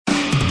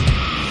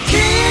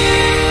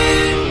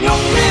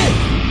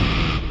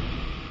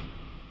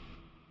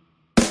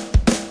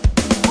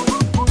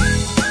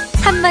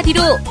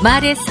한마디로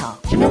말해서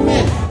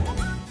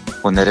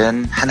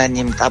오늘은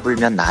하나님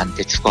까불면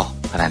나한테 죽어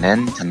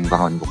라는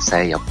전광훈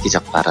목사의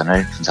엽기적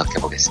발언을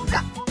분석해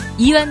보겠습니다.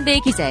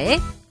 이완배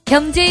기자의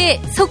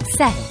경제의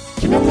속살.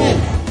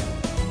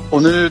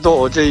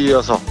 오늘도 어제에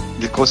이어서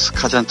니코스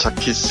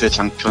카잔차키스의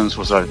장편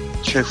소설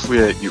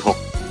최후의 유혹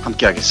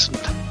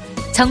함께하겠습니다.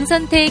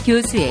 정선태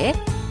교수의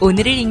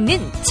오늘을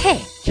읽는 책.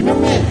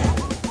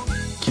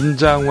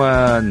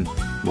 김장환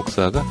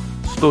목사가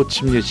수도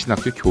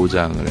침례신학교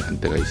교장을 한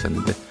때가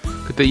있었는데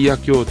그때 이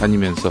학교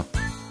다니면서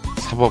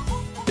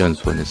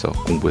사법연수원에서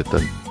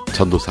공부했던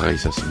전도사가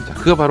있었습니다.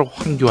 그가 바로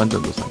황교안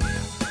전도사입니다.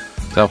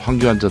 자,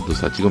 황교안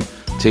전도사 지금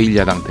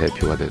제1야당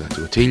대표가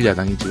돼가지고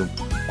제1야당이 지금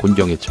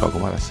곤경에 처하고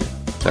말았어요.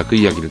 자, 그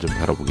이야기를 좀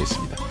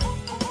다뤄보겠습니다.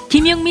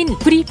 김용민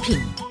브리핑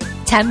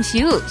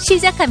잠시 후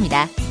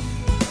시작합니다.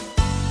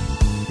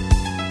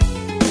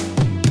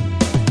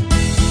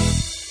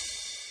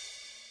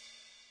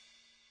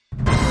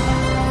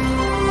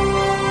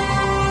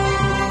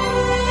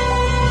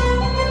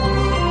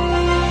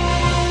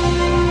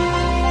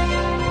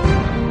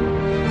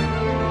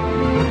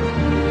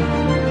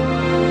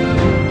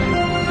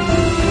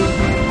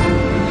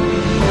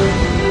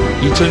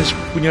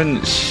 (2019년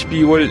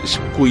 12월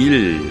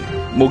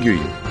 19일) 목요일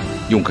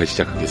용카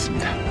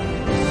시작하겠습니다.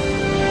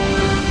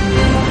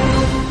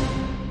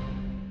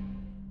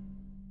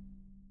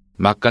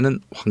 막가는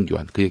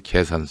황교안 그의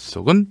계산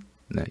속은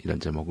이런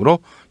제목으로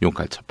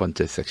용카 첫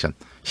번째 섹션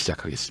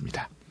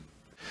시작하겠습니다.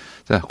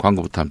 자,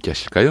 광고부터 함께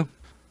하실까요?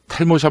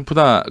 탈모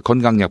샴푸나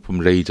건강약품,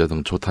 레이저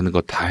등 좋다는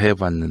거 다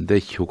해봤는데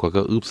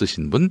효과가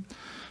없으신 분,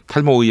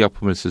 탈모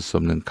의약품을 쓸 수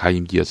없는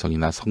가임기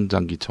여성이나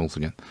성장기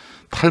청소년,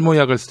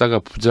 탈모약을 쓰다가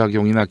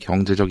부작용이나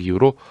경제적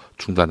이유로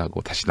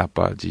중단하고 다시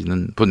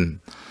나빠지는 분,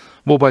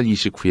 모발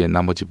이식 후에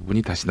나머지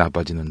부분이 다시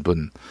나빠지는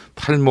분,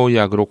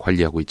 탈모약으로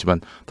관리하고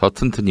있지만 더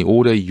튼튼히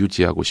오래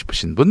유지하고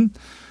싶으신 분,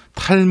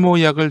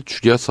 탈모약을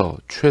줄여서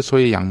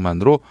최소의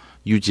양만으로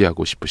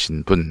유지하고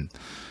싶으신 분,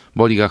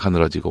 머리가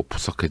가늘어지고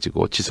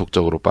푸석해지고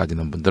지속적으로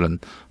빠지는 분들은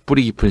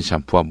뿌리 깊은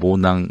샴푸와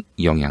모낭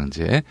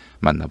영양제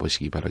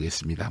만나보시기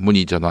바라겠습니다.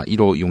 문의 전화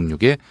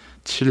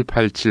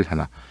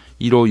 1566-7871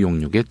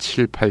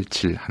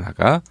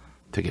 1566-7871가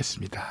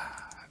되겠습니다.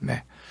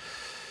 네.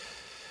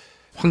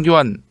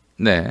 황교안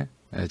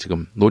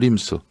지금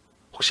노림수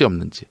혹시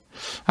없는지.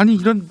 아니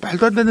이런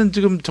말도 안 되는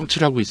지금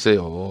정치를 하고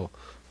있어요.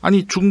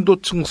 아니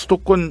중도층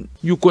수도권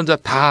유권자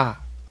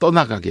다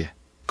떠나가게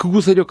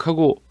극우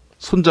세력하고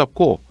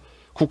손잡고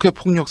국회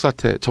폭력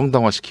사태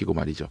정당화시키고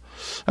말이죠.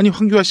 아니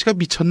황교안 씨가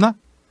미쳤나?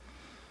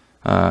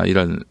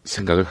 이런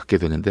생각을 갖게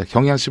되는데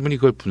경향신문이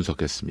그걸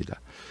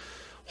분석했습니다.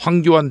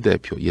 황교안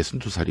대표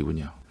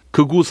 62살이군요.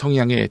 극우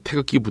성향의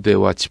태극기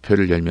부대와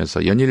집회를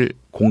열면서 연일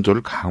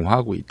공조를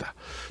강화하고 있다.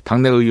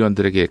 당내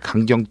의원들에게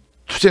강경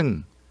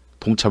투쟁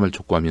동참을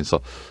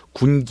촉구하면서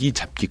군기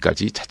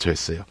잡기까지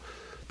자처했어요.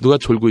 누가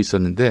졸고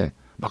있었는데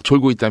막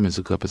졸고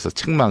있다면서 그 앞에서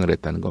책망을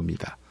했다는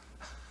겁니다.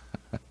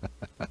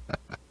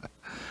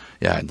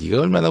 야, 네가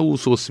얼마나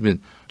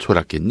우스웠으면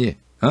졸았겠니?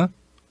 어?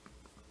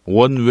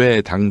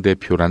 원외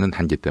당대표라는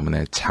한계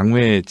때문에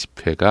장외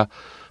집회가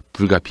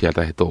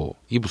불가피하다 해도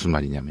이게 무슨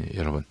말이냐면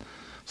여러분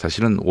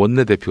사실은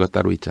원내대표가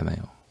따로 있잖아요.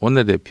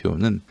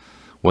 원내대표는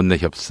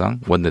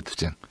원내협상,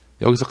 원내투쟁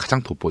여기서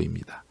가장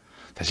돋보입니다.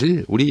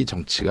 사실 우리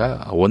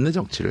정치가 원내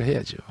정치를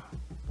해야죠.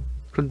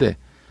 그런데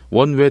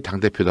원외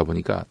당대표다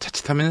보니까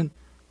자칫하면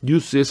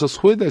뉴스에서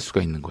소외될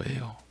수가 있는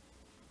거예요.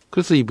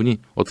 그래서 이분이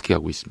어떻게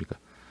하고 있습니까?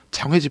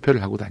 장외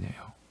집회를 하고 다녀요.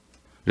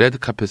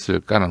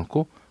 레드카펫을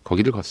깔아놓고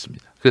거기를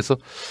걷습니다. 그래서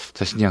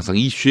자신이 항상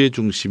이슈의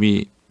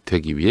중심이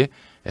되기 위해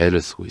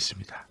애를 쓰고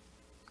있습니다.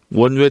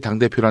 원외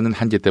당대표라는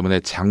한계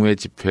때문에 장외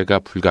집회가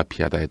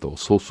불가피하다 해도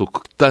소수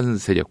극단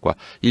세력과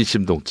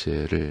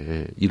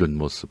일심동체를 이룬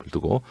모습을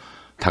두고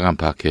당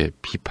안팎의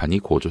비판이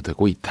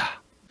고조되고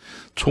있다.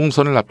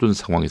 총선을 앞둔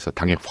상황에서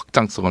당의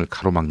확장성을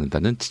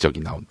가로막는다는 지적이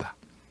나온다.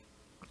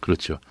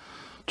 그렇죠.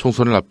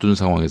 총선을 앞둔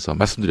상황에서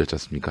말씀드렸지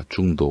않습니까?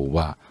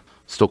 중도와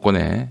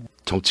수도권의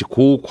정치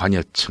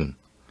고관여층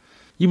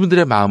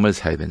이분들의 마음을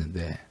사야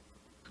되는데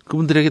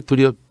그분들에게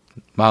도리어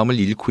마음을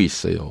잃고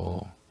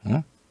있어요.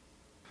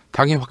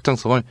 당의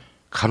확장성을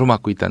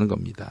가로막고 있다는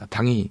겁니다.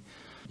 당이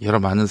여러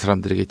많은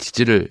사람들에게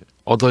지지를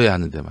얻어야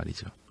하는데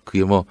말이죠.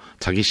 그게 뭐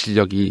자기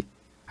실력이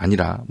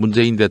아니라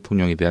문재인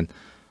대통령에 대한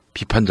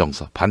비판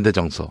정서, 반대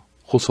정서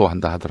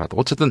호소한다 하더라도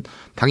어쨌든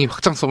당이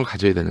확장성을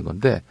가져야 되는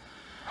건데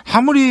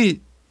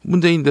아무리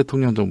문재인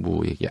대통령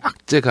정부에게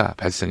악재가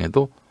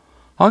발생해도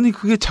아니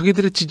그게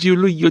자기들의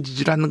지지율로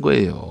이어지질 않는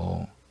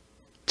거예요.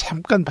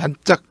 잠깐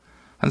반짝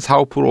한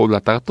 4~5%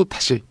 올랐다가 또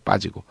다시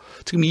빠지고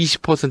지금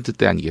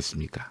 20%대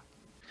아니겠습니까?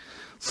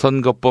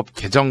 선거법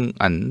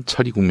개정안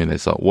처리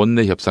국면에서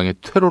원내 협상의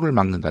퇴로를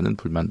막는다는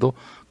불만도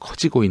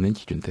커지고 있는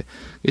기류인데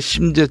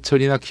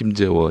심재철이나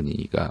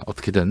김재원이가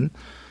어떻게든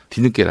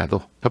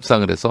뒤늦게라도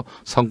협상을 해서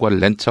성과를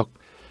낸 척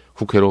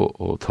국회로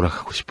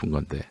돌아가고 싶은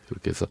건데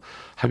그렇게 해서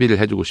합의를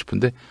해주고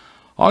싶은데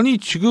아니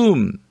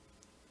지금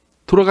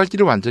돌아갈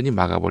길을 완전히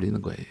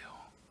막아버리는 거예요.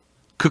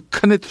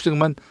 극한의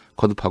투쟁만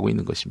거듭하고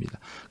있는 것입니다.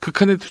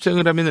 극한의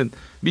투쟁을 하면은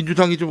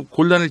민주당이 좀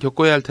곤란을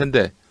겪어야 할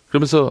텐데,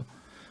 그러면서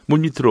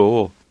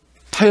물밑으로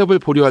타협을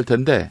보려 할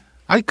텐데,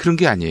 아니 그런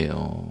게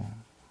아니에요.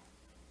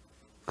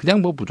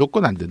 그냥 뭐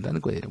무조건 안 된다는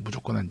거예요.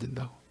 무조건 안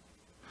된다고.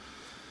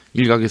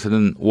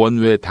 일각에서는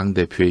원외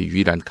당대표의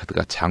유일한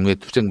카드가 장외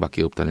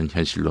투쟁밖에 없다는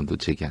현실론도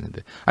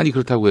제기하는데, 아니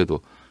그렇다고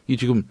해도 이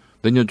지금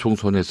내년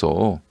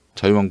총선에서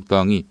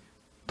자유한국당이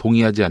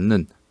동의하지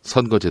않는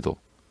선거제도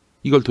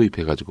이걸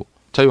도입해가지고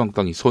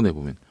자유한국당이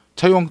손해보면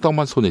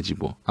자유한국당만 손해지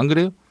뭐. 안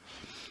그래요?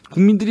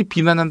 국민들이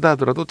비난한다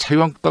하더라도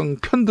자유한국당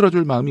편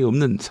들어줄 마음이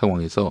없는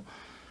상황에서,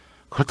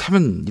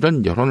 그렇다면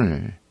이런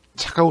여론을,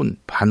 차가운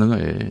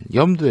반응을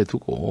염두에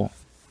두고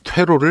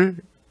퇴로를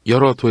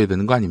열어둬야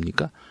되는 거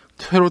아닙니까?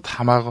 퇴로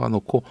다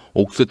막아놓고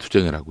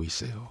옥쇄투쟁을 하고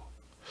있어요.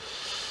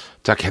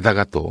 자,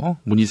 게다가 또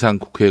문희상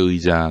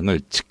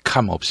국회의장을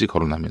직함 없이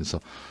거론하면서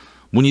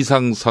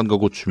문희상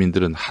선거구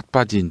주민들은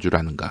핫바지인 줄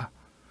아는가,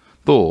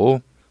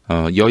 또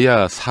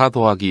여야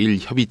 4더하기1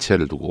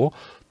 협의체를 두고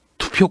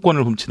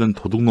투표권을 훔치는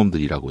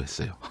도둑놈들이라고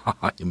했어요.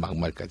 이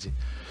막말까지.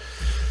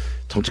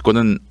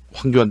 정치권은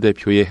황교안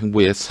대표의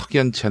행보에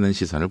석연치 않은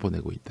시선을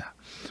보내고 있다.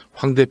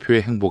 황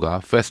대표의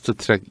행보가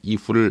패스트트랙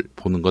이후를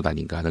보는 것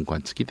아닌가 하는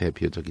관측이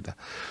대표적이다.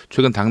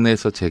 최근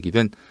당내에서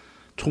제기된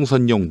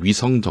총선용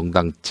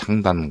위성정당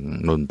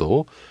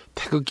창당론도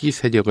태극기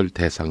세력을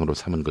대상으로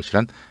삼은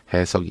것이란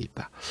해석이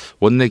있다.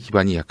 원내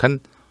기반이 약한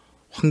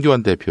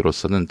황교안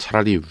대표로서는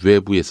차라리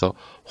외부에서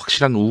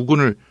확실한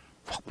우군을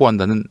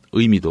확보한다는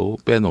의미도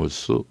빼놓을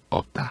수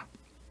없다.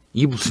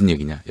 이게 무슨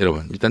얘기냐?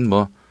 여러분, 일단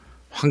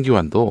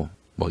황교안도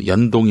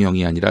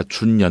연동형이 아니라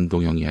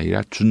준연동형이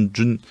아니라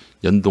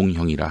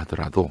준준연동형이라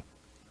하더라도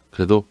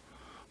그래도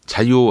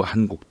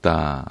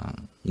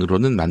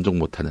자유한국당으로는 만족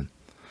못하는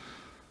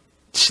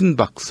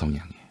친박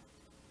성향의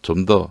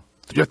좀 더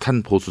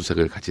뚜렷한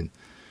보수색을 가진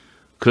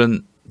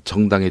그런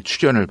정당의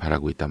출현을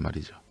바라고 있단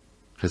말이죠.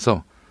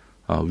 그래서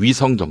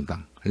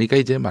위성정당, 그러니까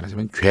이제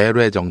말하자면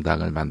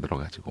괴뢰정당을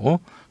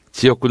만들어가지고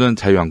지역구는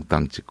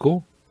자유한국당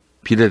찍고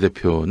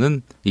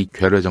비례대표는 이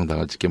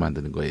괴뢰정당을 찍게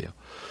만드는 거예요.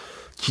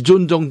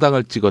 기존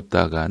정당을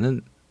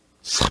찍었다가는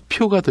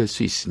사표가 될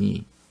수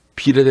있으니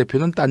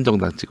비례대표는 딴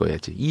정당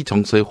찍어야지. 이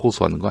정서에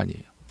호소하는 거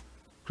아니에요.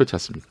 그렇지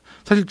않습니까?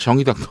 사실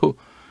정의당도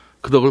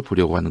그 덕을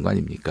보려고 하는 거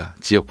아닙니까?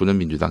 지역구는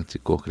민주당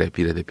찍고 그래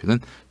비례대표는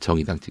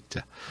정의당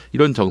찍자.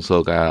 이런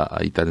정서가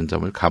있다는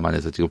점을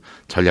감안해서 지금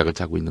전략을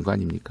짜고 있는 거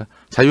아닙니까?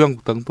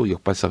 자유한국당도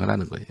역발상을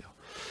하는 거예요.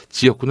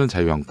 지역구는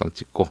자유한국당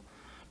찍고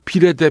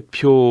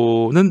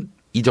비례대표는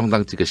이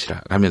정당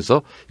찍으시라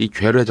하면서 이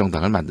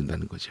괴뢰정당을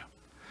만든다는 거죠.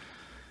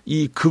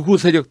 이 극우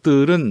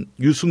세력들은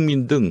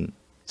유승민 등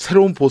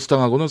새로운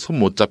보수당하고는 손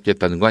못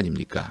잡겠다는 거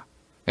아닙니까?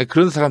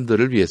 그런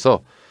사람들을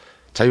위해서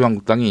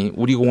자유한국당이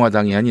우리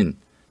공화당이 아닌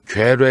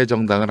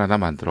괴뢰정당을 하나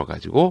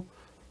만들어가지고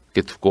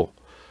이렇게 두고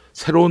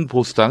새로운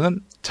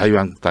보수당은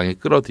자유한국당에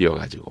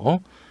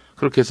끌어들여가지고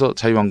그렇게 해서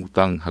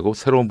자유한국당하고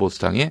새로운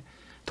보수당의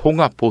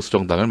통합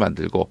보수정당을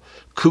만들고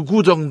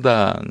극우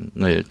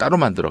정당을 따로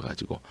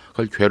만들어가지고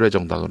그걸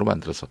괴뢰정당으로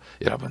만들어서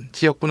여러분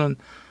지역구는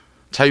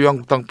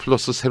자유한국당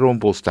플러스 새로운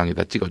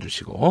보수당에다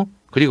찍어주시고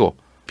그리고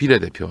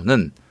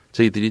비례대표는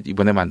저희들이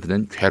이번에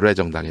만드는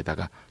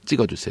괴뢰정당에다가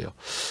찍어주세요.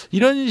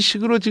 이런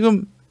식으로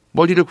지금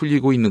머리를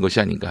굴리고 있는 것이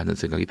아닌가 하는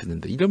생각이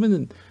드는데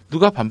이러면은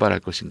누가 반발할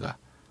것인가?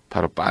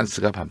 바로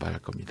빤스가 반발할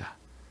겁니다.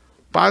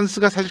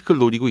 빤스가 사실 그걸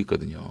노리고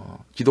있거든요.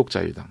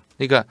 기독자유당.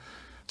 그러니까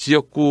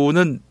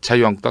지역구는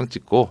자유한국당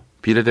찍고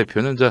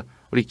비례대표는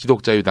우리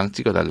기독자유당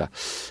찍어달라.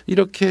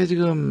 이렇게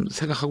지금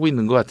생각하고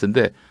있는 것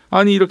같은데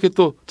아니 이렇게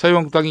또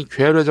자유한국당이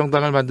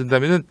괴뢰정당을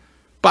만든다면은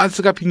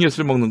빤스가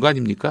빅엿을 먹는 거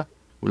아닙니까?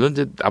 물론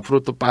이제 앞으로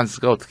또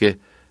빤스가 어떻게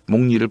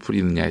목리를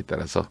부리느냐에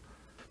따라서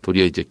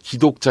도리어 이제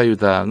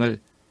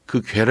기독자유당을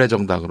그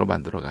괴뢰정당으로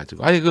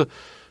만들어가지고 아니 그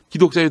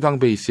기독자유당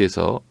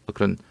베이스에서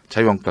그런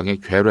자유한국당의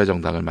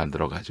괴뢰정당을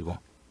만들어가지고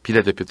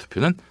비례대표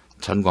투표는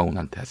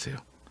전광훈한테 하세요.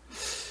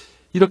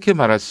 이렇게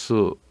말할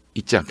수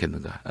있지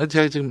않겠는가.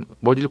 제가 지금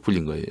머리를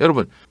굴린 거예요.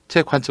 여러분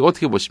제 관측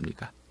어떻게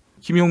보십니까?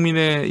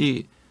 김용민의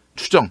이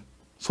추정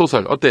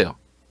소설 어때요?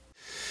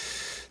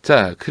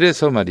 자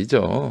그래서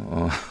말이죠.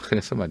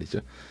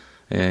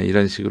 예,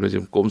 이런 식으로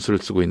지금 꼼수를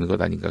쓰고 있는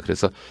것 아닌가.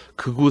 그래서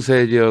극우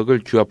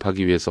세력을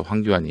규합하기 위해서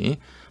황교안이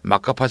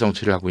막가파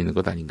정치를 하고 있는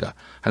것 아닌가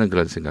하는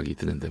그런 생각이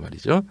드는데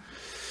말이죠.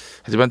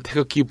 하지만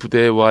태극기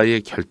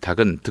부대와의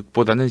결탁은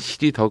득보다는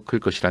실이 더 클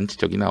것이라는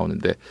지적이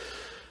나오는데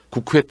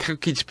국회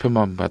태극기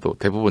집회만 봐도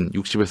대부분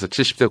 60에서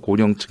 70대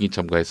고령층이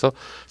참가해서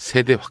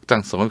세대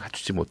확장성을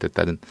갖추지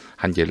못했다는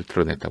한계를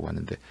드러냈다고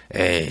하는데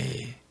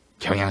에이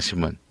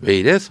경향신문 왜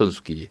이래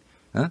선수끼리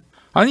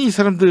아니 이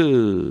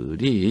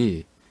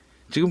사람들이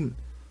지금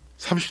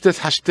 30대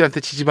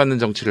 40대한테 지지받는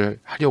정치를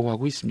하려고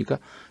하고 있습니까?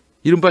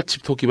 이른바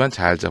집토끼만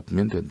잘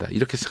잡으면 된다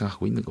이렇게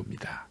생각하고 있는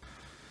겁니다.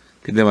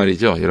 근데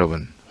말이죠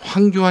여러분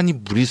황교안이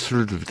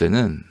무리수를 둘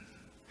때는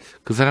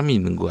그 사람이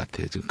있는 것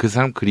같아요. 지금 그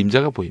사람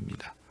그림자가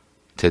보입니다.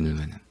 제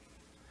눈에는.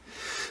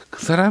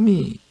 그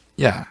사람이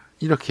야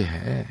이렇게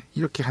해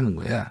이렇게 하는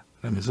거야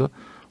그러면서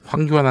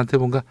황교안한테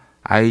뭔가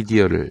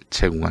아이디어를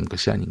제공한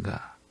것이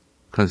아닌가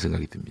그런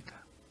생각이 듭니다.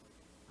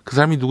 그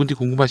사람이 누군지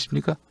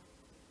궁금하십니까?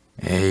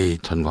 에이,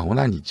 전광훈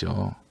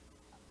아니죠.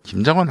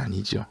 김장원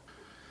아니죠.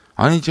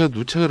 아니, 제가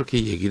누차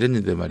그렇게 얘기를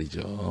했는데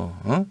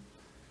말이죠.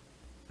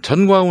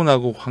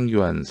 전광훈하고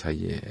황교안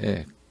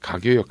사이에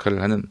가교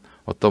역할을 하는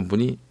어떤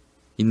분이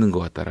있는 것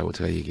같다라고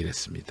제가 얘기를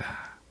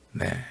했습니다.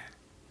 네.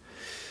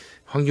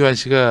 황교안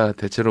씨가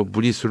대체로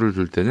무리수를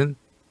둘 때는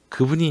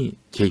그분이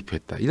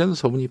개입했다. 이런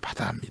소문이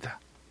바다합니다.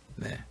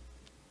 네.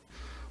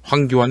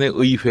 황교안의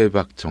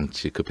의회박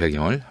정치 그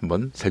배경을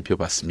한번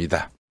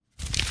살펴봤습니다.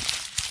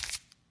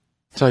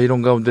 자,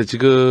 이런 가운데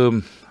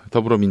지금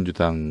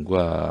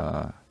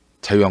더불어민주당과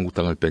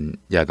자유한국당을 뺀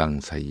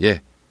야당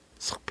사이에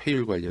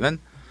석패율 관련한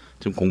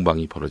지금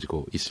공방이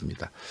벌어지고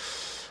있습니다.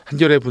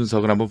 한겨레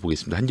분석을 한번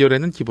보겠습니다.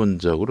 한겨레는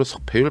기본적으로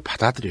석패율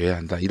받아들여야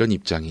한다 이런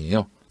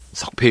입장이에요.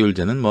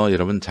 석패율제는 뭐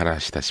여러분 잘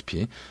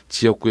아시다시피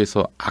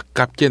지역구에서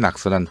아깝게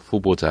낙선한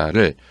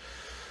후보자를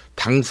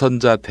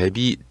당선자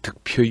대비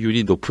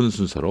득표율이 높은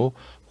순서로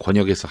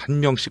권역에서 한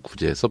명씩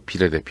구제해서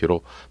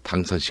비례대표로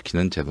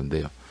당선시키는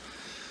제도인데요.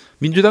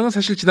 민주당은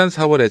사실 지난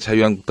 4월에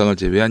자유한국당을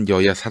제외한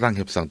여야 사당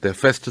협상 때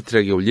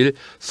패스트트랙에 올릴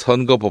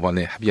선거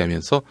법안에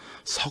합의하면서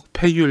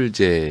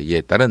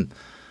석패율제에 따른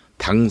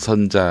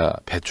당선자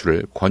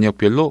배출을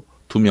권역별로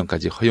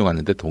 2명까지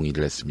허용하는 데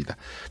동의를 했습니다.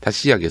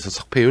 다시 이야기해서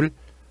석패율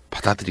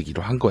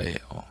받아들이기로 한 거예요.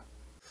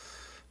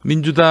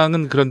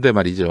 민주당은 그런데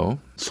말이죠.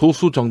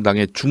 소수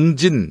정당의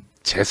중진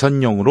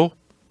재선용으로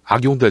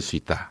악용될 수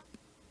있다.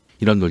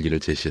 이런 논리를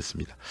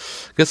제시했습니다.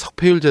 그러니까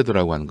석패율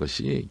제도라고 하는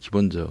것이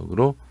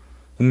기본적으로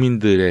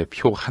국민들의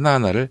표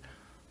하나하나를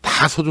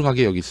다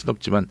소중하게 여길 수는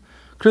없지만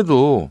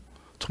그래도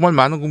정말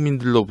많은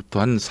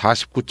국민들로부터 한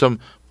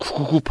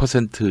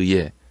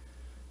 49.999%의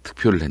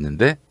득표를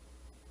했는데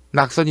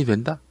낙선이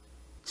된다?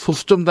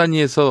 소수점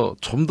단위에서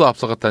좀 더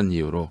앞서갔다는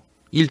이유로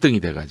 1등이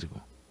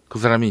돼가지고 그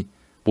사람이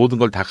모든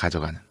걸 다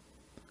가져가는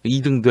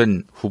 2등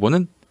된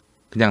후보는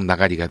그냥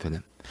나가리가 되는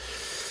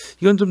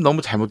이건 좀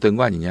너무 잘못된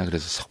거 아니냐.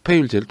 그래서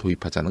석패율제를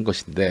도입하자는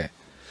것인데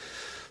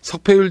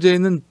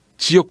석패율제는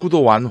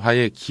지역구도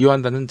완화에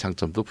기여한다는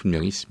장점도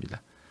분명히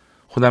있습니다.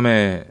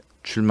 호남에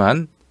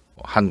출마한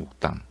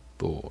한국당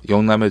또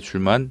영남에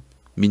출마한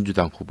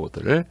민주당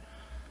후보들을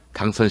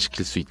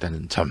당선시킬 수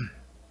있다는 점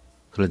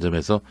그런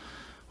점에서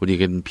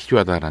우리에게는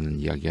필요하다라는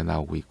이야기가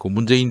나오고 있고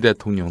문재인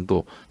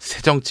대통령도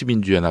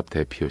새정치민주연합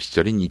대표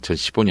시절인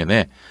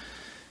 2015년에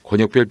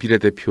권역별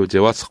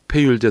비례대표제와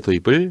석패율제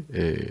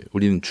도입을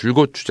우리는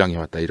줄곧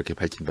주장해왔다 이렇게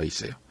밝힌 바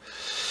있어요.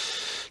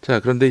 자,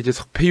 그런데 이제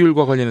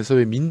석패율과 관련해서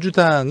왜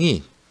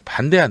민주당이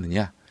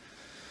반대하느냐.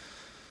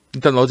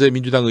 일단 어제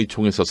민주당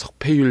의총에서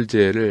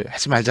석패율제를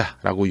하지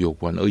말자라고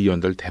요구한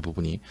의원들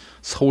대부분이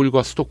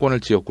서울과 수도권을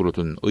지역구로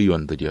둔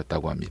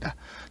의원들이었다고 합니다.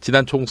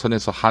 지난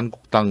총선에서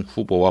한국당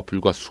후보와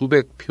불과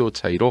수백 표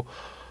차이로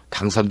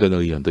당선된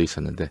의원도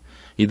있었는데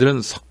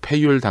이들은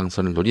석패율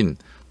당선을 노린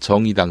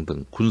정의당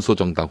등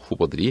군소정당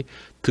후보들이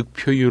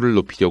득표율을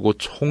높이려고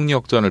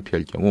총력전을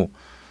펼 경우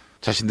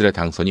자신들의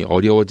당선이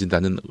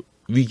어려워진다는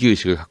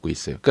위기의식을 갖고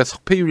있어요. 그러니까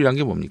석패율이란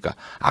게 뭡니까?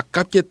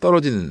 아깝게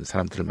떨어지는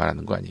사람들을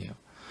말하는 거 아니에요.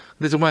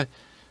 근데 정말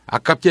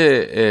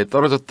아깝게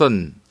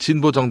떨어졌던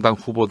진보정당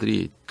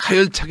후보들이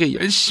가열차게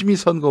열심히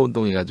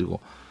선거운동해가지고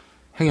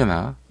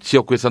행여나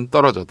지역구에선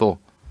떨어져도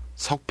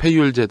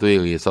석패율 제도에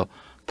의해서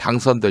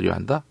당선되려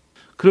한다?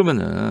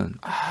 그러면은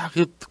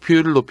그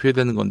득표율을 높여야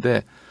되는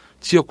건데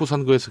지역구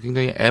선거에서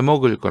굉장히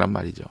애먹을 거란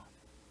말이죠.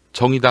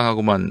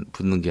 정의당하고만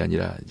붙는 게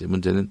아니라 이제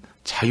문제는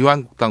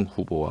자유한국당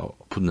후보와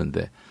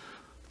붙는데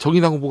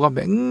정의당 후보가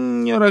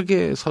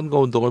맹렬하게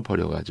선거운동을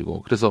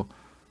벌여가지고 그래서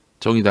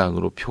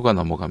정의당으로 표가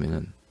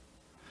넘어가면은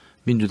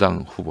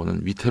민주당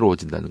후보는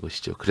위태로워진다는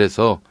것이죠.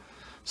 그래서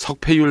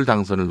석패율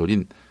당선을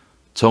노린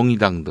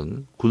정의당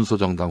등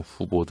군소정당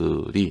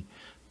후보들이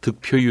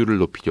득표율을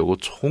높이려고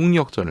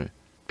총력전을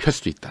펼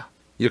수도 있다.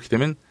 이렇게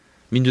되면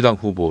민주당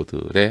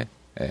후보들의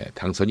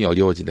당선이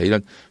어려워진다.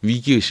 이런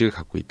위기의식을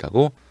갖고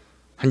있다고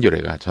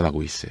한겨레가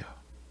전하고 있어요.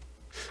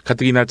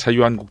 가뜩이나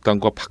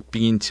자유한국당과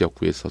박빙인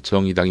지역구에서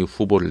정의당이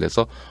후보를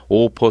내서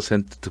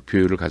 5%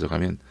 득표율을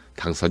가져가면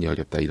당선이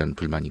어렵다. 이런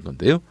불만인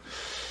건데요.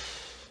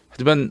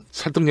 하지만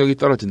설득력이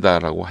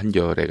떨어진다라고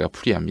한겨레가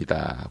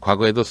풀이합니다.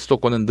 과거에도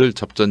수도권은 늘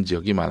접전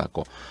지역이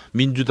많았고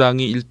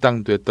민주당이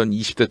일당됐던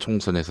 20대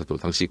총선에서도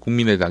당시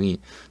국민의당이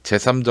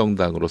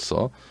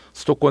제3정당으로서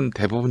수도권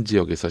대부분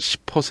지역에서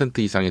 10%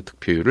 이상의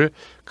득표율을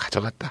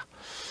가져갔다.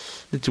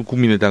 지금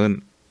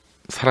국민의당은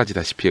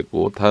사라지다시피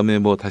했고 다음에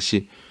뭐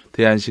다시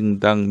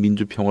대한신당,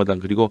 민주평화당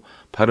그리고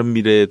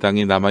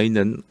바른미래당에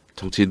남아있는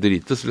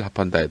정치인들이 뜻을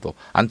합한다 해도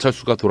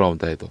안철수가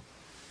돌아온다 해도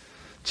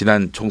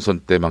지난 총선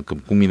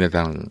때만큼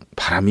국민의당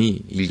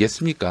바람이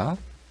일겠습니까?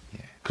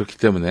 그렇기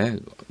때문에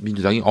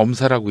민주당이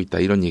엄살하고 있다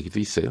이런 얘기도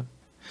있어요.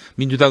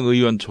 민주당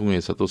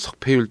의원총회에서도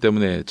석패율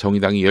때문에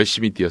정의당이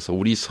열심히 뛰어서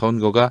우리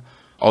선거가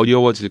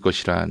어려워질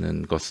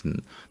것이라는 것은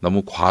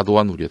너무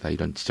과도한 우려다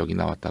이런 지적이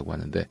나왔다고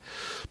하는데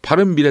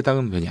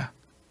바른미래당은 왜냐?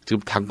 지금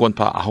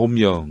당권파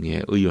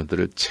 9명의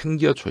의원들을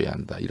챙겨줘야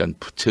한다 이런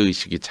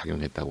부채의식이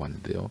작용했다고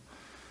하는데요.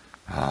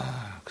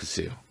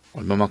 글쎄요.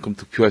 얼마만큼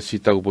득표할 수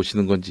있다고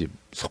보시는 건지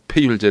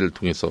석패율제를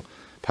통해서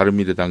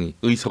바른미래당이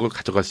의석을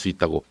가져갈 수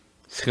있다고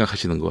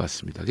생각하시는 것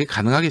같습니다. 그게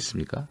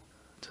가능하겠습니까?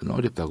 저는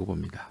어렵다고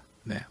봅니다.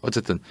 네,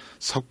 어쨌든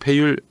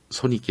석패율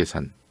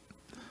손익계산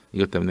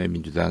이것 때문에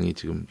민주당이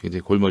지금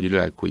굉장히 골머리를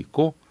앓고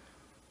있고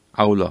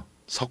아울러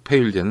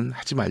석패율제는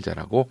하지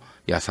말자라고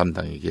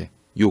야3당에게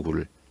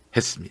요구를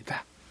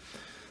했습니다.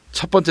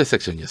 첫 번째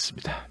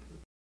섹션이었습니다.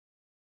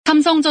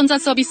 삼성전자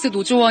서비스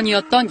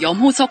노조원이었던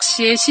염호석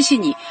씨의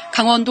시신이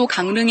강원도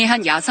강릉의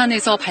한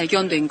야산에서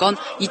발견된 건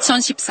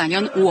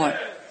 2014년 5월.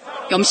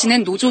 염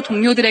씨는 노조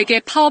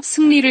동료들에게 파업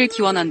승리를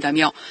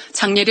기원한다며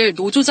장례를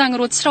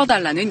노조장으로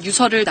치러달라는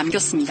유서를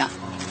남겼습니다.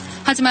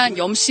 하지만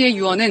염 씨의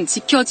유언은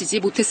지켜지지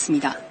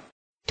못했습니다.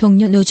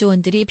 동료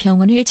노조원들이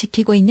병원을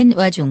지키고 있는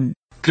와중.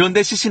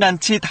 그런데 시신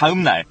안치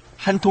다음 날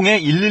한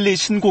통의 112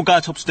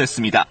 신고가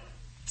접수됐습니다.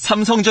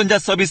 삼성전자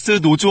서비스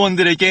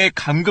노조원들에게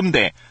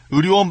감금돼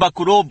의료원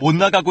밖으로 못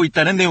나가고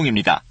있다는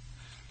내용입니다.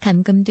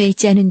 감금돼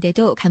있지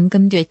않은데도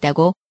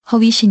감금됐다고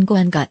허위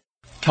신고한 것.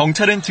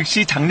 경찰은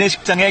즉시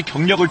장례식장에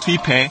경력을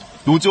투입해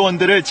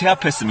노조원들을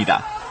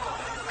제압했습니다.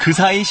 그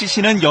사이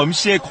시신은 염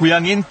씨의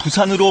고향인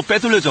부산으로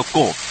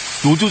빼돌려졌고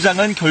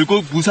노조장은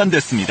결국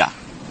무산됐습니다.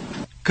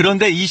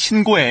 그런데 이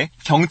신고에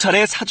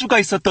경찰의 사주가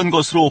있었던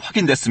것으로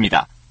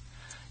확인됐습니다.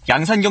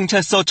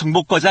 양산경찰서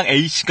정보과장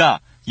A씨가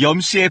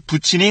염 씨의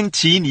부친인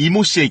지인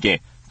이모 씨에게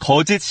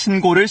거짓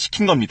신고를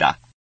시킨 겁니다.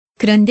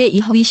 그런데 이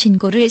허위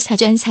신고를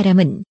사주한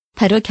사람은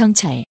바로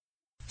경찰.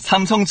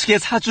 삼성 측의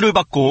사주를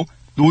받고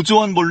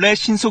노조원 몰래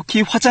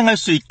신속히 화장할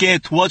수 있게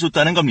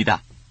도와줬다는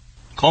겁니다.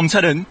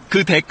 검찰은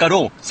그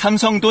대가로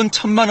삼성 돈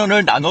 1,000만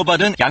원을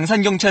나눠받은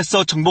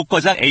양산경찰서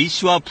정보과장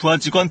A씨와 부하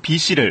직원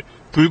B씨를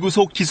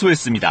불구속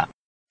기소했습니다.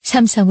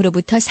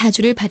 삼성으로부터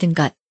사주를 받은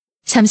것.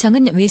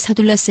 삼성은 왜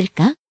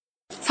서둘렀을까?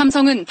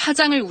 삼성은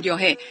파장을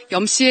우려해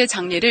염 씨의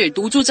장례를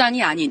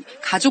노조장이 아닌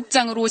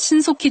가족장으로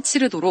신속히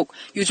치르도록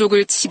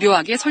유족을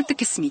집요하게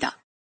설득했습니다.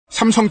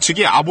 삼성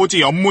측이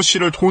아버지 염모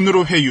씨를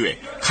돈으로 회유해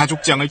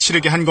가족장을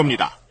치르게 한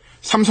겁니다.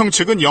 삼성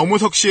측은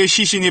염호석 씨의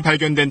시신이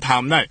발견된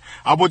다음 날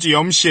아버지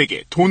염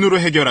씨에게 돈으로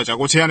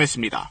해결하자고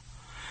제안했습니다.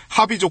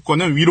 합의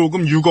조건은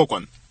위로금 6억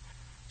원,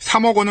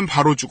 3억 원은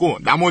바로 주고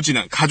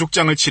나머지는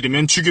가족장을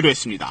치르면 주기로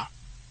했습니다.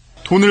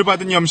 돈을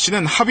받은 염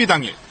씨는 합의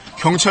당일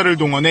경찰을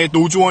동원해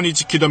노조원이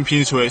지키던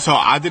빈소에서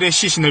아들의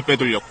시신을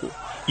빼돌렸고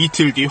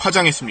이틀 뒤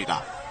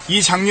화장했습니다.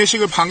 이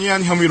장례식을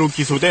방해한 혐의로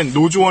기소된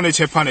노조원의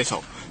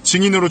재판에서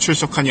증인으로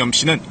출석한 염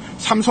씨는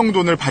삼성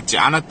돈을 받지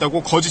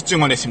않았다고 거짓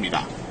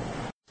증언했습니다.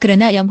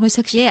 그러나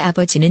염호석 씨의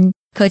아버지는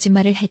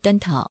거짓말을 했던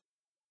터.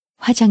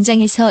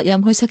 화장장에서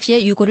염호석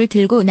씨의 유고를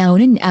들고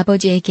나오는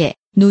아버지에게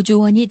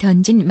노조원이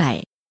던진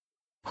말.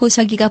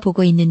 호석이가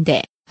보고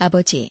있는데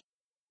아버지,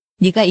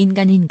 네가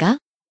인간인가?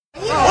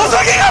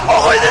 호석이가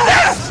보고 있는데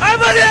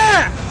아버지!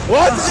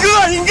 와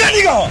지금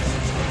인간이가!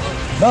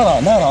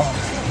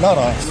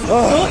 나라.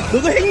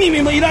 너도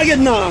형님이 뭐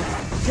일하겠나? 야,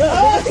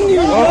 너가 형님이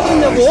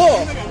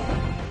일하겠냐고?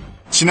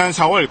 지난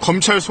 4월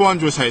검찰 소환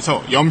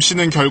조사에서 염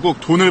씨는 결국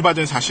돈을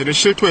받은 사실을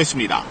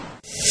실토했습니다.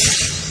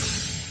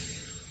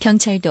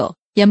 경찰도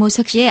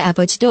염호석 씨의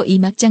아버지도 이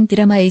막장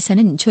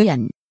드라마에서는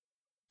조연.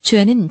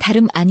 조연은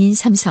다름 아닌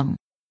삼성.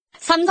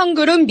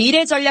 삼성그룹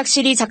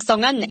미래전략실이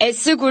작성한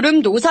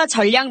S그룹 노사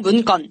전략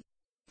문건.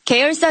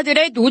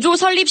 계열사들의 노조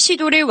설립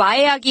시도를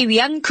와해하기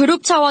위한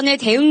그룹 차원의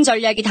대응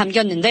전략이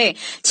담겼는데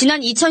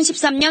지난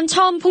 2013년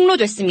처음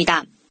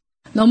폭로됐습니다.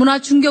 너무나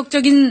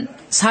충격적인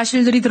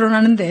사실들이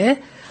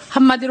드러나는데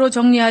한마디로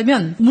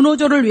정리하면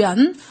무노조를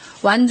위한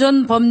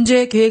완전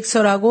범죄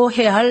계획서라고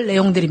해야 할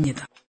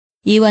내용들입니다.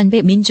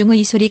 이완배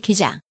민중의 소리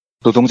기자.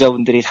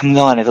 노동자분들이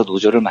삼성 안에서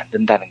노조를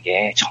만든다는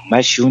게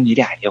정말 쉬운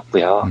일이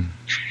아니었고요.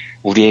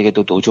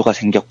 우리에게도 노조가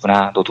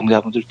생겼구나.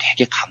 노동자분들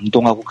되게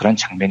감동하고 그런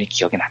장면이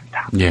기억이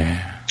납니다. 예.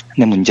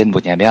 근데 문제는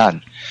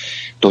뭐냐면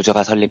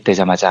노조가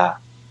설립되자마자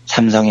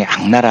삼성의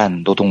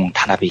악랄한 노동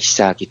탄압이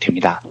시작이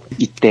됩니다.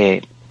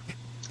 이때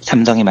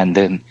삼성이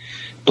만든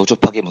노조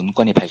파괴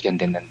문건이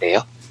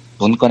발견됐는데요.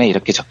 문건에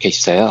이렇게 적혀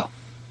있어요.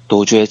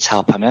 노조에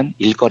차업하면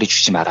일거리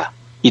주지 마라.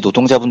 이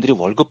노동자분들이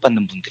월급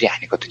받는 분들이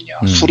아니거든요.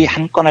 수리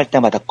한 건 할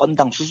때마다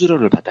건당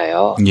수수료를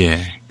받아요. 예.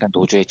 그러니까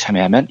노조에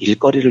참여하면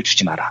일거리를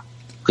주지 마라.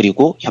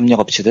 그리고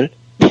협력업체들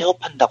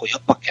폐업한다고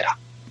협박해라.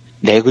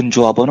 내근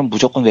조합원은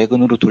무조건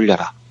외근으로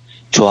돌려라.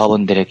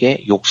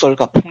 조합원들에게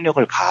욕설과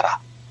폭력을 가하라.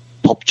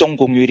 법정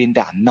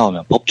공휴일인데 안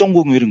나오면, 법정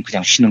공휴일은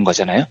그냥 쉬는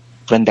거잖아요.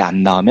 그런데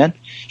안 나오면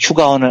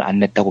휴가원을 안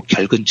냈다고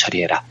결근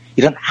처리해라.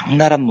 이런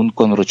악랄한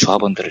문건으로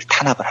조합원들을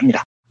탄압을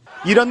합니다.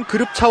 이런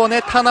그룹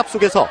차원의 탄압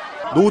속에서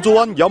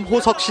노조원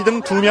염호석 씨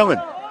등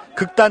 2명은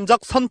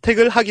극단적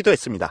선택을 하기도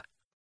했습니다.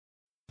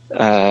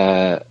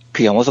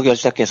 그 염호석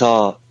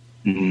열사께서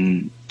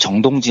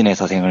정동진의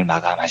서생을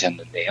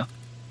마감하셨는데요.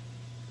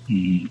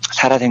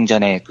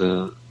 살아생전에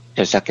그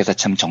열사께서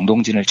참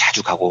정동진을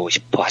자주 가고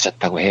싶어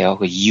하셨다고 해요.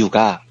 그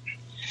이유가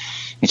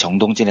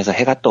정동진에서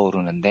해가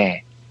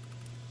떠오르는데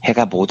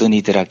해가 모든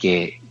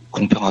이들에게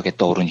공평하게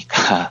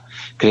떠오르니까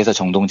그래서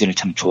정동진을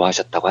참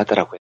좋아하셨다고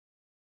하더라고요.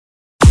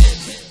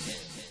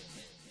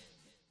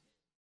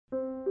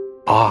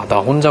 아, 나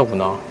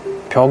혼자구나.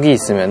 벽이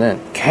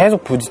있으면은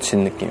계속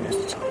부딪히는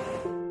느낌이었어.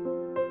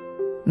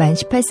 만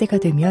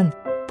 18세가 되면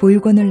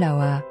보육원을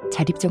나와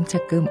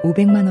자립정착금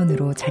 500만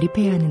원으로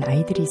자립해야 하는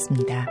아이들이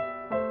있습니다.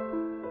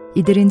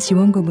 이들은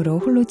지원금으로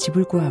홀로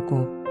집을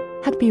구하고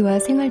학비와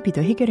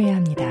생활비도 해결해야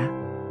합니다.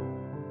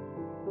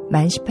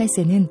 만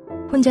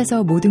 18세는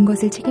혼자서 모든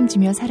것을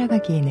책임지며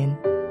살아가기에는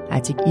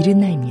아직 이른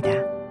나이입니다.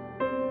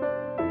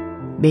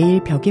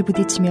 매일 벽에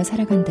부딪히며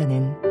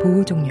살아간다는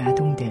보호종료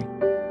아동들.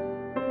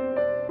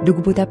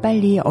 누구보다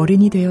빨리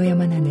어른이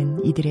되어야만 하는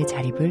이들의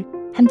자립을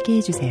함께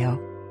해주세요.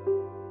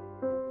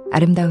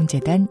 아름다운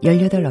재단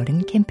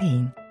 18어른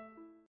캠페인.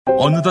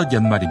 어느덧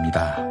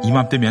연말입니다.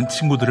 이맘때면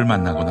친구들을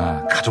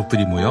만나거나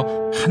가족들이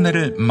모여 한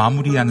해를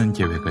마무리하는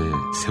계획을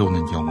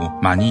세우는 경우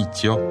많이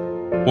있죠.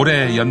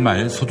 올해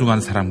연말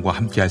소중한 사람과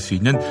함께할 수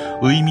있는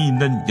의미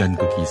있는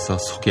연극이 있어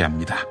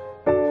소개합니다.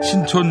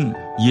 신촌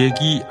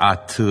예기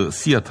아트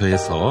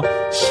시어터에서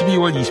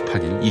 12월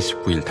 28일,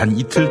 29일 단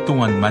이틀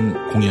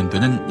동안만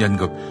공연되는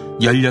연극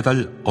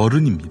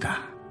 18어른입니다.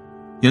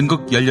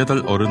 연극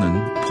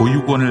 18어른은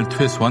보육원을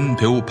퇴소한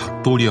배우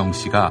박도령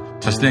씨가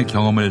자신의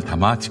경험을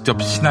담아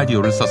직접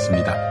시나리오를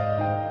썼습니다.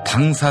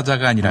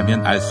 당사자가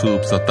아니라면 알 수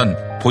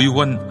없었던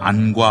보육원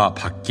안과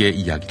밖의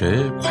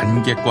이야기를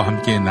관객과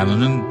함께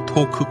나누는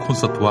토크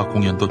콘서트와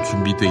공연도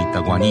준비되어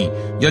있다고 하니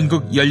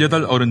연극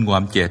 18어른과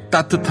함께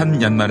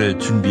따뜻한 연말을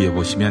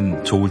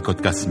준비해보시면 좋을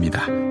것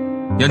같습니다.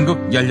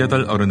 연극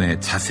 18어른의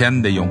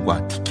자세한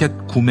내용과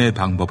티켓 구매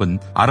방법은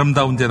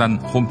아름다운 재단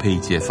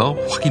홈페이지에서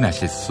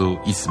확인하실 수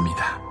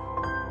있습니다.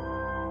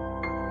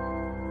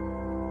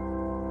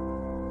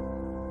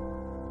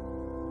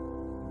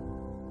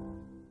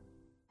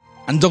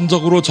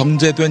 안정적으로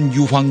정제된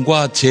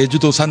유황과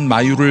제주도산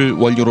마유를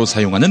원료로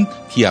사용하는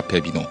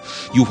디아페비노.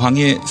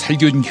 유황의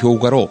살균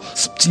효과로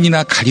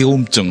습진이나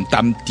가려움증,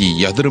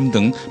 땀띠, 여드름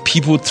등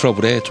피부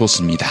트러블에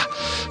좋습니다.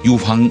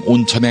 유황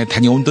온천에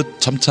다녀온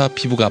듯 점차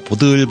피부가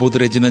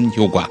보들보들해지는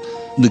효과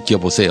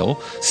느껴보세요.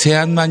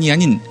 세안만이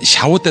아닌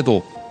샤워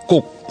때도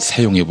꼭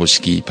사용해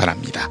보시기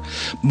바랍니다.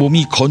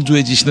 몸이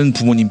건조해지시는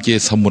부모님께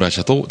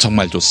선물하셔도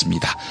정말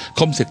좋습니다.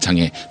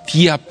 검색창에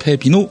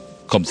디아페비노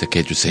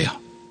검색해 주세요.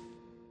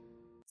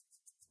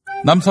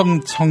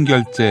 남성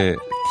청결제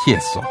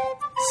TSO.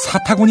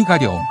 사타구니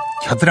가려움,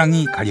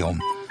 겨드랑이 가려움,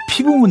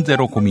 피부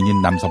문제로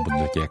고민인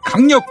남성분들께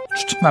강력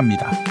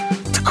추천합니다.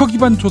 특허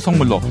기반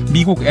조성물로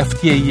미국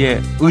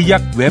FDA의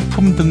의약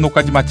외품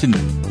등록까지 마친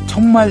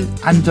정말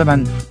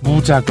안전한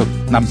무자극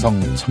남성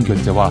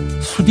청결제와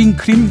수딩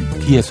크림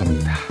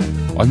TSO입니다.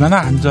 얼마나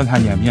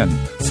안전하냐면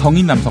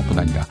성인 남성뿐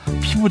아니라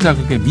피부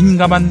자극에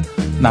민감한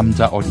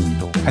남자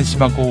어린이도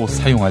안심하고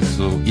사용할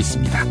수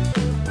있습니다.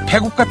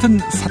 배국 같은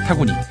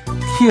사타구니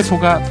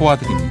TSO가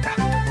도와드립니다.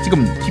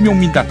 지금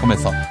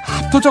김용민닷컴에서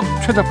압도적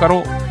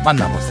최저가로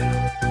만나보세요.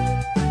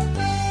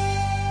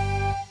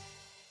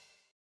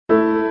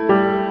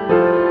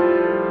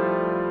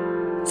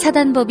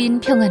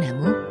 사단법인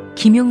평화나무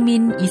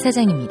김용민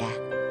이사장입니다.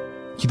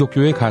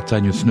 기독교의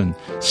가짜뉴스는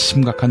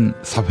심각한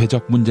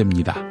사회적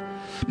문제입니다.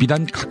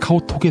 비단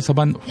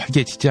카카오톡에서만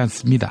활개치지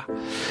않습니다.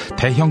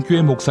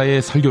 대형교회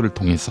목사의 설교를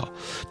통해서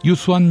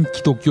유수한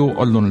기독교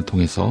언론을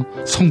통해서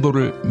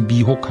성도를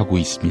미혹하고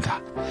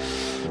있습니다.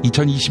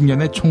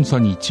 2020년에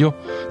총선이 있지요.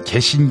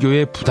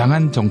 개신교의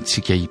부당한 정치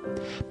개입,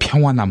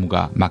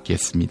 평화나무가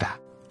막겠습니다.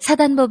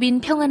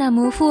 사단법인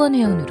평화나무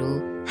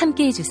후원회원으로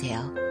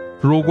함께해주세요.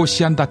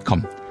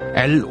 로고시안.com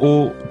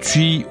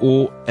LOGOSIAN.com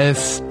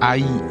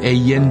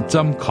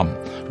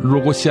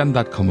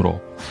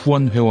로고시안.com으로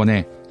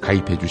후원회원에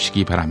가입해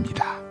주시기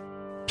바랍니다.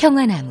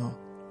 평화나무,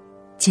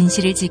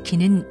 진실을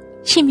지키는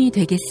힘이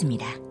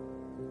되겠습니다.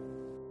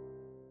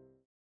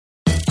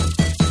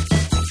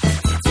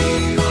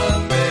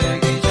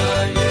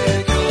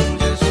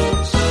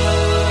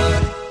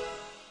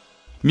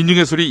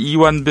 민중의 소리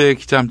이완배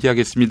기자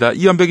함께하겠습니다.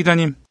 이완배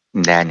기자님.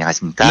 네,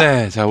 안녕하십니까.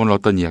 네, 자 오늘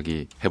어떤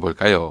이야기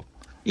해볼까요?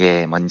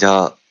 예,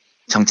 먼저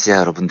청취자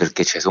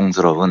여러분들께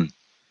죄송스러운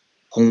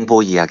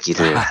홍보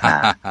이야기를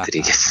하나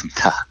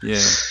드리겠습니다.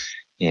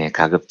 예,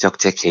 가급적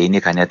제 개인이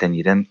관여된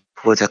일은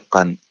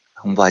프로젝트건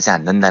홍보하지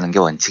않는다는 게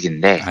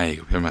원칙인데.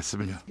 아이고, 별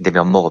말씀을요. 근데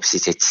면목 없이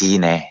제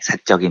지인의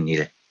사적인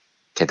일,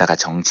 게다가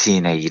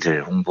정치인의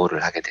일을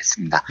홍보를 하게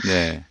됐습니다.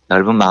 네.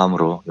 넓은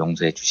마음으로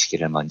용서해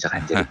주시기를 먼저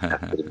간절히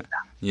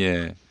부탁드립니다.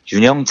 예.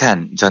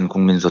 윤영찬 전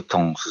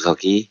국민소통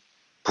수석이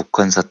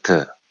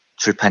북콘서트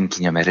출판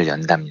기념회를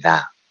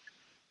연답니다.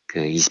 그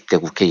 20대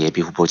국회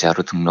예비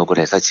후보자로 등록을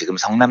해서 지금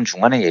성남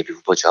중원의 예비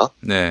후보죠.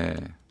 네.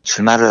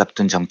 출마를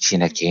앞둔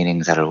정치인의 개인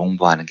행사를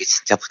홍보하는 게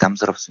진짜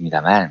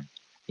부담스럽습니다만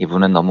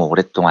이분은 너무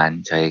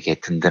오랫동안 저에게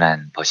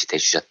든든한 벗이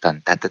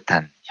돼주셨던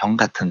따뜻한 형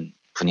같은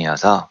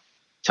분이어서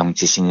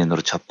정치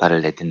신인으로 첫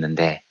발을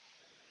내딛는데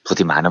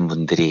부디 많은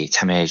분들이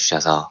참여해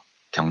주셔서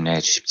격려해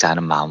주십사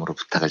하는 마음으로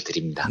부탁을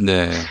드립니다.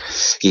 네.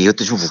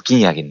 이것도 좀 웃긴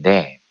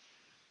이야기인데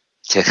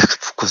제가 그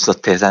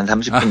북콘서트에서 한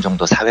 30분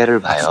정도 사회를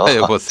봐요.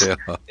 여보세요.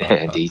 네,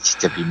 근데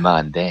진짜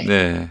민망한데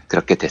네.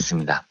 그렇게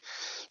됐습니다.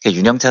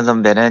 윤영찬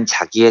선배는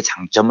자기의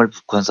장점을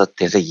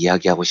북콘서트에서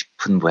이야기하고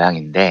싶은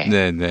모양인데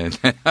네네.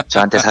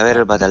 저한테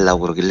사회를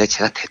봐달라고 그러길래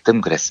제가 대뜸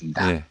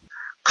그랬습니다. 네.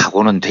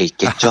 각오는 돼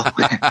있겠죠?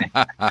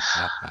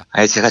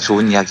 아니, 제가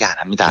좋은 이야기 안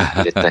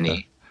합니다.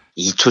 이랬더니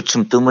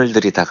 2초쯤 뜸을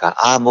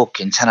들이다가 뭐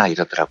괜찮아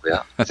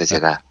이러더라고요. 그래서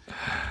제가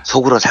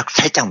속으로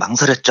살짝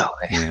망설였죠.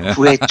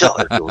 후회했죠?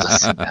 이렇게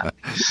웃었습니다.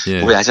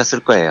 예.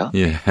 후회하셨을 거예요.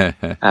 예.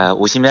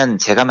 오시면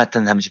제가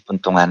맡은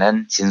 30분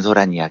동안은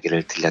진솔한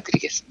이야기를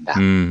들려드리겠습니다.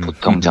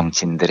 보통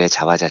정치인들의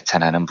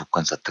자화자찬하는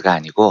북콘서트가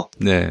아니고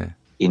네.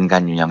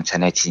 인간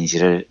윤영찬의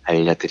진실을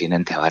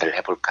알려드리는 대화를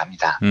해볼까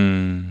합니다.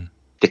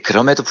 근데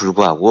그럼에도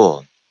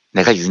불구하고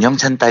내가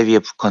윤영찬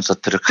따위의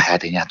북콘서트를 가야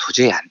되냐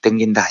도저히 안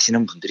땡긴다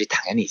하시는 분들이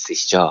당연히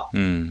있으시죠.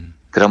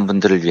 그런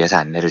분들을 위해서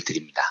안내를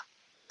드립니다.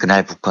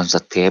 그날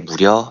북콘서트에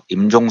무려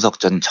임종석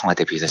전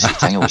청와대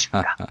비서실장이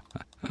오십니다.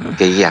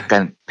 그러니까 이게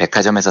약간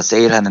백화점에서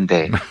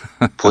세일하는데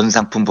본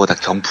상품보다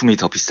경품이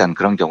더 비싼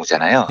그런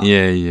경우잖아요.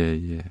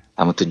 예.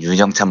 아무튼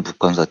윤영찬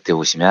북콘서트에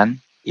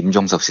오시면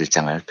임종석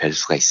실장을 뵐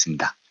수가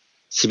있습니다.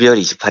 12월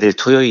 28일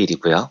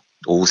토요일이고요.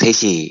 오후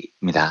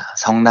 3시입니다.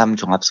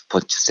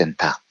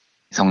 성남종합스포츠센터.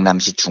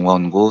 성남시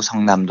중원구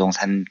성남동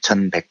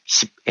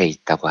 3110에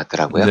있다고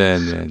하더라고요.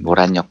 네네.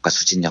 모란역과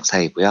수진역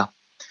사이고요.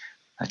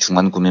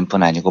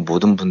 중원구민뿐 아니고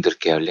모든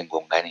분들께 열린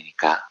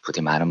공간이니까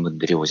부디 많은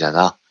분들이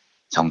오셔서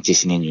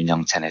정치신인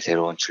윤영찬의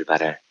새로운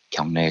출발을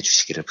격려해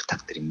주시기를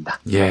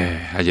부탁드립니다.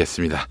 예,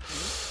 알겠습니다.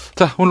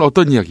 자, 오늘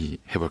어떤 이야기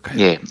해볼까요?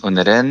 예,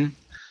 오늘은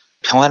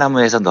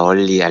평화나무에서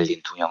널리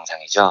알린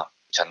동영상이죠.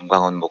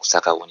 전광훈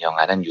목사가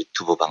운영하는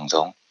유튜브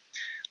방송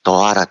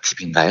너하라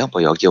TV인가요?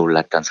 여기에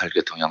올랐던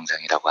설교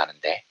동영상이라고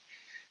하는데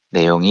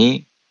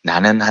내용이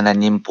나는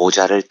하나님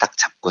보좌를 딱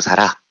잡고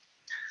살아.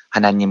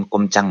 하나님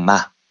꼼짝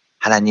마.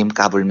 하나님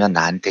까불면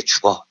나한테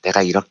죽어.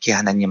 내가 이렇게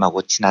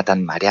하나님하고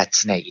친하단 말이야.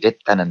 친해.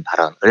 이랬다는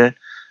발언을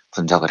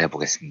분석을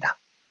해보겠습니다.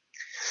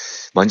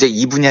 먼저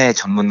이 분야의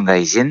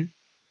전문가이신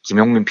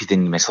김용민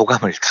PD님의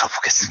소감을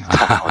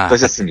들어보겠습니다.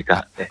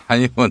 어떠셨습니까? 네.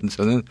 아니,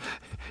 저는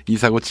이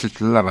사고 칠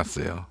줄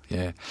알았어요.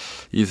 예.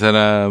 이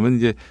사람은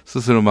이제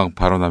스스로 막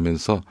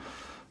발언하면서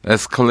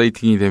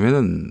에스컬레이팅이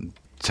되면은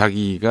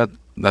자기가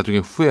나중에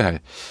후회할,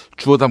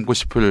 주워 담고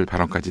싶을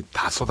발언까지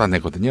다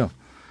쏟아내거든요.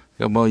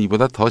 그러니까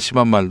이보다 더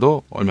심한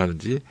말도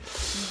얼마든지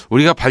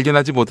우리가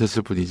발견하지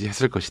못했을 뿐이지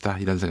했을 것이다.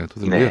 이런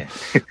생각도 들고요. 네.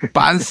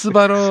 빤스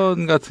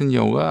발언 같은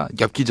경우가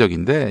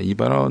엽기적인데 이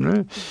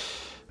발언을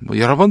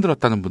여러 번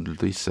들었다는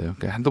분들도 있어요.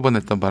 그러니까 한두 번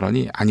했던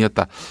발언이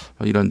아니었다.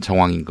 이런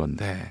정황인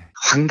건데.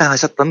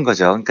 황당하셨던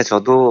거죠. 그러니까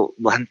저도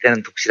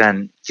한때는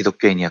독실한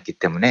기독교인이었기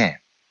때문에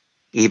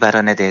이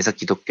발언에 대해서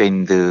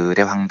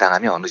기독교인들의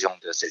황당함이 어느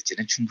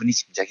정도였을지는 충분히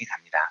짐작이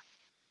갑니다.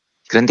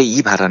 그런데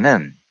이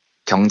발언은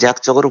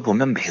경제학적으로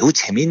보면 매우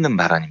재미있는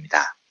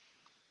발언입니다.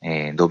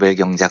 예, 노벨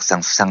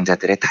경제학상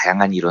수상자들의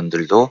다양한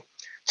이론들도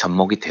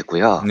접목이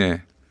되고요.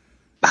 네.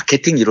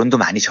 마케팅 이론도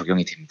많이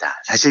적용이 됩니다.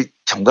 사실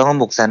전광훈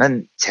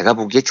목사는 제가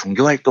보기에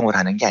종교 활동을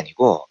하는 게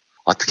아니고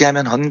어떻게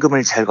하면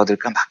헌금을 잘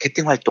거둘까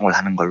마케팅 활동을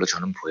하는 걸로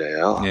저는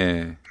보여요.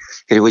 네.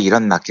 그리고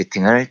이런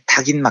마케팅을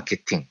타깃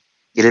마케팅,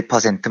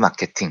 1%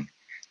 마케팅,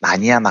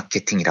 마니아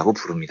마케팅이라고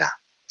부릅니다.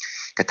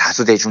 그러니까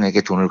다수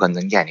대중에게 돈을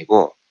걷는 게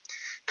아니고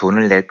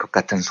돈을 낼 것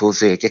같은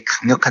소수에게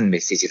강력한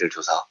메시지를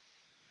줘서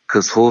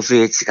그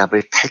소수의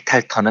지갑을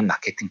탈탈 터는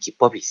마케팅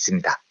기법이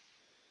있습니다.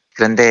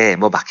 그런데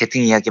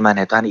마케팅 이야기만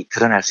해도 한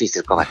이틀은 할 수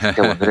있을 것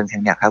같은데 오늘은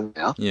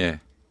생략하고요. 예.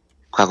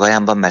 과거에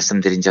한번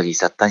말씀드린 적이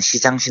있었던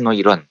시장신호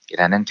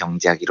이론이라는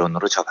경제학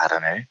이론으로 저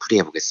발언을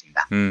풀이해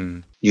보겠습니다.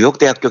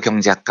 뉴욕대학교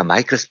경제학과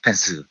마이클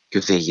스펜스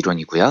교수의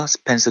이론이고요.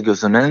 스펜스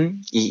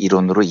교수는 이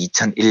이론으로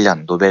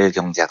 2001년 노벨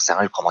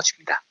경제학상을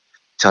거머쥡니다.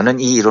 저는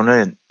이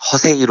이론을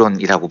허세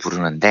이론이라고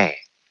부르는데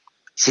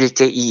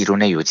실제 이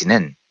이론의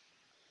요지는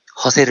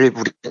허세를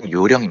부리는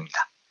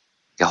요령입니다.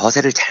 그러니까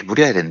허세를 잘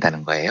부려야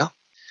된다는 거예요.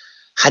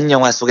 한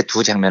영화 속의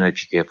두 장면을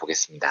비교해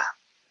보겠습니다.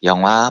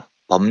 영화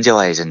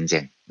범죄와의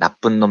전쟁,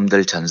 나쁜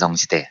놈들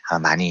전성시대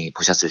아마 많이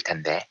보셨을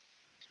텐데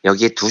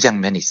여기에 두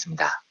장면이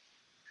있습니다.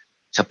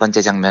 첫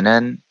번째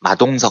장면은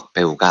마동석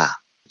배우가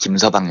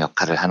김서방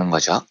역할을 하는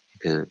거죠.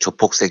 그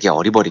조폭색이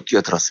어리버리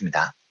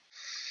뛰어들었습니다.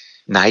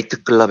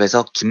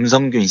 나이트클럽에서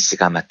김성균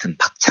씨가 맡은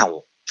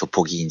박창호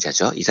조폭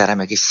 2인자죠. 이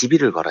사람에게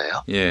시비를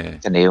걸어요. 예.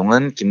 그러니까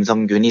내용은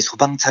김성균이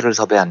소방차를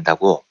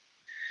섭외한다고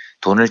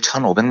돈을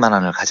 1,500만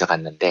원을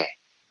가져갔는데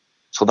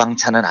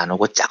소방차는 안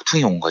오고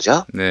짝퉁이 온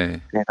거죠.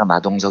 네. 그래서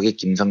마동석이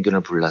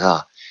김성균을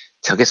불러서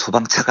저게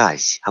소방차가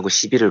하고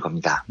시비를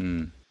겁니다.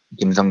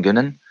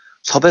 김성균은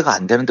섭외가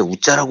안 되는데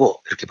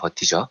웃자라고 이렇게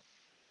버티죠.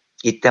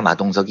 이때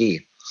마동석이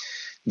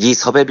네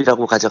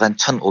섭외비라고 가져간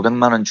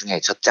 1,500만 원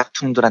중에 저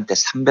짝퉁들한테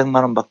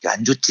 300만 원밖에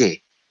안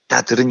줬지.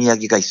 다 들은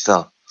이야기가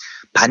있어.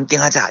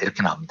 반띵하자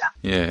이렇게 나옵니다.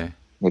 예.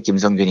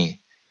 김성균이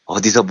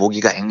어디서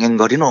모기가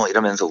앵앵거리노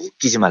이러면서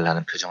웃기지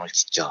말라는 표정을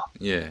짓죠.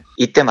 예.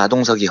 이때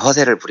마동석이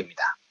허세를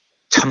부립니다.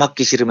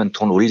 처맞기 싫으면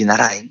돈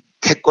올리나라.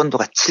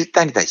 태권도가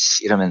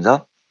 7단이다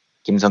이러면서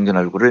김성균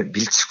얼굴을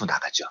밀치고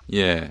나가죠.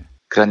 예.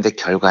 그런데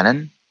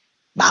결과는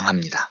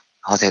망합니다.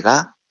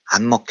 허세가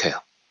안 먹혀요.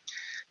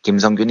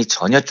 김성균이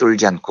전혀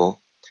쫄지 않고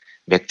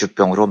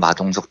맥주병으로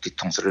마동석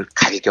뒤통수를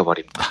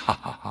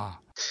갈겨버립니다.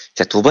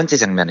 자, 두 번째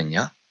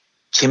장면은요.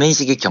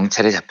 최민식이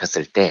경찰에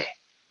잡혔을 때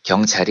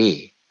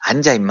경찰이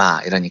앉아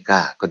임마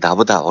이러니까 그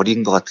나보다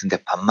어린 것 같은데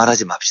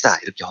반말하지 맙시다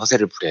이렇게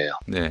허세를 부려요.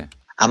 네.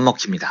 안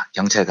먹힙니다.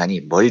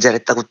 경찰관이 뭘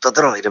잘했다고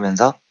떠들어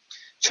이러면서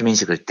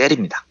최민식을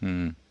때립니다.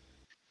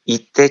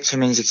 이때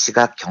최민식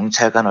씨가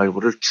경찰관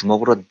얼굴을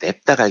주먹으로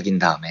냅다 갈긴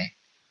다음에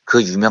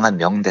그 유명한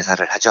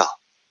명대사를 하죠.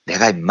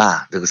 내가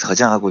임마 너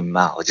서장하고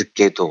임마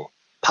어저께도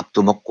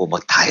밥도 먹고 뭐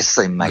다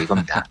했어 임마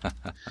이겁니다.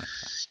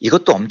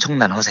 이것도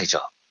엄청난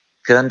허세죠.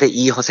 그런데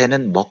이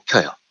허세는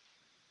먹혀요.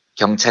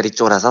 경찰이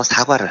쫄아서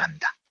사과를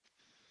합니다.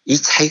 이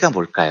차이가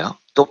뭘까요?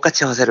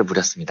 똑같이 허세를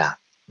부렸습니다.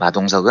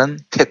 마동석은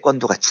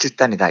태권도가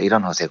 7단이다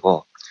이런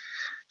허세고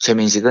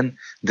최민식은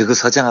너그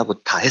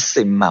서장하고 다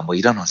했어 임마 뭐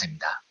이런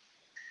허세입니다.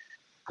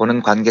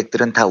 보는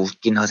관객들은 다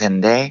웃긴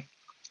허세인데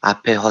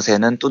앞에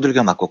허세는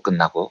두들겨 맞고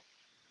끝나고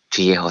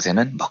뒤에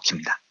허세는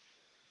먹힙니다.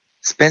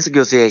 스펜스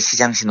교수의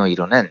시장신호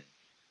이론은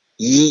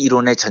이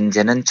이론의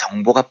전제는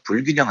정보가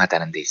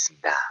불균형하다는 데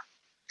있습니다.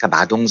 그러니까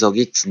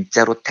마동석이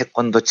진짜로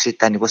태권도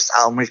 7단이고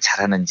싸움을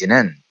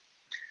잘하는지는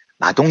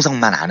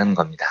마동석만 아는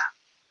겁니다.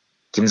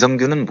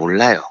 김성규는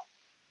몰라요.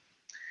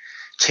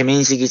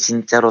 최민식이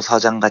진짜로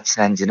서장과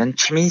친한지는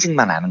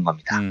최민식만 아는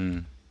겁니다.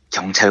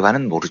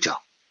 경찰관은 모르죠.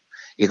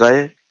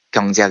 이걸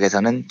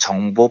경제학에서는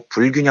정보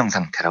불균형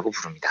상태라고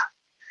부릅니다.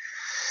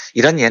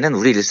 이런 예는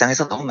우리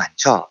일상에서 너무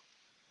많죠.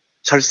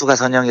 철수가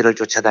선영이를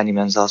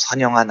쫓아다니면서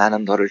선영아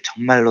나는 너를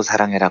정말로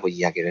사랑해라고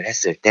이야기를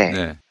했을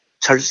때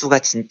철수가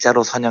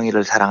진짜로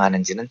선영이를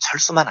사랑하는지는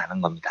철수만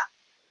아는 겁니다.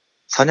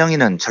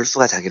 선영이는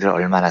철수가 자기를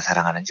얼마나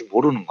사랑하는지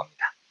모르는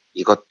겁니다.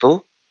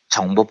 이것도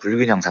정보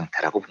불균형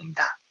상태라고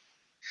봅니다.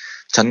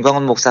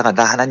 전광훈 목사가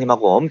나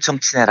하나님하고 엄청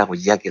친해라고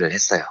이야기를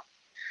했어요.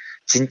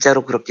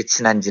 진짜로 그렇게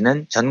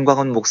친한지는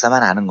전광훈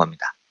목사만 아는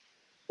겁니다.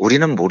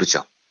 우리는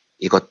모르죠.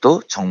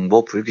 이것도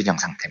정보 불균형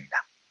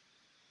상태입니다.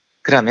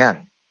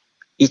 그러면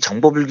이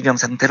정보 불균형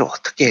상태를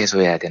어떻게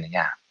해소해야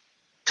되느냐?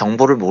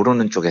 정보를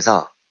모르는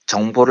쪽에서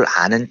정보를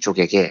아는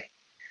쪽에게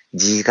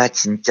네가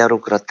진짜로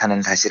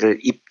그렇다는 사실을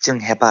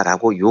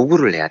입증해봐라고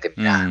요구를 해야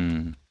됩니다.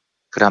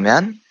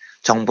 그러면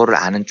정보를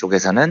아는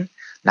쪽에서는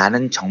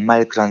나는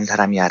정말 그런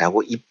사람이야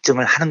라고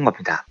입증을 하는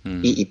겁니다.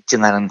 이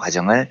입증하는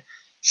과정을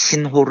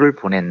신호를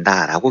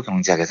보낸다라고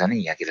경제학에서는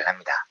이야기를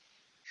합니다.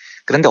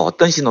 그런데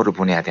어떤 신호를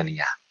보내야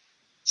되느냐?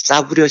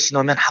 싸구려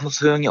신호면 아무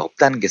소용이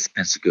없다는 게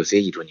스펜스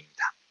교수의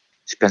이론입니다.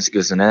 스펜스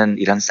교수는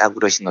이런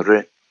싸구려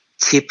신호를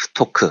치프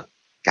토크,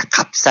 그러니까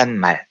값싼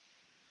말,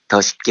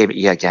 더 쉽게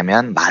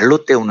이야기하면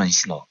말로 때우는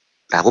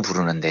신호라고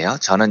부르는데요.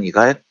 저는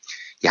이걸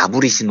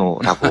야부리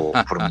신호라고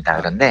부릅니다.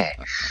 그런데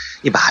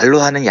이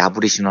말로 하는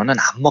야부리 신호는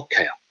안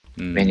먹혀요.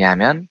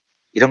 왜냐하면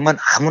이런 건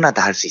아무나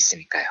다 할 수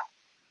있으니까요.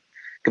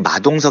 그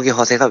마동석의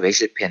허세가 왜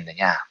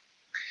실패했느냐?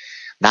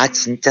 나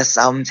진짜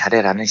싸움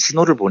잘해라는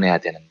신호를 보내야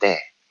되는데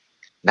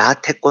나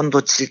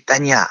태권도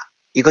 7단이야.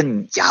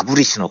 이건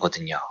야부리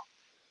신호거든요.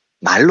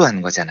 말로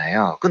하는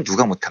거잖아요. 그건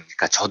누가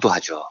못합니까? 저도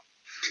하죠.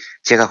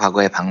 제가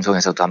과거에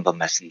방송에서도 한번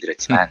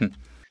말씀드렸지만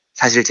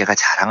사실 제가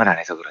자랑을 안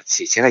해서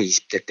그렇지 제가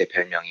 20대 때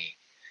별명이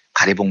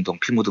가리봉동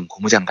피 묻은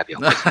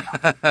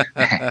고무장갑이었거든요.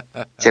 네.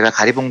 제가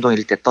가리봉동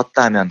일대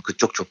떴다 하면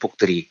그쪽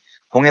조폭들이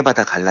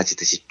홍해바다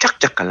갈라지듯이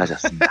쫙쫙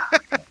갈라졌습니다.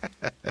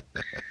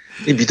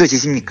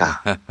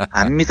 믿어지십니까?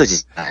 안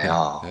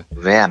믿어지잖아요.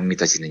 왜 안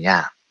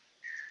믿어지느냐?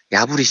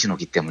 야부리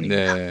신호기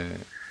때문입니다. 네.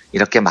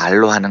 이렇게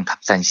말로 하는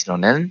값싼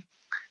신호는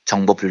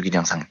정보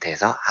불균형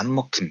상태에서 안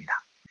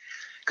먹힙니다.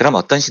 그럼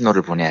어떤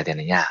신호를 보내야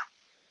되느냐?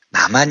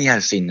 나만이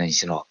할 수 있는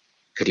신호,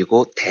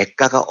 그리고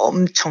대가가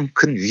엄청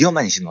큰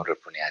위험한 신호를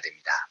보내야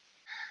됩니다.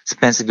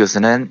 스펜스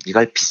교수는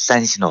이걸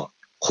비싼 신호,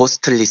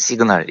 코스틀리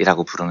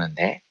시그널이라고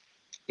부르는데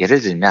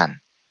예를 들면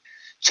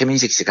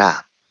최민식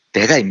씨가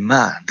내가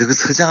임마, 너그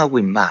서장하고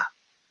임마,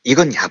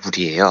 이건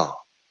야부리예요.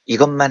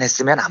 이것만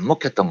했으면 안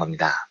먹혔던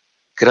겁니다.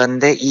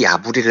 그런데 이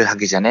야부리를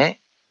하기 전에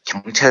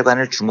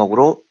경찰관을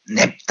주먹으로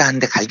냅다 한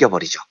대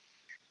갈겨버리죠.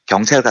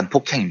 경찰관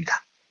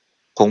폭행입니다.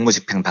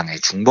 공무집행방해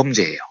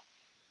중범죄예요.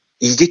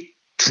 이게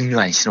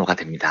중요한 신호가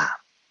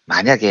됩니다.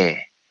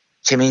 만약에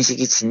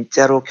최민식이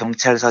진짜로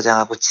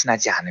경찰서장하고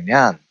친하지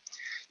않으면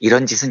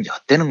이런 짓은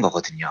엿되는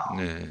거거든요.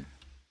 네.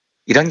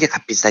 이런 게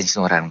값비싼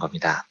신호라는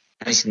겁니다.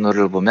 이런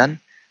신호를 보면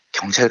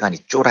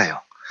경찰관이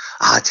쫄아요.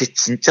 아, 쟤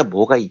진짜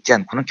뭐가 있지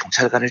않고는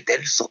경찰관을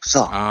때릴 수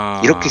없어.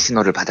 이렇게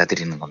신호를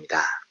받아들이는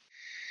겁니다.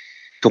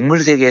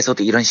 동물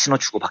세계에서도 이런 신호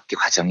주고받기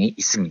과정이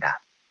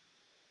있습니다.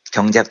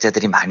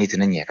 경제학자들이 많이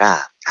드는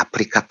예가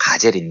아프리카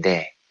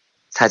가젤인데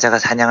사자가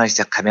사냥을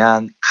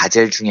시작하면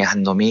가젤 중에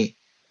한 놈이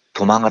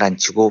도망을 안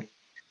치고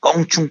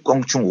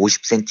껑충껑충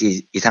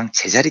 50cm 이상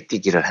제자리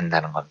뛰기를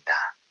한다는 겁니다.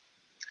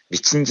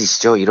 미친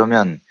짓이죠.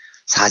 이러면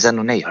사자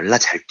눈에 열나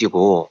잘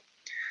뛰고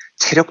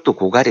체력도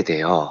고갈이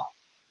돼요.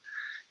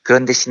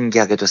 그런데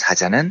신기하게도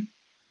사자는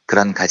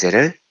그런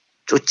가젤을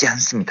쫓지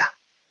않습니다.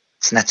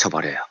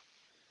 지나쳐버려요.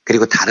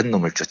 그리고 다른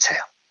놈을 쫓아요.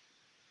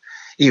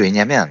 이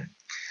왜냐면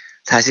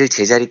사실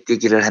제자리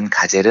뛰기를 한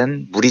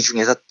가젤은 무리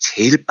중에서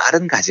제일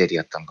빠른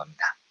가젤이었던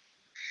겁니다.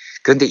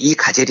 그런데 이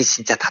가젤이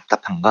진짜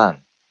답답한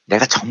건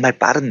내가 정말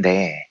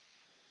빠른데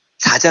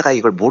사자가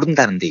이걸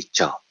모른다는 데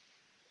있죠.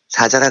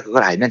 사자가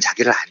그걸 알면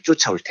자기를 안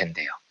쫓아올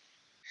텐데요.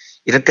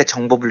 이렇게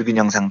정보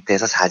불균형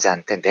상태에서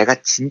사자한테 내가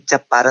진짜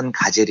빠른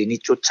가젤이니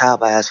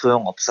쫓아와봐야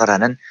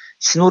소용없어라는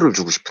신호를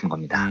주고 싶은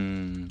겁니다.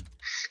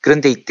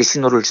 그런데 이때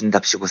신호를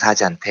준답시고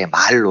사자한테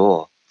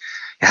말로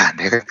야,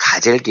 내가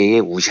가젤계의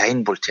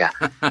우샤인 볼트야.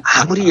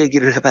 아무리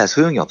얘기를 해봐야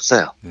소용이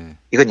없어요.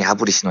 이건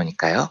야부리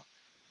신호니까요.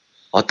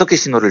 어떻게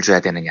신호를 줘야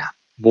되느냐.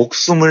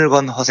 목숨을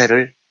건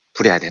허세를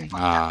부려야 되는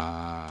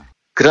겁니다.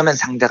 그러면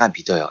상대가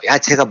믿어요. 야,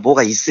 제가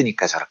뭐가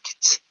있으니까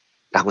저렇겠지.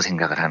 라고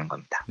생각을 하는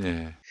겁니다.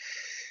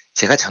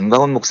 제가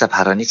전광훈 목사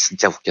발언이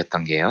진짜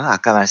웃겼던 게요.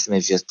 아까 말씀해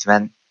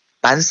주셨지만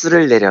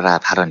빤스를 내려라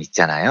발언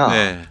있잖아요.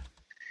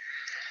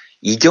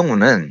 이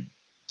경우는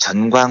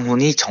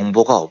전광훈이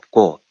정보가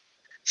없고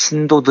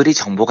신도들이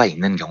정보가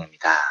있는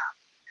경우입니다.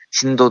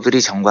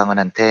 신도들이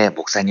전광훈한테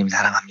목사님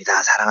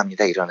사랑합니다,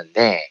 사랑합니다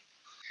이러는데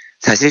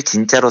사실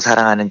진짜로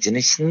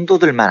사랑하는지는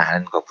신도들만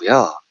아는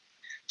거고요.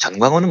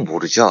 전광훈은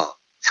모르죠.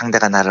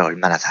 상대가 나를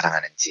얼마나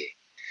사랑하는지.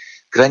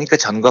 그러니까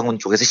전광훈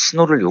쪽에서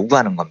신호를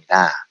요구하는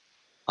겁니다.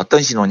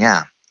 어떤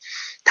신호냐?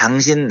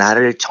 당신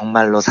나를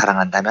정말로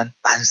사랑한다면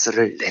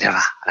빤스를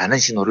내려라 라는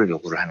신호를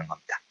요구를 하는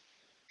겁니다.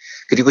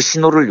 그리고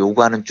신호를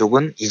요구하는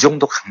쪽은 이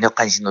정도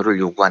강력한 신호를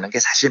요구하는 게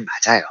사실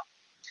맞아요.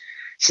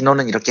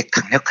 신호는 이렇게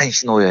강력한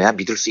신호여야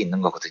믿을 수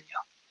있는 거거든요.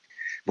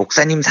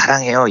 목사님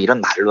사랑해요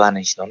이런 말로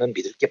하는 신호는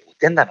믿을 게 못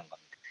된다는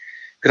겁니다.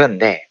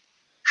 그런데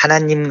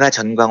하나님과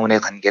전광훈의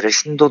관계를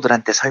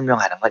신도들한테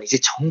설명하는 건 이제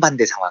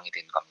정반대 상황이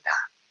된 겁니다.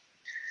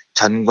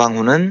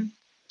 전광훈은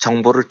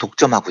정보를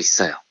독점하고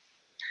있어요.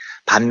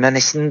 반면에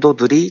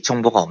신도들이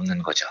정보가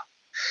없는 거죠.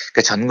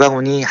 그러니까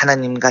전광훈이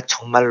하나님과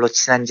정말로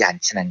친한지 안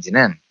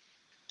친한지는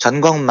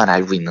전광훈만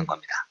알고 있는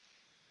겁니다.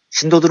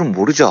 신도들은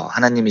모르죠.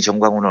 하나님이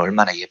전광훈을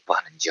얼마나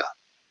예뻐하는지요.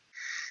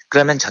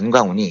 그러면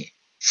전광훈이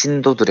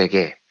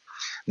신도들에게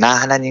나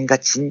하나님과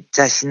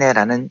진짜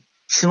친해라는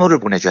신호를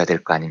보내줘야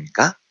될 거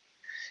아닙니까?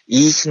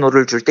 이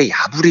신호를 줄 때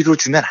야부리로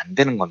주면 안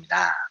되는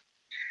겁니다.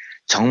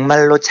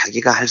 정말로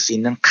자기가 할 수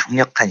있는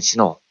강력한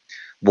신호,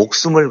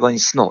 목숨을 건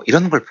신호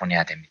이런 걸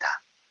보내야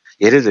됩니다.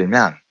 예를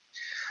들면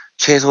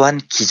최소한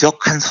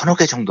기적 한 서너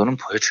개 정도는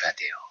보여줘야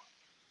돼요.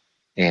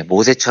 예,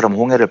 모세처럼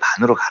홍해를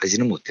반으로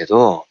가르지는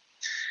못해도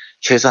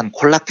최소한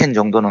콜라겐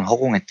정도는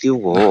허공에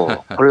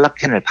띄우고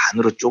콜라겐을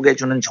반으로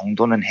쪼개주는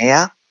정도는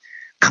해야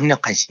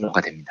강력한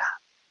신호가 됩니다.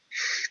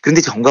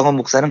 그런데 전광훈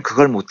목사는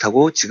그걸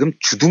못하고 지금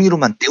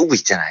주둥이로만 때우고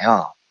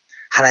있잖아요.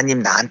 하나님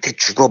나한테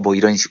죽어 뭐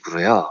이런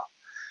식으로요.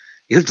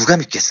 이걸 누가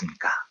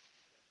믿겠습니까?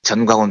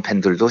 전광훈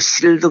팬들도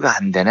실드가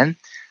안 되는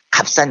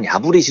값싼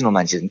야부리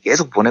신호만 지금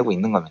계속 보내고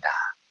있는 겁니다.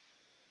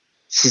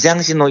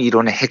 시장신호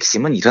이론의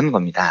핵심은 이런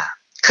겁니다.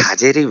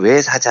 가젤이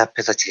왜 사자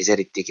앞에서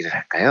제자리 뛰기를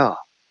할까요?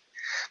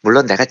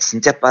 물론 내가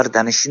진짜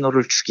빠르다는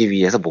신호를 주기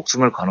위해서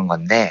목숨을 거는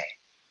건데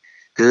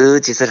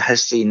그 짓을 할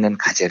수 있는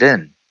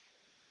가젤은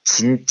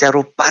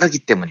진짜로 빠르기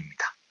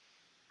때문입니다.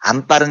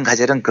 안 빠른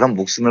가젤은 그런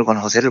목숨을 건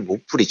허세를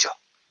못 부리죠.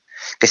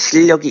 그러니까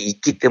실력이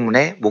있기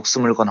때문에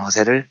목숨을 건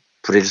허세를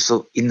부릴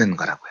수 있는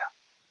거라고요.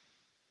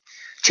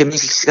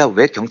 최민식 씨가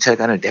왜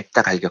경찰관을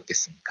냅다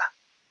갈겼겠습니까?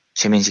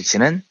 최민식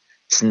씨는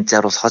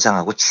진짜로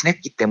서장하고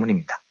친했기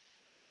때문입니다.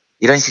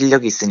 이런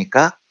실력이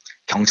있으니까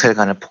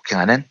경찰관을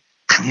폭행하는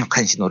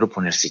강력한 신호를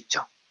보낼 수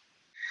있죠.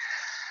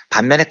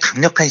 반면에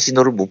강력한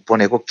신호를 못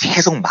보내고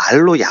계속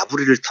말로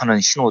야부리를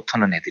터는 신호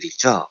터는 애들이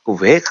있죠.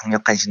 왜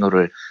강력한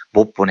신호를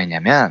못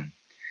보내냐면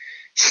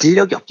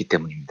실력이 없기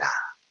때문입니다.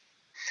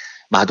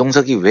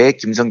 마동석이 왜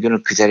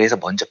김성균을 그 자리에서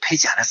먼저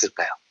패지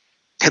않았을까요?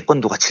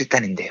 태권도가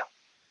 7단인데요.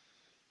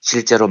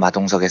 실제로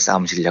마동석의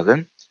싸움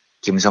실력은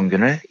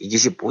김성균을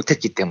이기지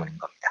못했기 때문인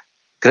겁니다.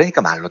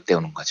 그러니까 말로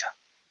때우는 거죠.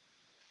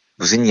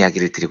 무슨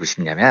이야기를 드리고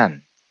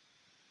싶냐면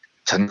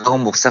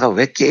전광훈 목사가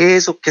왜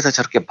계속해서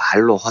저렇게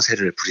말로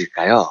허세를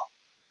부릴까요?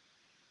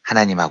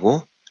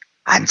 하나님하고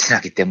안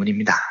친하기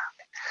때문입니다.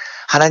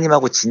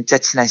 하나님하고 진짜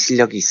친한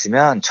실력이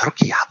있으면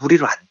저렇게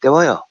야부리로 안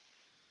때워요.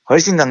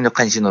 훨씬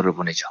강력한 신호를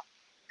보내죠.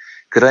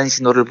 그런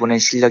신호를 보낸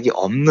실력이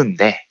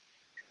없는데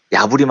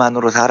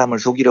야부리만으로 사람을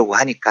속이려고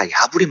하니까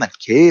야부리만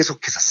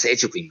계속해서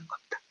세지고 있는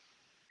겁니다.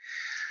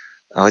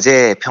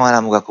 어제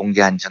평화나무가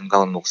공개한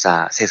전광훈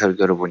목사 새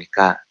설교를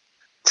보니까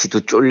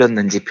지도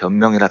쫄렸는지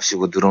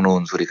변명이랍시고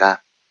늘어놓은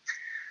소리가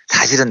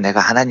사실은 내가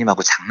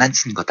하나님하고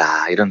장난친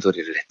거다 이런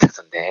소리를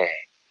했다던데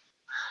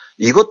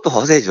이것도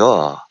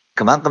허세죠.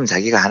 그만큼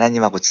자기가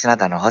하나님하고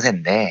친하다는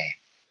허세인데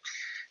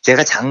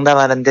제가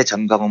장담하는데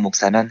전광훈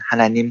목사는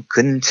하나님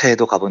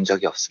근처에도 가본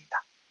적이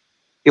없습니다.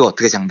 이거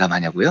어떻게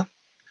장담하냐고요?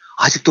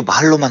 아직도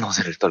말로만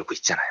허세를 떨고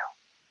있잖아요.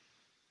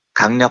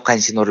 강력한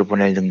신호를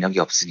보낼 능력이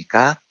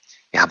없으니까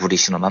야부리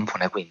신호만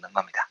보내고 있는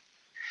겁니다.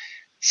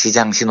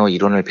 시장신호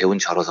이론을 배운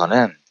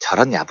저로서는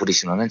저런 야부리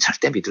신호는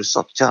절대 믿을 수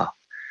없죠.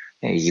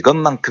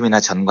 이것만큼이나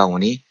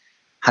전광훈이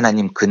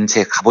하나님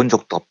근처에 가본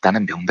적도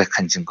없다는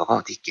명백한 증거가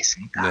어디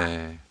있겠습니까?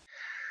 네.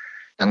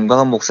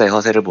 전광훈 목사의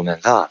허세를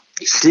보면서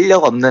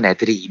실력 없는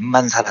애들이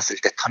입만 살았을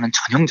때 터는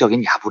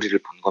전형적인 야부리를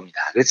본 겁니다.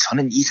 그래서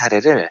저는 이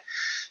사례를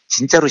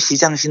진짜로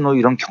시장 신호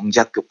이론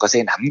경제학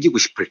교과서에 남기고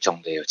싶을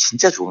정도예요.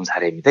 진짜 좋은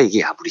사례입니다.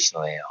 이게 야부리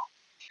신호예요.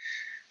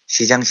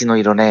 시장 신호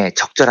이론의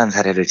적절한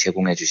사례를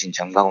제공해 주신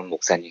정강훈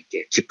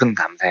목사님께 깊은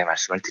감사의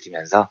말씀을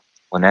드리면서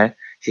오늘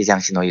시장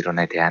신호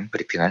이론에 대한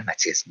브리핑을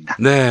마치겠습니다.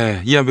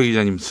 네, 이한배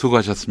기자님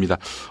수고하셨습니다.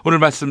 오늘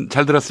말씀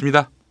잘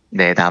들었습니다.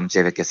 네, 다음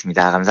주에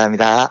뵙겠습니다.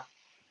 감사합니다.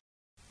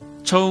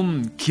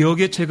 처음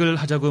기억의 책을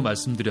하자고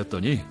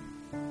말씀드렸더니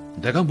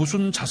내가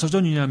무슨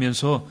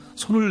자서전이냐면서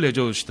손을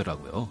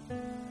내저으시더라고요.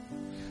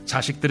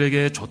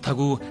 자식들에게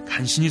좋다고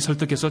간신히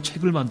설득해서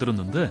책을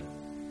만들었는데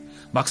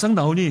막상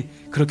나오니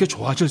그렇게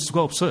좋아질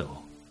수가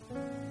없어요.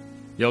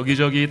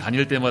 여기저기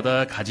다닐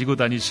때마다 가지고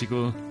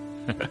다니시고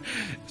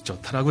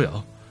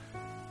좋더라고요.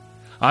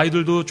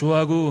 아이들도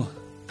좋아하고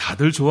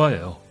다들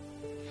좋아해요.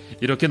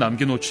 이렇게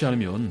남겨놓지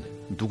않으면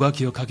누가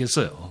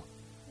기억하겠어요.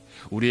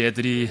 우리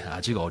애들이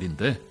아직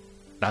어린데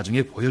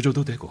나중에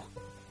보여줘도 되고.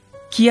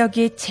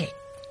 기억의 책,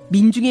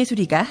 민중의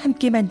소리가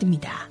함께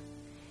만듭니다.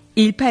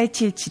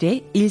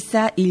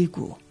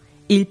 1877-1419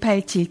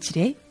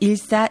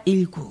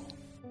 1877-1419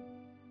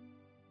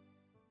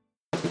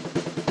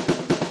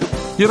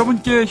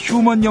 여러분께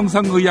휴먼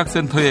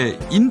영상의학센터의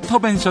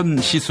인터벤션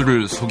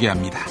시술을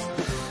소개합니다.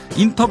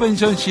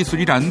 인터벤션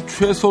시술이란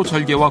최소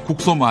절개와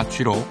국소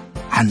마취로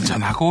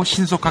안전하고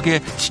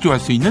신속하게 치료할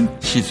수 있는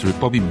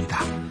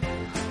시술법입니다.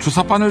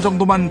 주사바늘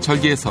정도만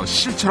절개해서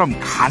실처럼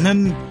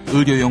가는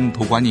의료용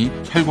도관이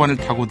혈관을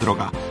타고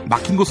들어가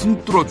막힌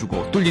곳은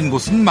뚫어주고 뚫린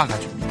곳은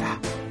막아줍니다.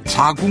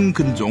 자궁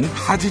근종,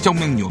 하지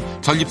정맥류,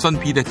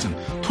 전립선 비대증,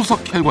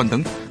 투석 혈관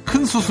등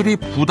큰 수술이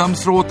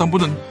부담스러웠던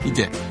분은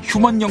이제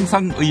휴먼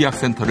영상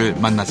의학센터를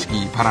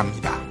만나시기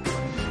바랍니다.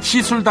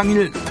 시술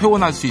당일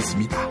퇴원할 수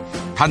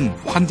있습니다. 단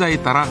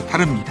환자에 따라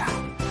다릅니다.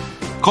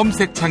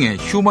 검색창에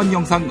휴먼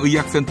영상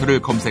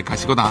의학센터를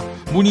검색하시거나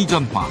문의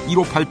전화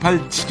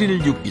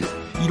 1588-7161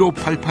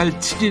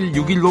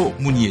 1588-7161로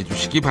문의해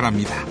주시기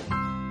바랍니다.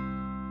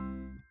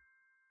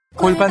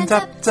 골반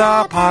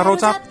잡자, 바로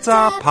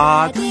잡자,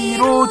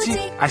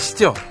 바디로직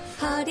아시죠?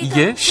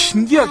 이게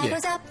신기하게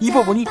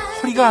입어보니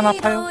허리가 안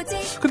아파요.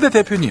 근데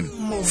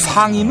대표님,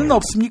 상의는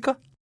없습니까?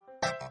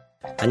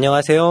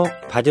 안녕하세요.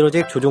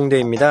 바디로직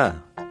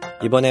조종대입니다.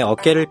 이번에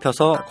어깨를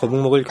펴서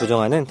거북목을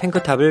교정하는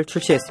탱크탑을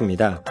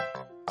출시했습니다.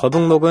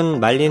 거북목은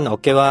말린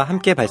어깨와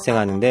함께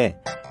발생하는데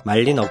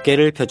말린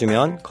어깨를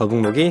펴주면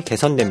거북목이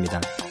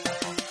개선됩니다.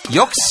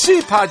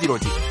 역시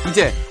바디로직.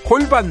 이제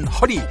골반,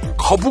 허리,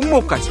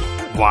 거북목까지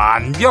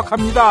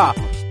완벽합니다.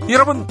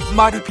 여러분,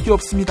 말이 필요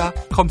없습니다.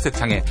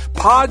 검색창에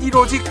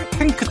바디로직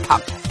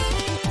탱크탑.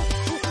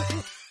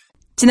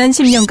 지난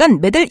 10년간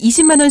매달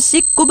 20만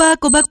원씩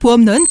꼬박꼬박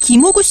보험 넣은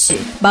김호구 씨.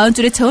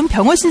 40줄에 처음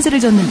병원 신세를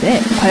졌는데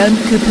과연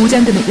그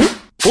보장 금액은?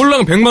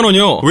 꼴랑 100만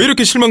원이요. 왜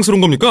이렇게 실망스러운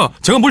겁니까?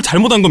 제가 뭘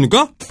잘못한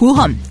겁니까?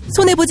 보험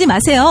손해보지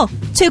마세요.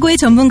 최고의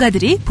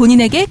전문가들이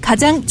본인에게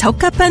가장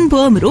적합한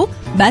보험으로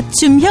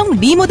맞춤형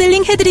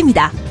리모델링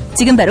해드립니다.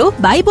 지금 바로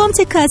마이보험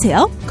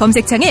체크하세요.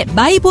 검색창에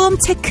마이보험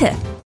체크.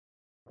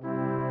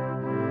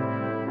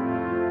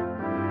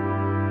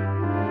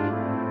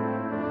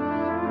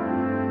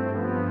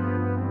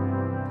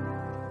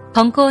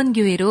 벙커원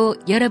교회로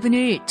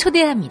여러분을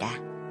초대합니다.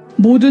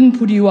 모든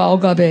불의와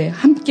억압에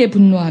함께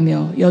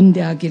분노하며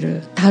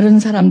연대하기를, 다른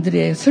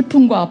사람들의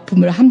슬픔과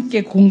아픔을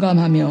함께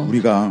공감하며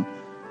우리가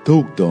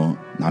더욱더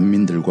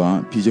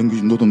난민들과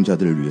비정규직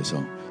노동자들을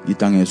위해서, 이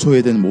땅에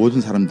소외된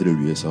모든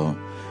사람들을 위해서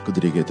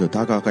그들에게 더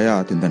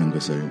다가가야 된다는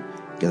것을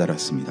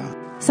깨달았습니다.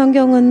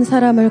 성경은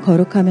사람을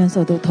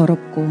거룩하면서도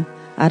더럽고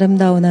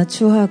아름다우나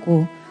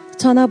추하고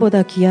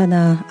천하보다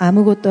귀하나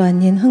아무것도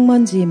아닌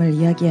흙먼지임을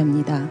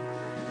이야기합니다.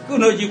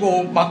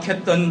 끊어지고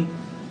막혔던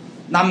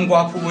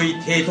남과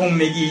북의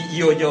대동맥이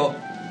이어져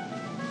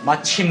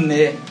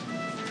마침내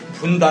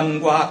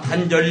분단과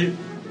단절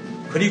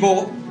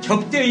그리고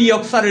적대의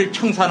역사를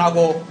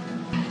청산하고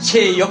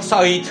새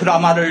역사의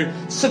드라마를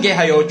쓰게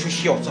하여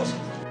주시옵소서.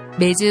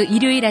 매주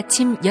일요일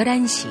아침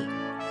 11시,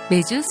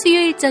 매주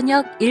수요일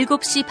저녁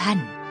 7시 반,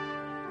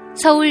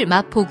 서울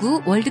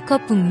마포구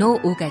월드컵 북로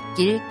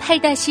오갓길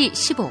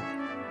 8-15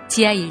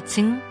 지하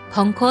 1층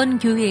벙커원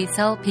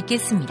교회에서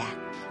뵙겠습니다.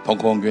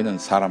 벙커원 교회는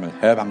사람을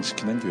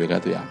해방시키는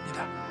교회가 되어야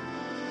합니다.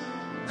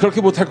 그렇게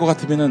못할 것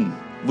같으면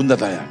문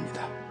닫아야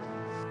합니다.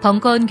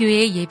 벙커원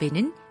교회의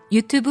예배는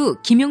유튜브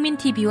김용민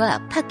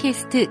TV와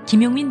팟캐스트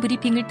김용민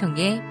브리핑을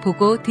통해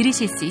보고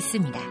들으실 수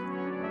있습니다.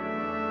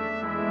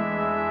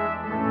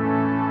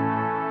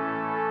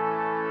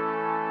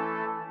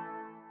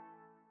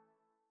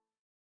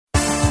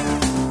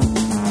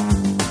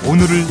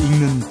 오늘을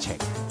읽는 책,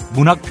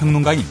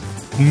 문학평론가인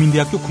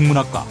국민대학교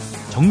국문학과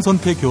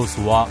정선태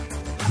교수와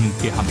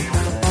함께합니다.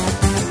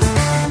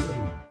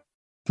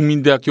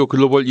 국민대학교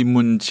글로벌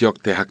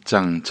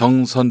인문지역대학장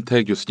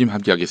정선태 교수님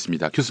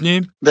함께하겠습니다.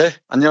 교수님. 네,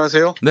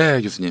 안녕하세요.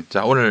 네, 교수님.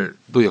 자,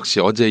 오늘도 역시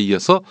어제에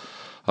이어서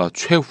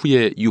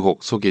최후의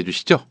유혹 소개해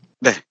주시죠.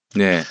 네.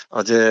 네.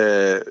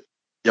 어제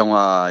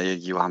영화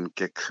얘기와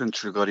함께 큰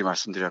줄거리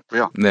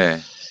말씀드렸고요. 네.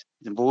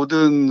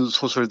 모든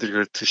소설들이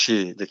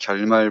그렇듯이 이제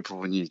결말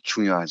부분이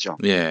중요하죠.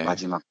 예.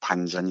 마지막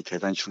반전이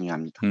대단히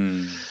중요합니다.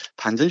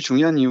 반전이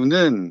중요한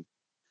이유는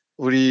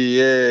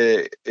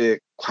우리의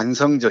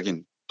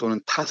관성적인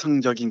또는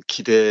타성적인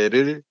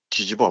기대를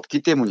뒤집어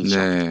엎기 때문이죠.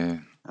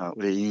 네.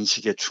 우리의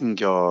인식에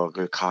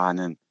충격을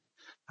가하는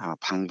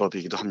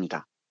방법이기도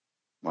합니다.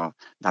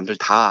 남들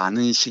다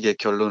아는 식의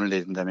결론을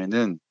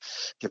내린다면은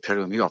별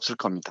의미가 없을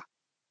겁니다.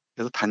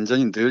 그래서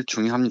반전이 늘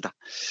중요합니다.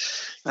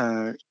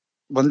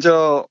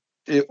 먼저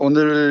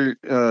오늘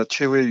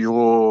최후의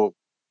유혹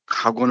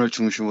학원을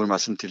중심으로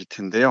말씀드릴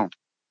텐데요.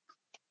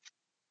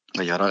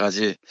 여러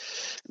가지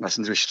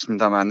말씀드리고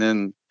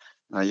싶습니다만은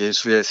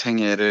예수의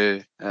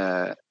생애를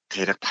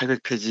대략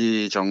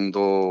 800페이지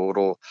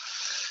정도로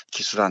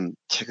기술한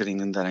책을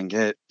읽는다는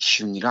게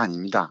쉬운 일은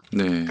아닙니다.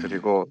 네.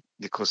 그리고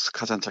니코스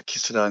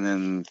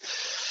카잔차키스라는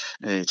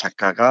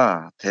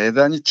작가가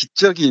대단히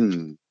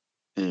지적인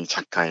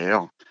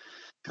작가예요.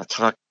 그러니까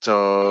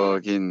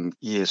철학적인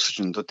이해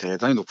수준도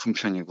대단히 높은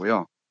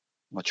편이고요.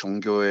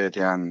 종교에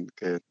대한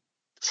그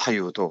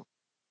사유도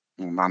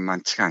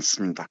만만치가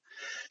않습니다.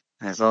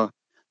 그래서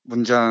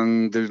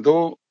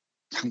문장들도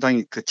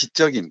상당히 그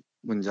지적인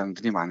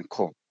문장들이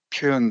많고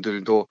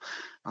표현들도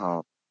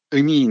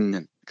의미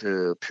있는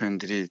그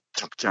표현들이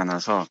적지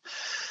않아서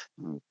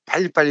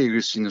빨리빨리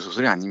읽을 수 있는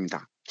소설이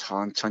아닙니다.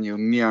 천천히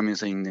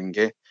음미하면서 읽는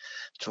게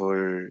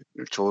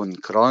좋은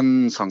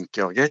그런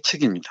성격의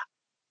책입니다.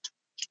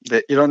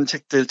 네, 이런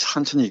책들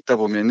천천히 읽다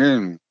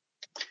보면은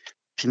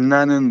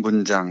빛나는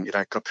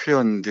문장이랄까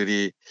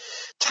표현들이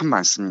참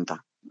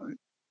많습니다.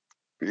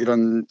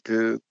 이런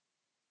그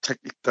책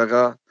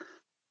읽다가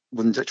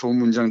좋은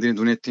문장들이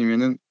눈에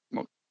띄면은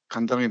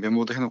간단하게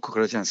메모도 해놓고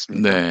그러지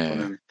않습니까? 네.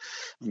 또는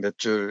몇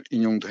줄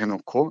인용도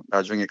해놓고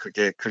나중에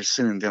그게 글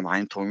쓰는데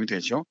많이 도움이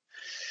되죠.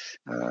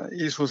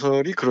 이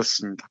소설이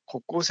그렇습니다.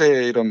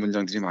 곳곳에 이런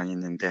문장들이 많이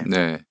있는데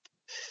네.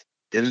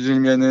 예를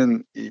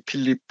들면은 이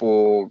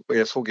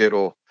필립보의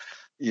소개로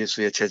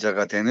예수의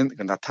제자가 되는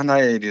그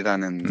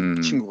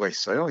나타나엘이라는 친구가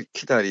있어요.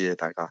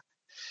 키다리에다가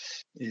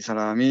이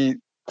사람이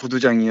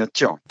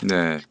구두장이였죠.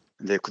 네.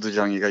 근데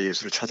구두장이가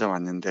예수를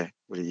찾아왔는데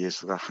우리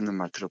예수가 하는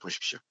말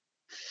들어보십시오.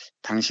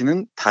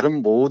 당신은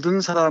다른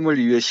모든 사람을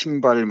위해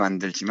신발을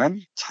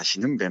만들지만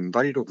자신은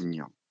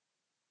맨발이로군요.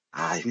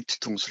 이거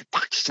뒤통수를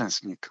팍 치지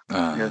않습니까?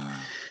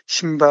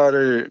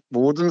 그러니까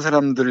모든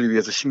사람들을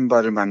위해서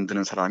신발을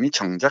만드는 사람이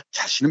정작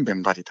자신은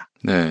맨발이다.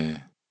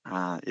 네.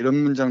 이런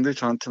문장들이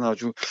저한테는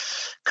아주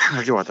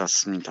강하게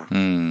와닿습니다.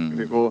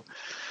 그리고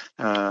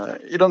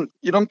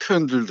이런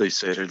표현들도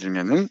있어요. 예를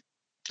들면은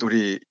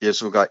우리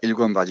예수가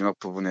 1권 마지막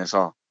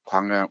부분에서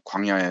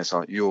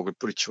광야에서 유혹을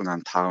뿌리치고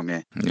난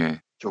다음에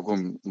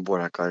조금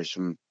뭐랄까요,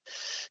 좀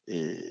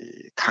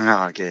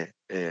강하게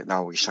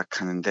나오기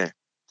시작하는데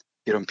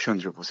이런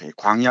표현들을 보세요.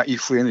 광야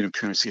이후에는 이런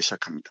표현을 쓰기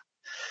시작합니다.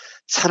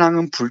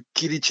 사랑은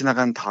불길이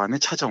지나간 다음에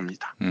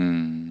찾아옵니다.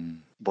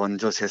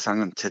 먼저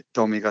세상은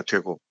잿더미가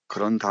되고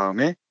그런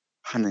다음에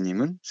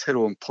하느님은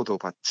새로운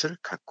포도밭을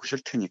가꾸실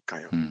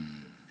테니까요.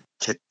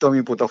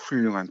 잿더미보다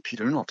훌륭한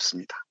비료는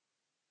없습니다.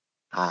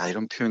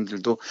 이런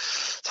표현들도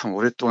참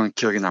오랫동안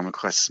기억에 남을 것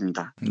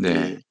같습니다.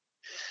 네.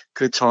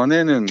 그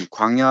전에는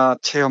광야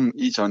체험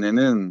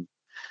이전에는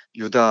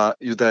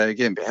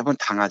유다에게 매번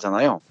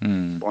당하잖아요.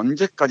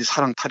 언제까지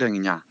사랑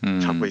타령이냐.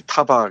 자꾸 이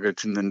타박을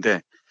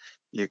듣는데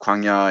이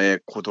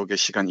광야의 고독의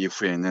시간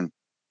이후에는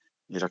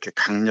이렇게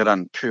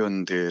강렬한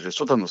표현들을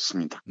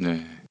쏟아놓습니다.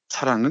 네.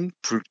 사랑은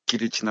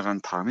불길이 지나간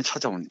다음에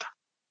찾아온다.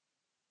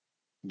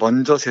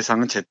 먼저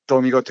세상은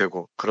잿더미가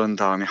되고 그런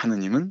다음에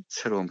하느님은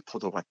새로운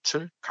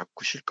포도밭을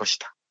가꾸실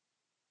것이다.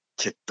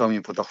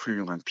 잿더미보다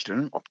훌륭한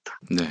비료는 없다.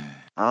 네.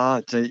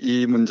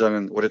 이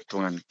문장은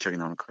오랫동안 기억이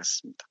남을 것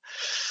같습니다.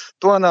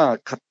 또 하나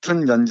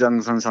같은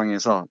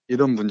연장선상에서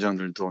이런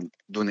문장들도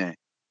눈에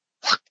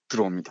확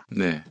들어옵니다.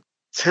 네.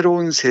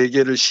 새로운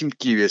세계를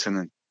심기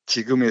위해서는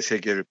지금의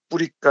세계를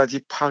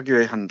뿌리까지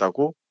파괴해야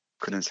한다고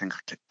그는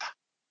생각했다.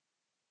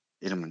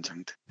 이런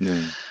문장들. 네.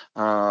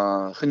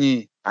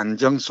 흔히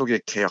안정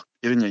속의 개혁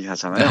이런 얘기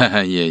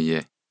하잖아요.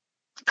 예.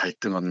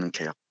 갈등 없는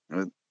개혁.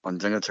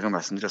 언젠가 제가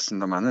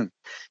말씀드렸습니다만은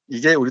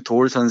이게 우리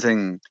도올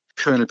선생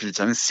표현을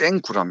빌자면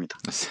생구라입니다.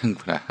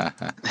 생구라.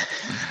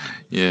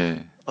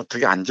 예.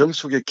 어떻게 안정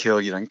속의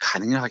개혁이라는 게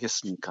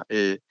가능하겠습니까?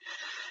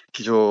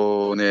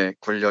 기존의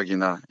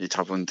권력이나 이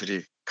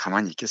자본들이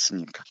가만히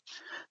있겠습니까?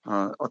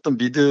 어떤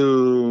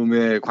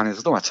믿음에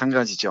관해서도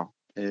마찬가지죠.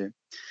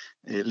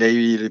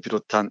 레위를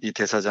비롯한 이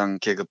대사장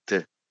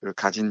계급들, 그리고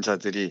가진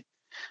자들이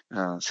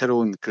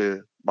새로운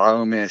그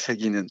마음에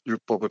새기는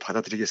율법을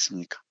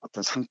받아들이겠습니까?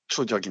 어떤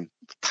상투적인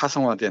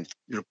타성화된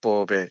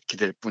율법에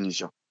기댈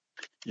뿐이죠.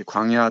 이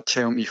광야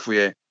체험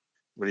이후에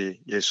우리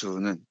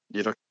예수는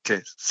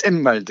이렇게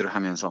센 말들을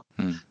하면서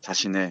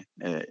자신의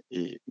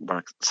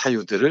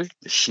사유들을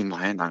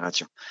심화해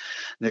나가죠.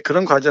 네,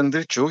 그런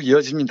과정들이 쭉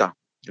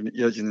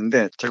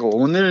이어지는데 제가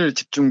오늘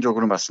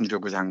집중적으로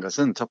말씀드리고자 한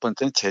것은 첫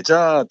번째는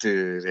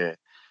제자들의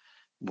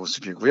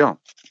모습이고요.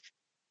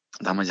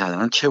 나머지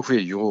하나는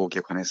최후의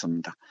유혹에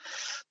관해서입니다.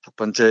 첫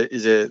번째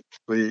이제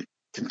우리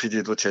김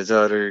PD도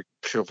제자를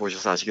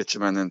키워보셔서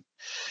아시겠지만은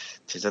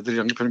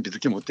제자들이란 게 별로 믿을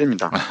게 못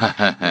됩니다.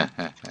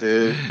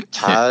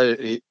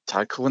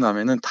 잘 크고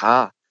나면은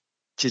다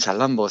지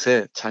잘난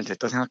멋에 잘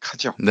됐다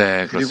생각하죠.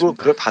 네, 그리고 그렇습니다.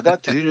 그걸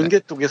받아들이는 게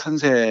또 그게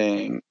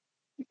선생의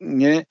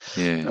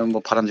예.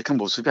 뭐 바람직한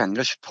모습이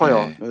아닌가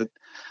싶어요. 네.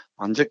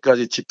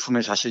 언제까지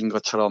지품의 자식인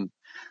것처럼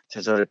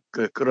제자를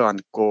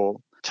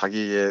끌어안고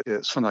자기의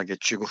손아귀에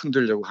쥐고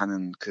흔들려고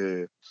하는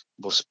그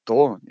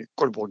모습도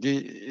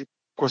꼴보기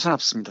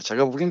꼴사납습니다.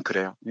 제가 보기엔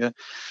그래요.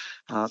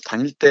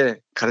 다닐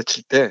때,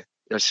 가르칠 때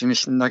열심히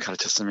신나게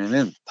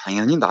가르쳤으면은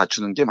당연히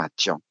놔주는 게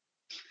맞죠.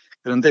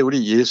 그런데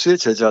우리 예수의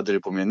제자들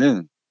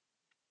보면은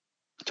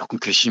조금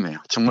괘씸해요.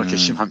 정말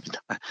괘씸합니다.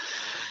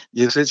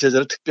 예수의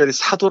제자를 특별히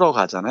사도라고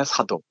하잖아요.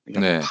 사도.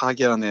 그러니까 네.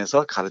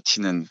 파견해서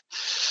가르치는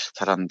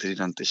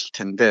사람들이란 뜻일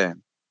텐데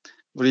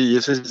우리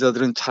예수의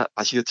제자들은 잘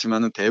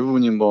아시겠지만은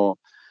대부분이 뭐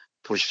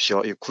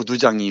보십시오. 이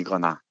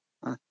구두장이거나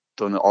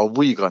또는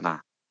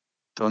어부이거나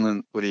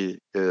또는 우리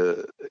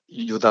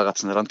유다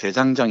같은 사람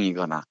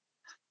대장장이거나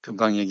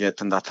금방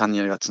얘기했던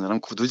나타니엘 같은 사람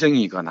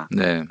구두쟁이이거나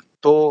네.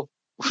 또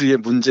우리의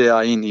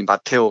문제아인 이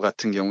마테오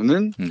같은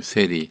경우는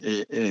세리.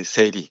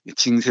 세리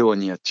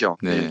징세원이었죠.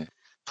 네.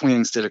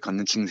 통행세를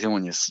걷는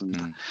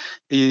징세원이었습니다.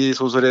 이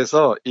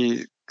소설에서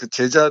그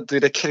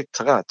제자들의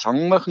캐릭터가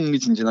정말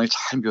흥미진진하게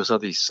잘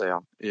묘사돼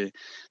있어요.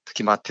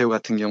 특히 마테오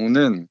같은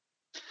경우는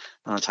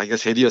자기가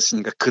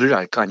세리였으니까 글을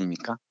알 거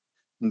아닙니까?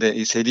 근데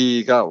이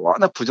세리가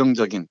워낙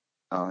부정적인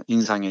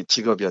인상의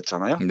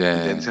직업이었잖아요.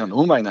 네. 냄새가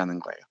너무 많이 나는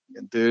거예요.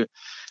 늘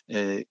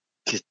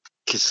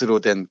기스로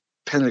된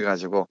펜을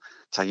가지고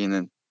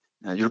자기는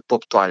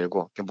율법도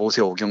알고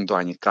모세 오경도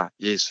아니까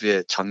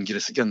예수의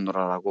전기를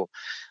쓰겠노라라고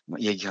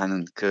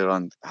얘기하는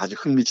그런 아주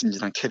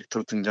흥미진진한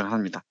캐릭터로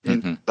등장합니다.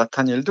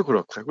 나타니엘도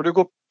그렇고요.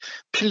 그리고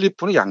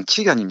필리프는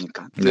양치기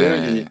아닙니까?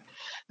 늘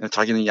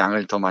자기는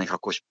양을 더 많이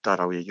갖고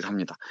싶다라고 얘기를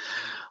합니다.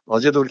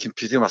 어제도 우리 김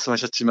PD가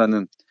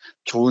말씀하셨지만은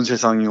좋은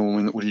세상이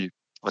오면 우리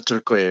어쩔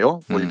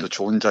거예요? 우리도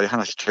좋은 자리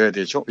하나씩 줘야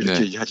되죠?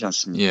 이렇게 얘기하지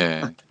않습니까?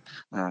 예.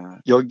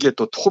 여기에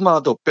또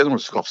토마도 빼놓을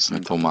수가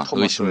없습니다. 도마,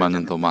 의심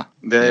많은 도마.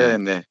 네.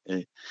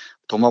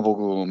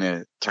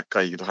 도마복음의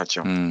작가이기도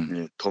하죠.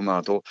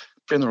 도마도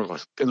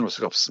빼놓을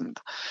수가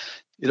없습니다.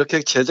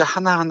 이렇게 제자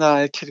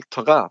하나하나의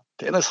캐릭터가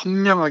꽤나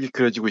선명하게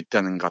그려지고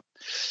있다는 것.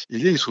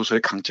 이게 이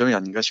소설의 강점이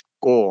아닌가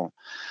싶고,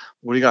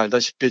 우리가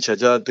알다시피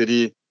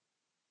제자들이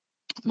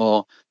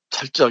뭐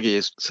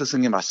철저하게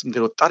스승의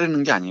말씀대로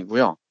따르는 게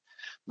아니고요.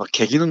 뭐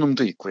개기는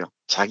놈도 있고요.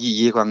 자기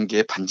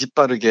이해관계에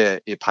반지빠르게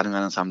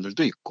반응하는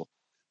사람들도 있고,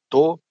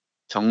 또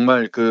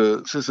정말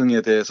그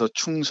스승에 대해서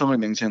충성을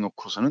맹세해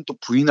놓고서는 또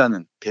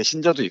부인하는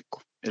배신자도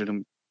있고,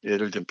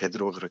 예를 들면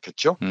베드로가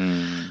그렇겠죠.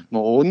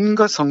 뭐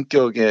온갖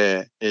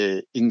성격의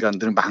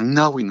인간들을 막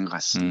나오고 있는 것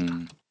같습니다.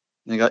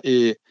 그러니까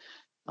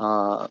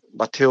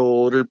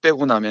마테오를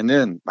빼고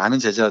나면은 많은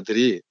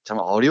제자들이 참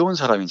어려운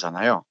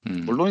사람이잖아요.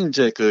 물론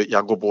이제 그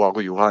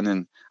야고보하고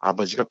요한은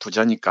아버지가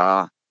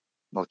부자니까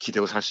뭐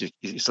기대고 살 수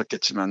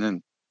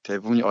있었겠지만은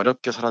대부분이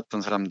어렵게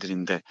살았던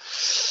사람들인데,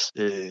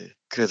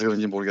 그래서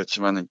그런지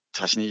모르겠지만은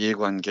자신의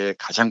이해관계에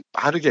가장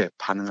빠르게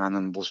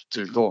반응하는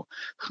모습들도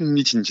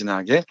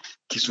흥미진진하게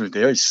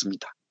기술되어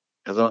있습니다.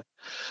 그래서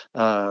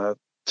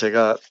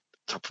제가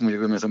작품을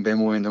읽으면서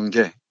메모해 놓은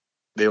게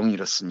내용이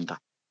이렇습니다.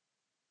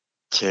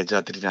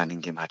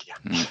 제자들이라는 게 말이야.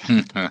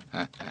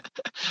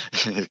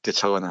 이렇게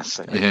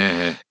적어놨어요.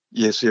 예.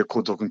 예수의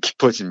고독은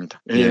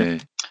깊어집니다.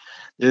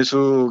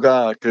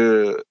 예수가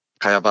그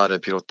가야바를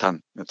비롯한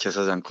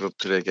제사장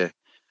그룹들에게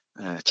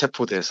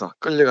체포돼서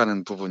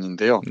끌려가는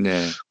부분인데요.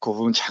 그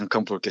부분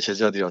잠깐 볼게요.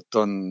 제자들이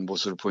어떤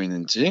모습을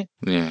보이는지.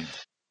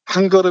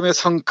 한 걸음의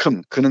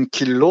성큼 그는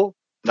길로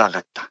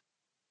나갔다.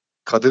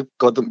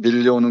 거듭거듭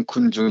밀려오는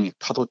군중이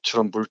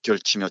파도처럼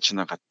물결치며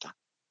지나갔다.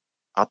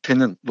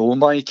 앞에는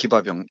로마의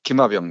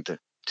기마병들,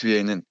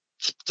 뒤에는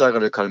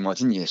십자가를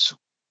걸머진 예수.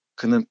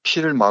 그는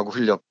피를 마구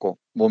흘렸고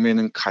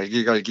몸에는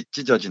갈기갈기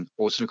찢어진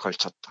옷을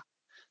걸쳤다.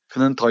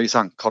 그는 더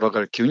이상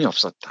걸어갈 기운이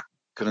없었다.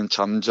 그는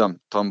점점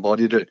더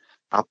머리를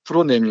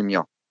앞으로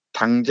내밀며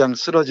당장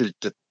쓰러질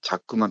듯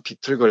자꾸만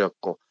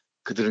비틀거렸고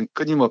그들은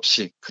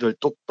끊임없이 그를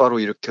똑바로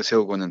일으켜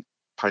세우고는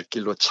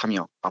발길로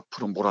차며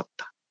앞으로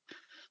몰았다.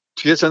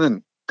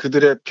 뒤에서는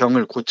그들의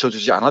병을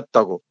고쳐주지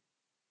않았다고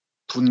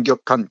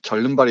분격한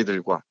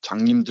절름발이들과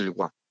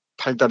장님들과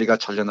팔다리가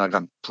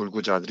잘려나간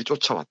불구자들이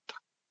쫓아왔다.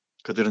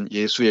 그들은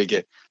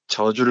예수에게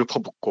저주를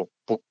퍼붓고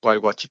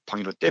복발과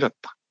지팡이로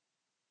때렸다.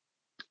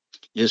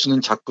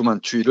 예수는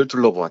자꾸만 주위를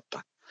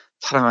둘러보았다.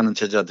 사랑하는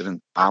제자들은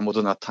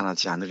아무도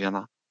나타나지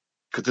않으려나?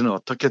 그들은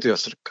어떻게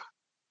되었을까?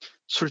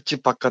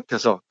 술집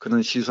바깥에서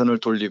그는 시선을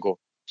돌리고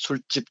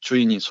술집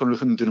주인이 손을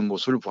흔드는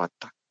모습을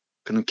보았다.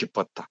 그는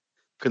기뻤다.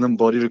 그는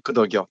머리를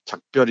끄덕여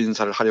작별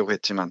인사를 하려고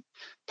했지만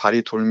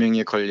발이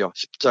돌멩이에 걸려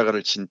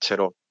십자가를 진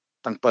채로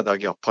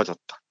땅바닥에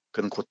엎어졌다.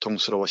 그는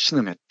고통스러워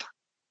신음했다.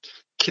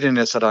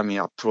 키레네 사람이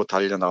앞으로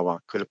달려나와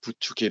그를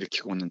부축해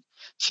일으키고는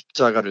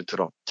십자가를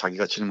들어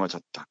자기가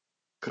짊어졌다.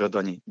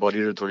 그러더니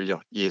머리를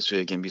돌려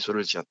예수에게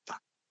미소를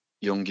지었다.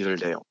 용기를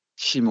내어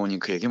시몬이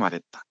그에게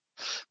말했다.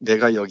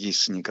 내가 여기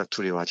있으니까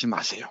두려워하지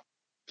마세요.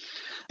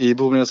 이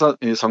부분에서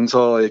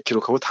성서의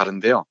기록하고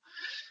다른데요.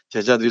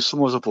 제자들이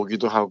숨어서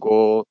보기도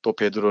하고 또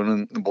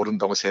베드로는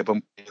모른다고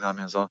 3번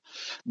부인하면서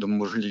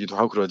눈물 흘리기도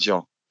하고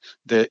그러죠.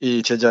 근데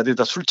이 제자들이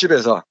다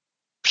술집에서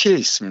피해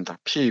있습니다.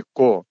 피해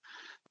있고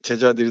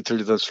제자들이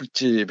들리던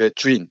술집의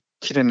주인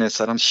키레네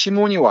사람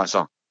시몬이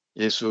와서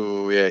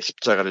예수의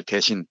십자가를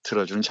대신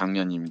들어주는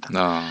장면입니다.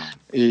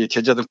 이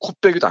제자들은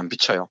코빼기도 안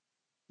비쳐요.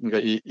 그러니까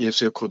이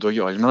예수의 고독이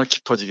얼마나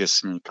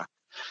깊어지겠습니까?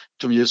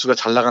 좀 예수가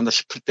잘 나간다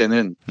싶을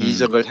때는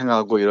이적을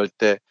행하고 이럴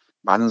때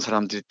많은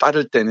사람들이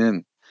따를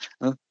때는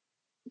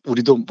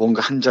우리도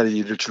뭔가 한 자리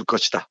일을 줄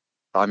것이다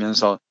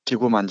라면서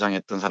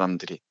기고만장했던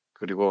사람들이,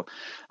 그리고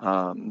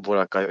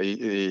뭐랄까요,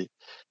 이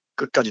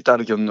끝까지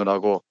따르게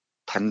없느라고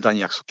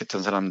단단히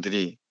약속했던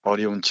사람들이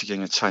어려운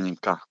지경에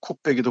처하니까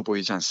코빼기도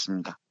보이지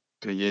않습니다.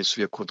 그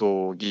예수의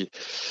고독이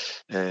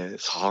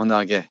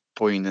선하게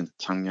보이는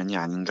장면이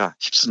아닌가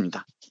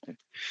싶습니다.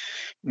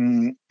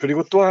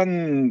 그리고 또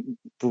한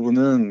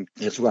부분은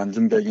예수가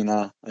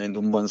안전병이나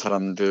눈먼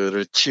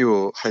사람들을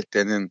치유할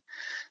때는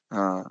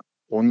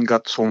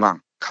온갖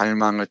소망,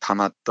 갈망을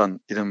담았던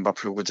이른바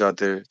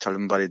불구자들,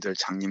 젊은바리들,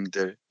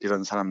 장님들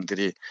이런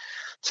사람들이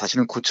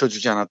자신을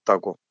고쳐주지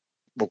않았다고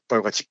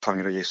목발과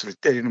지팡이로 예수를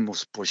때리는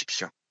모습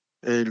보십시오.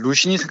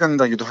 루신이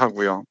생각나기도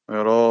하고요.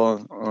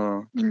 여러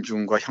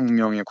민중과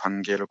혁명의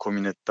관계를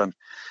고민했던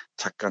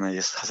작가나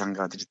옛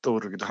사상가들이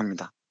떠오르기도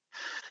합니다.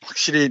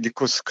 확실히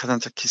니코스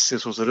카잔차키스의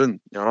소설은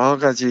여러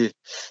가지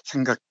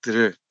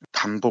생각들을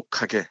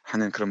반복하게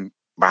하는 그런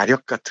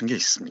마력 같은 게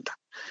있습니다.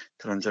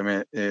 그런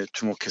점에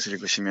주목해서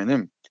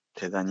읽으시면은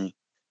대단히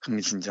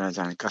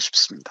흥미진진하지 않을까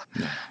싶습니다.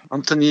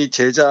 아무튼 이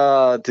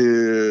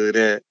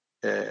제자들의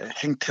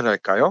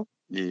행태랄까요?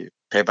 이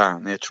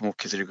배반에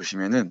주목해서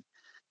읽으시면은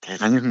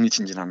대단히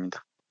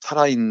흥미진진합니다.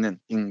 살아있는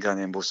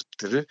인간의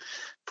모습들을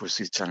볼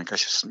수 있지 않을까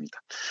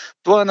싶습니다.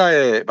 또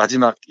하나의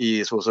마지막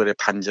이 소설의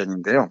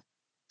반전인데요.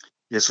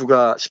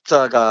 예수가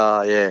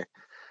십자가에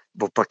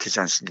못 박히지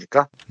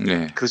않습니까?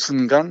 네. 그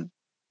순간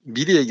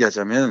미리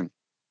얘기하자면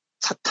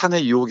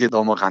사탄의 유혹에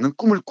넘어가는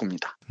꿈을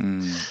꿉니다.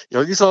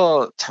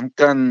 여기서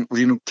잠깐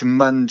우리는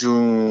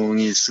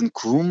김만중이 쓴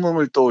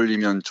구운몽을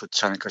떠올리면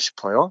좋지 않을까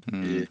싶어요.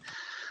 이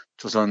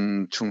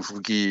조선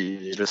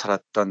중후기를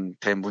살았던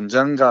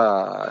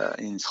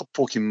대문장가인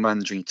서포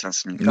김만중 있지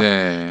않습니까?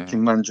 네.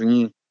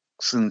 김만중이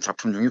쓴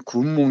작품 중에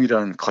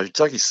구운몽이라는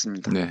걸작이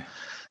있습니다. 네.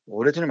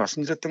 오래전에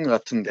말씀드렸던 것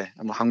같은데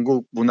아마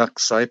한국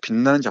문학사의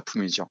빛나는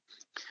작품이죠.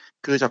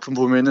 그 작품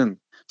보면은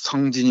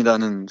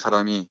성진이라는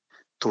사람이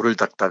돌을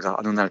닦다가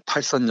어느 날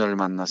팔선녀를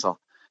만나서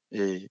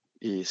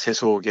이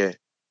세속의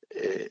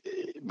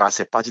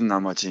맛에 빠진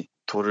나머지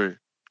돌을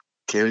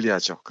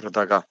게을리하죠.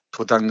 그러다가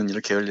도 닦는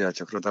일을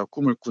게을리하죠. 그러다가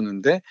꿈을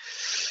꾸는데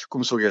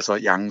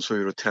꿈속에서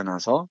양소유로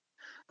태어나서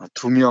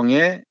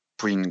 2명의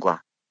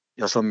부인과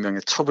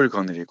 6명의 첩을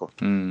거느리고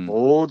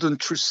모든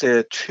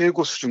출세의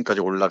최고 수준까지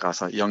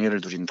올라가서 영예를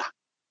누린다.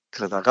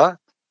 그러다가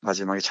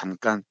마지막에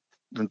잠깐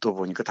눈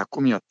떠보니까 다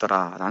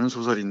꿈이었더라라는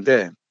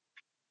소설인데,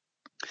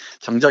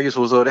 정작 이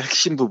소설의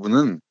핵심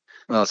부분은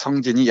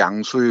성진이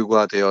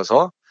양소유가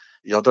되어서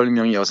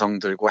 8명의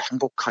여성들과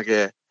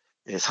행복하게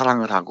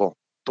사랑을 하고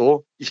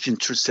또 입신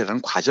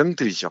출세라는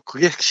과정들이죠.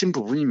 그게 핵심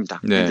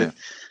부분입니다. 네. 근데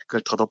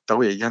그걸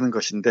덧없다고 얘기하는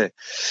것인데,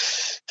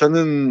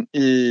 저는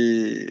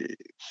이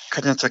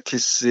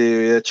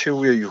카잔차키스의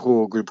최후의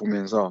유혹을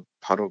보면서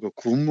바로 그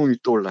구운몽이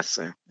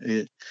떠올랐어요.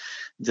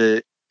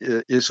 이제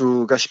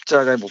예수가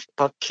십자가에 못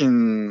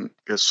박힌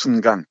그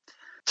순간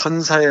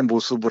천사의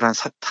모습을 한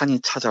사탄이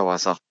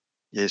찾아와서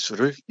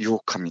예수를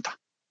유혹합니다.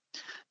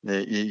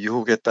 네, 이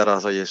유혹에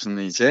따라서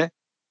예수는 이제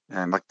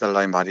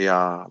막달라의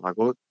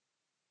마리아라고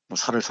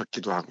살을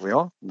섞기도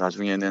하고요.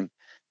 나중에는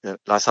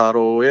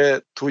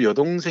라사로의 2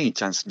 여동생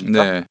있지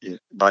않습니까? 네.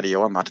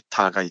 마리아와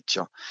마르타가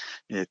있죠.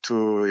 2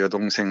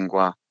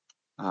 여동생과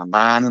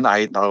많은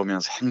아이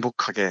낳으면서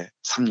행복하게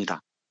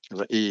삽니다.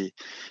 그래서 이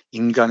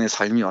인간의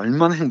삶이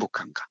얼마나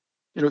행복한가.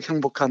 이렇게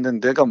행복한데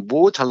내가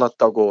뭐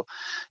잘났다고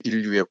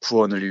인류의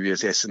구원을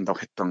위해서 애쓴다고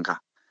했던가.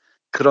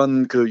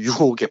 그런 그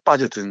유혹에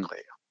빠져드는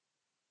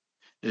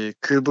거예요.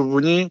 그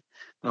부분이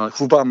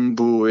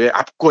후반부의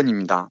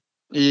압권입니다.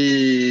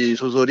 이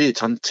소설이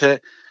전체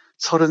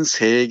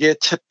 33개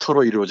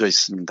챕터로 이루어져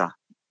있습니다.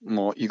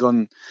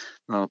 이건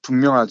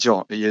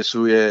분명하죠.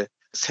 예수의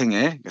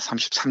생애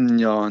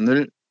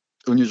 33년을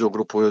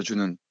은유적으로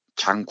보여주는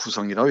장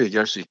구성이라고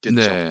얘기할 수 있겠죠.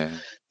 네.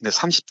 근데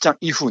 30장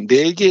이후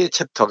 4개의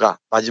챕터가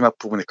마지막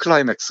부분에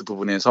클라이맥스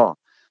부분에서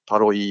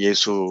바로 이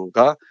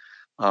예수가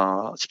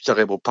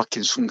십자가에 못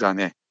박힌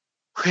순간에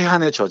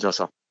회한에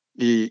젖어서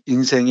이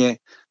인생의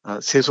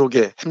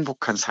세속의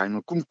행복한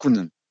삶을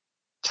꿈꾸는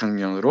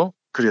장면으로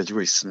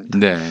그려지고 있습니다.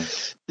 네.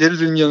 예를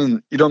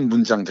들면 이런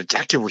문장들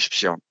짧게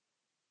보십시오.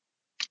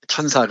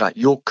 천사가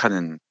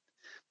유혹하는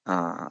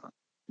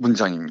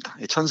문장입니다.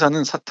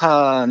 천사는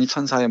사탄이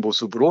천사의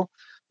모습으로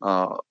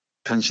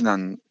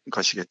변신한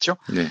것이겠죠.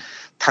 네.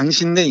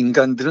 당신네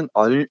인간들은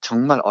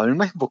정말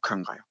얼마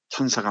행복한가요?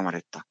 천사가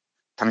말했다.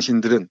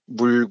 당신들은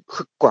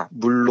흙과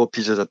물로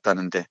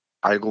빚어졌다는데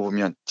알고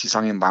보면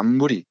지상의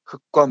만물이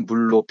흙과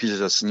물로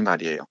빚어졌으니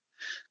말이에요.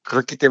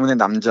 그렇기 때문에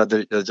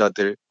남자들,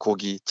 여자들,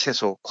 고기,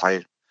 채소,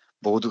 과일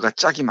모두가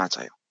짝이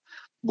맞아요.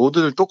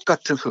 모두들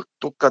똑같은 흙,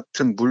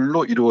 똑같은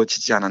물로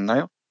이루어지지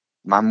않았나요?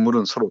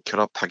 만물은 서로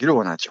결합하기를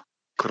원하죠.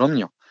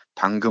 그럼요.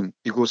 방금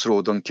이곳으로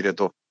오던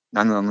길에도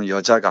나는 어느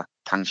여자가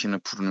당신을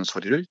부르는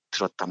소리를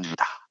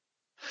들었답니다.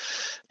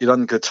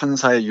 이런 그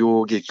천사의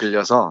유혹에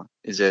이끌려서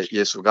이제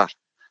예수가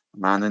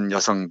많은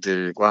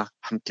여성들과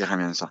함께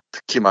하면서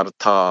특히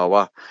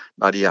마르타와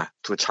마리아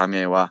두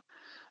자매와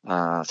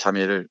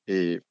자매를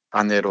이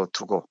아내로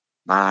두고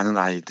많은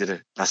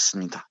아이들을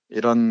낳습니다.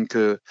 이런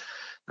그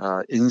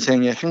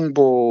인생의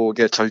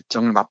행복의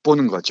절정을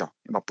맛보는 거죠.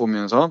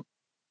 맛보면서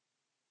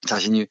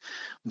자신이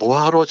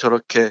뭐하러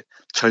저렇게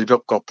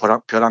절벽과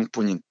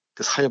벼랑뿐인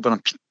그 사회보는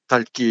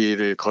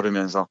빗달길을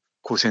걸으면서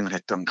고생을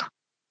했던가.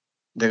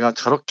 내가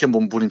저렇게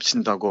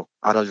몸부림친다고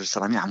알아줄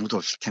사람이 아무도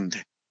없을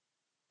텐데.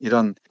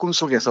 이런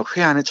꿈속에서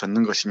회한에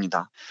젖는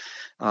것입니다.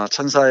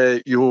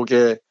 천사의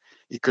유혹에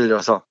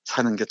이끌려서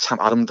사는 게 참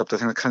아름답다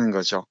생각하는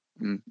거죠.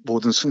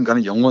 모든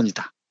순간은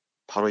영원이다.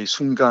 바로 이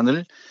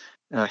순간을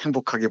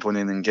행복하게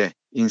보내는 게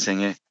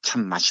인생의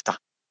참 맛이다.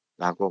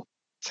 라고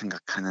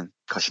생각하는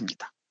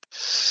것입니다.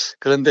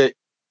 그런데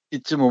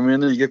이쯤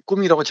오면은 이게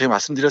꿈이라고 제가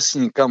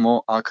말씀드렸으니까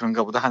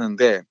그런가 보다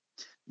하는데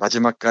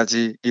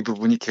마지막까지 이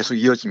부분이 계속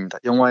이어집니다.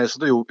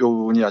 영화에서도 이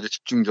부분이 아주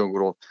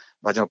집중적으로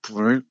마지막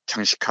부분을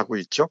장식하고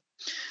있죠.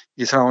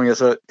 이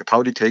상황에서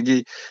바울이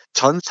되기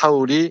전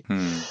사울이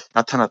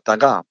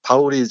나타났다가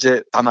바울이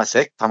이제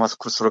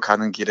다마스쿠스로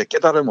가는 길에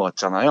깨달음을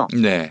얻잖아요.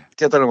 네.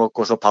 깨달음을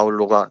얻고서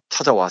바울로가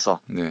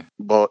찾아와서 네.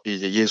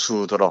 이제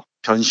예수더러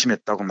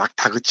변심했다고 막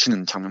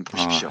다그치는 장면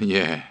보십시오.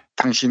 예.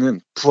 당신은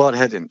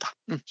부활해야 된다.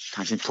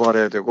 당신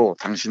부활해야 되고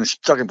당신은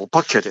십자가에 못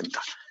박혀야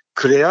된다.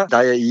 그래야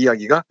나의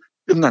이야기가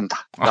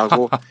끝난다.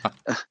 라고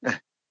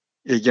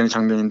얘기하는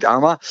장면인데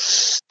아마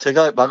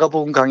제가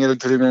마가복음 강의를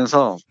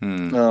들으면서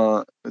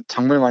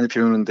정말 많이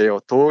배우는데요.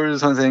 도울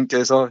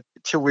선생님께서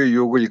최후의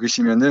유혹을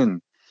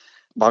읽으시면은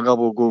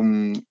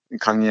마가복음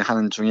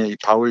강의하는 중에 이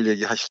바울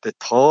얘기하실 때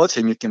더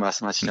재미있게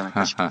말씀하시지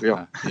않을까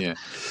싶고요. 예.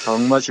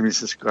 정말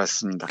재미있으실 것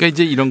같습니다. 그러니까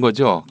이제 이런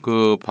거죠.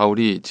 그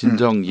바울이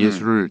진정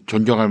예수를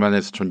존경할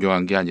만해서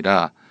존경한 게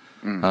아니라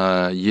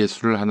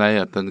예수를 하나의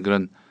어떤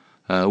그런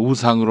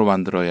우상으로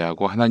만들어야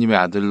하고 하나님의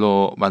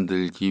아들로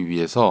만들기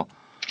위해서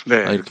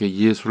이렇게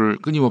예수를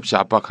끊임없이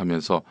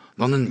압박하면서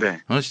너는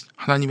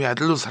하나님의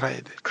아들로 살아야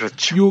돼.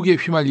 그렇죠. 유혹에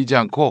휘말리지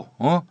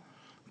않고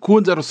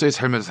구원자로서의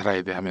삶을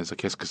살아야 돼 하면서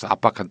계속해서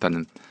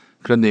압박한다는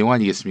그런 내용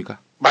아니겠습니까?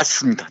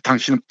 맞습니다.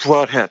 당신은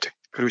부활해야 돼.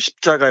 그리고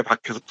십자가에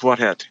박혀서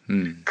부활해야 돼.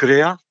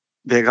 그래야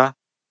내가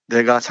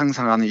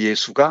상상하는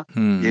예수가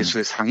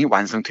예수의 상이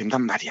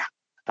완성된단 말이야.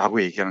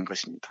 라고 얘기하는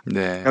것입니다.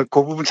 네.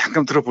 그 부분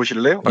잠깐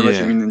들어보실래요? 얼마나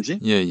재밌는지?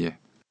 예.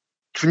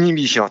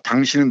 주님이시여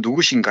당신은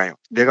누구신가요?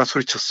 내가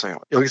소리쳤어요.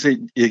 여기서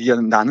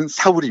얘기하는 나는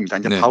사울입니다.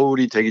 이제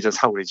바울이 되기 전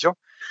사울이죠.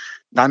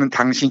 나는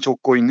당신이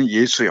쫓고 있는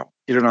예수요.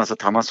 일어나서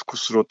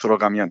다마스쿠스로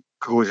들어가면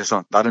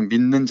그곳에서 나를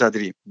믿는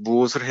자들이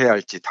무엇을 해야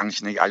할지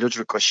당신에게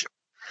알려줄 것이요.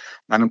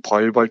 나는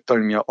벌벌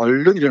떨며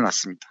얼른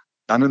일어났습니다.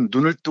 나는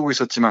눈을 뜨고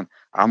있었지만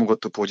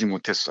아무것도 보지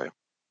못했어요.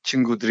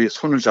 친구들이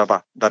손을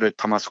잡아 나를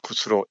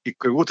다마스쿠스로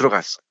이끌고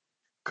들어갔어요.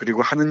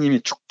 그리고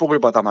하느님이 축복을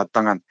받아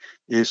마땅한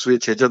예수의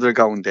제자들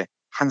가운데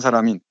한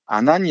사람인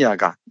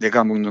아나니아가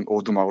내가 묵는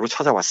오두막으로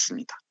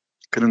찾아왔습니다.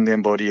 그는 내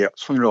머리에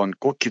손을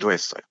얹고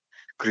기도했어요.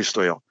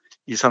 그리스도여,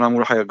 이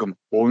사람으로 하여금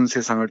온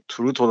세상을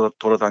두루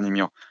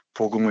돌아다니며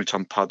복음을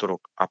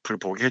전파하도록 앞을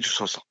보게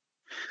해주소서.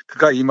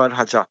 그가 이 말을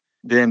하자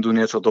내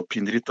눈에서도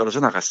비늘이 떨어져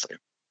나갔어요.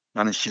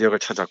 나는 시력을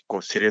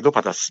찾았고 세례도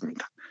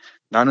받았습니다.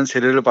 나는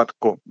세례를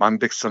받고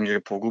만백성에게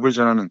복음을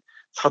전하는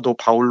사도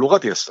바울로가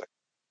되었어요.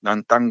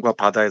 난 땅과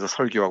바다에서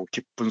설교하고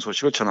기쁜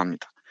소식을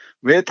전합니다.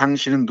 왜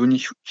당신은 눈이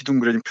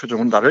희둥그레진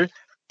표정으로 나를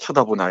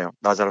쳐다보나요?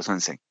 나자로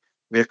선생.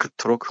 왜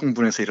그토록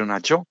흥분해서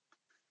일어나죠?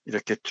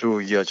 이렇게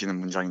쭉 이어지는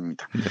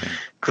문장입니다.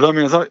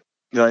 그러면서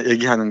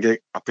얘기하는 게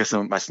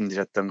앞에서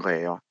말씀드렸던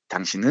거예요.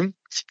 당신은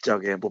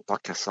십자가에 못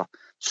박혀서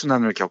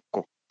순환을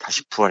겪고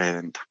다시 부활해야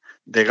된다.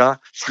 내가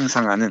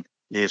상상하는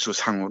예수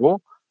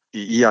상으로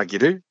이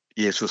이야기를,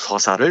 예수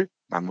서사를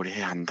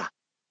마무리해야 한다.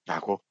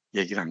 라고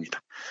얘기를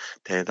합니다.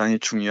 대단히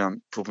중요한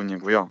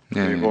부분이고요.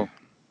 그리고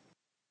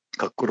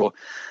거꾸로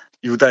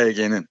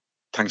유다에게는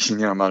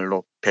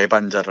당신이야말로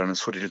배반자라는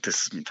소리를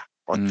듣습니다.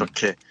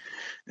 어떻게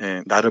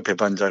나를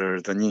배반자를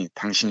하더니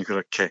당신이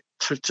그렇게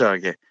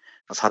철저하게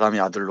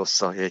사람의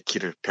아들로서의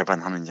길을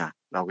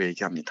배반하느냐라고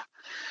얘기합니다.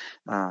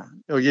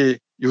 여기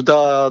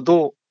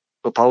유다도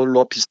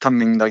바울로와 비슷한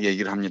맥락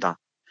얘기를 합니다.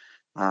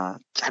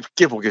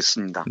 짧게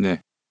보겠습니다.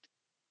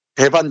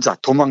 배반자,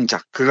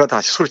 도망자, 그가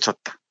다시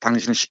소리쳤다.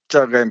 당신은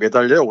십자가에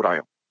매달려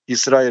오라요.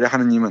 이스라엘의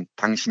하느님은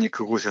당신이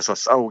그곳에서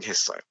싸우게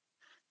했어요.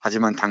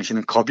 하지만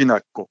당신은 겁이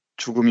났고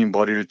죽음이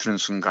머리를 드는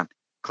순간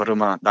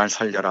걸음아 날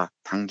살려라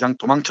당장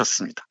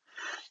도망쳤습니다.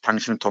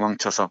 당신은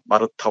도망쳐서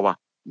마르타와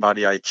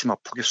마리아의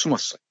치마폭에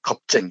숨었어요.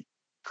 겁쟁이.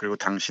 그리고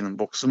당신은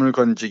목숨을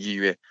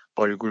건지기 위해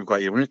얼굴과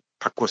이름을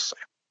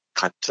바꿨어요.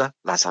 가짜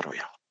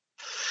라사로요.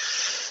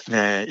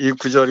 네, 이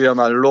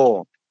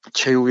구절이야말로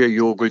최후의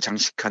유혹을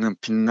장식하는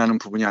빛나는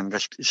부분이 아닌가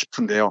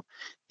싶은데요.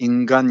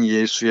 인간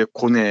예수의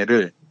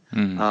고뇌를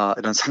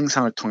이런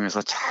상상을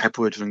통해서 잘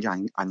보여주는 게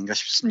아닌가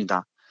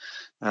싶습니다.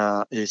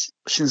 이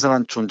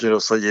신성한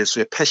존재로서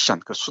예수의 패션,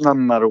 그 순한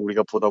말을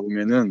우리가 보다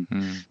보면은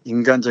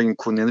인간적인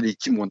고뇌를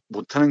잊지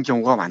못하는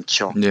경우가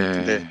많죠. 네.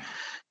 근데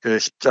그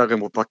십자가에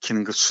못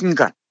박히는 그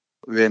순간,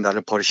 왜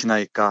나를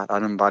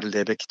버리시나이까라는 말을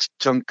내뱉기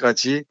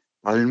직전까지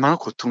얼마나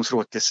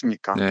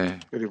고통스러웠겠습니까? 네.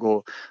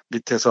 그리고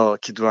밑에서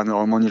기도하는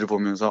어머니를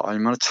보면서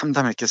얼마나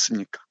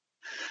참담했겠습니까?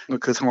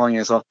 그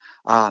상황에서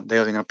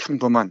내가 그냥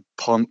평범한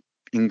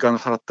인간으로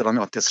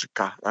살았더라면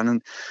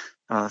어땠을까라는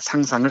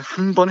상상을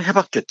한 번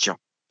해봤겠죠.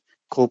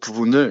 그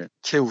부분을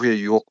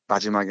최후의 유혹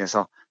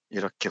마지막에서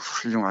이렇게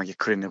훌륭하게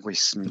그려내고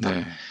있습니다.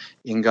 네.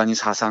 인간이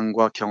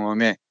사상과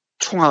경험의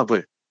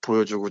총합을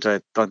보여주고자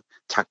했던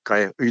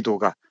작가의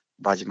의도가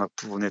마지막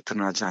부분에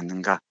드러나지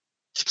않는가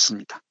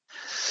싶습니다.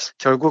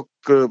 결국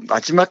그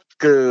마지막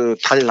그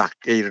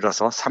단락에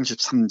이르러서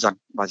 33장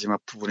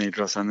마지막 부분에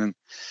이르러서는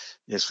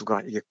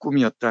예수가 이게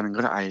꿈이었다는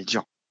걸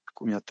알죠.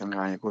 꿈이었다는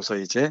걸 알고서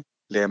이제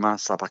레마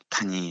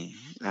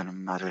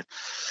사박타니라는 말을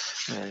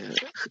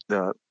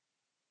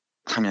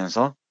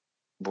하면서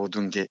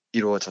모든 게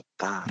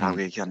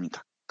이루어졌다라고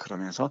얘기합니다.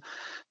 그러면서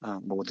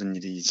모든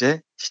일이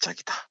이제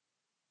시작이다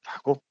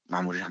라고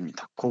마무리를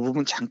합니다. 그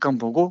부분 잠깐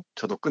보고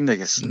저도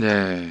끝내겠습니다.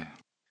 네.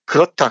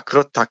 그렇다.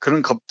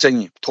 그는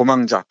겁쟁이,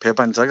 도망자,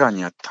 배반자가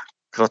아니었다.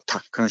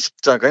 그렇다. 그는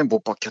십자가에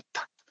못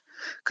박혔다.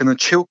 그는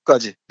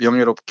최후까지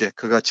명예롭게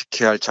그가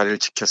지켜야 할 자리를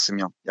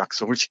지켰으며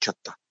약속을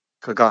지켰다.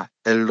 그가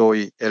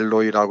엘로이,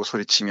 엘로이라고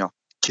소리치며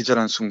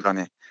기절한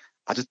순간에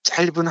아주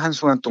짧은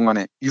한순간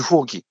동안에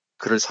유혹이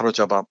그를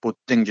사로잡아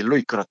못된 길로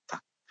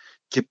이끌었다.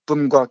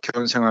 기쁨과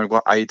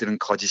결혼생활과 아이들은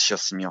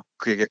거짓이었으며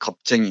그에게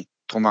겁쟁이,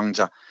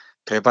 도망자,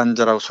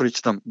 배반자라고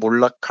소리치던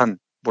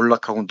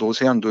몰락하고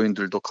노쇠한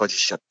노인들도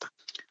거짓이었다.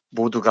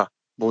 모두가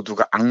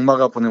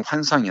악마가 보낸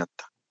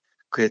환상이었다.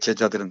 그의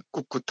제자들은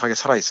꿋꿋하게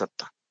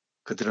살아있었다.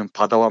 그들은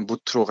바다와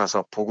무트로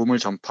가서 복음을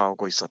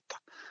전파하고 있었다.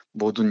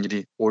 모든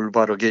일이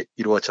올바르게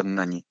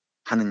이루어졌나니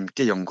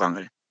하느님께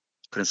영광을.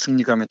 그는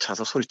승리감에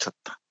차서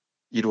소리쳤다.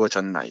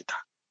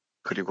 이루어졌나이다.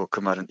 그리고 그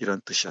말은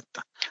이런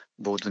뜻이었다.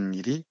 모든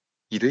일이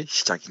일의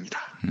시작입니다.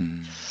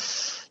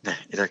 네,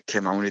 이렇게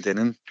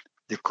마무리되는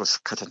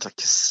니코스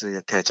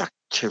카잔자키스의 대작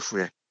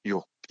최후의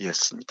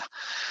유혹이었습니다.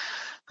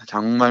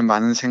 정말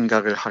많은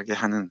생각을 하게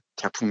하는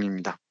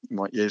작품입니다.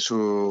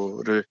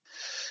 예수를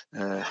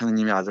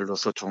하느님의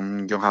아들로서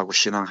존경하고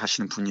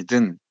신앙하시는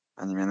분이든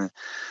아니면은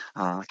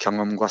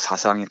경험과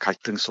사상의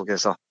갈등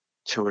속에서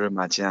최후를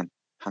맞이한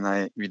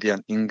하나의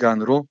위대한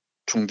인간으로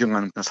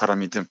존경하는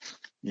사람이든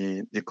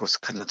이 니코스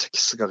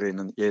카잔자키스가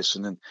그리는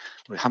예수는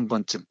우리 한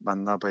번쯤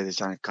만나봐야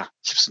되지 않을까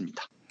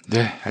싶습니다.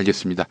 네,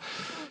 알겠습니다.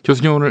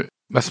 교수님 오늘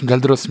말씀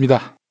잘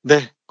들었습니다.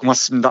 네,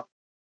 고맙습니다.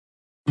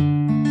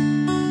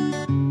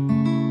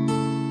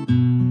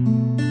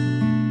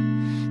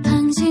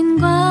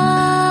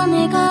 당신과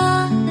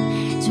내가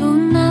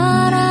좋은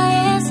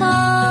나라에서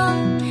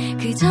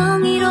그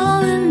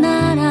정의로운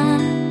나라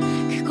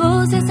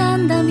그곳에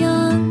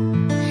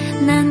산다면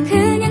난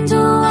그냥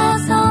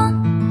좋아서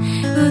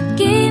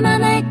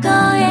웃기만 할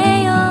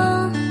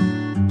거예요.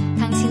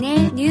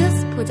 당신의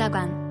뉴스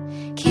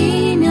보좌관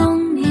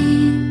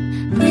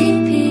김용민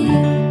브리핑.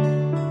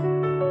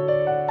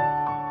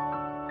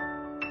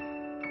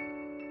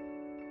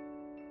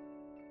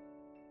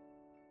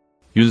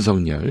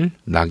 윤석열,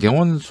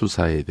 나경원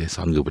수사에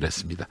대해서 언급을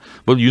했습니다.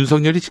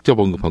 윤석열이 직접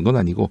언급한 건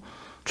아니고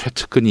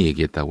최측근이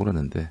얘기했다고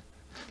그러는데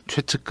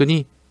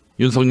최측근이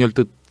윤석열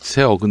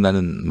뜻에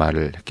어긋나는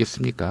말을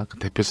했겠습니까? 그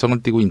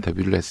대표성을 띠고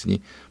인터뷰를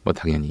했으니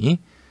당연히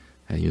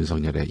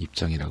윤석열의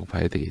입장이라고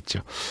봐야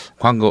되겠죠.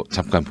 광고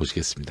잠깐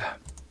보시겠습니다.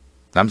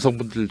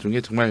 남성분들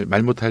중에 정말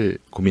말 못할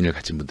고민을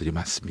가진 분들이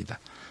많습니다.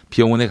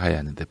 병원에 가야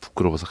하는데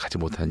부끄러워서 가지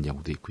못하는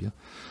경우도 있고요.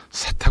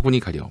 사타구니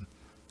가려움,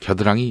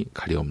 겨드랑이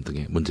가려움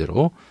등의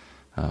문제로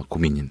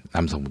고민인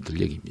남성분들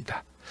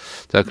얘기입니다.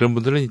 자, 그런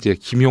분들은 이제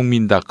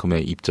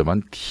김용민닷컴에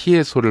입점한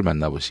TSO를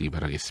만나보시기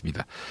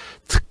바라겠습니다.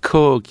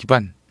 특허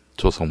기반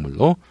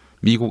조성물로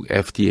미국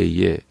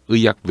FDA의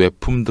의약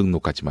외품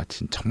등록까지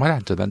마친 정말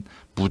안전한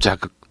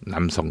무자극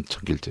남성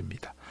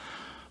청결제입니다.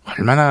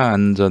 얼마나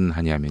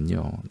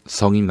안전하냐면요.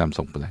 성인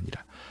남성뿐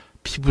아니라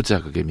피부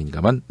자극에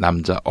민감한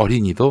남자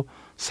어린이도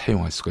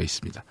사용할 수가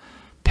있습니다.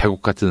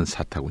 배곡 같은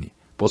사타구니,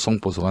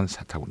 뽀송뽀송한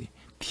사타구니,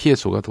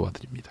 TSO가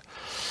도와드립니다.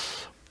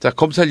 자,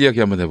 검찰 이야기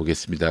한번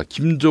해보겠습니다.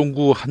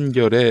 김종구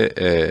한결의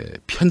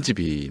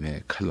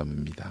편집인의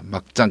칼럼입니다.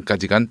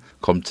 막장까지 간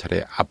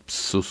검찰의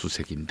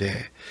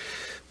압수수색인데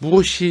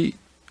무엇이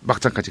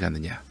막장까지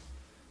갔느냐.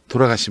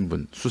 돌아가신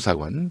분,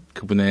 수사관,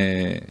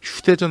 그분의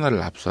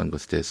휴대전화를 압수한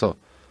것에 대해서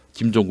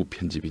김종구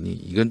편집인이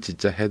이건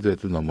진짜 해도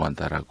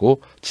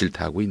너무한다라고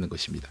질타하고 있는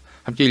것입니다.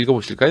 함께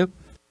읽어보실까요?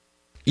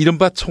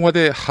 이른바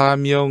청와대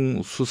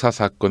하명 수사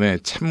사건의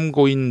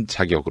참고인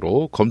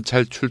자격으로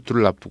검찰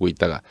출두를 앞두고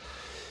있다가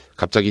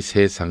갑자기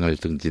세상을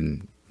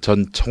등진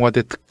전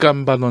청와대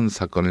특감반원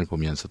사건을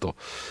보면서도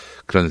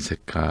그런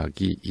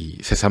생각이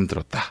새삼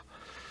들었다.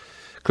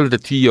 그런데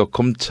뒤이어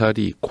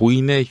검찰이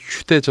고인의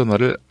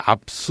휴대전화를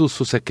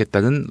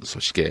압수수색했다는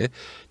소식에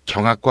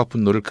경악과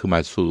분노를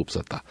금할 수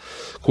없었다.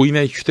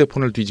 고인의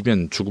휴대폰을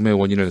뒤지면 죽음의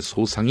원인을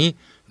소상히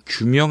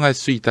규명할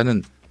수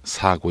있다는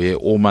사고의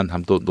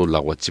오만함도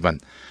놀라웠지만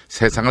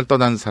세상을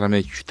떠난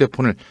사람의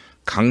휴대폰을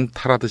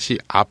강탈하듯이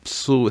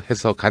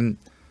압수해서 간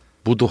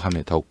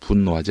무도함에 더욱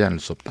분노하지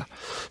않을 수 없다.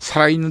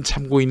 살아있는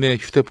참고인의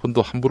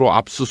휴대폰도 함부로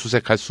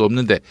압수수색할 수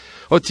없는데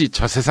어찌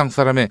저 세상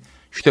사람의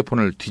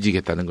휴대폰을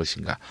뒤지겠다는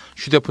것인가.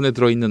 휴대폰에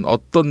들어있는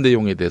어떤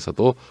내용에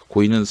대해서도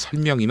고인은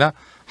설명이나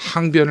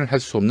항변을 할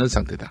수 없는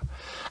상태다.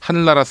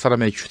 하늘나라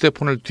사람의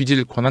휴대폰을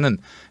뒤질 권한은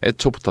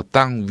애초부터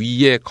땅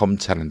위에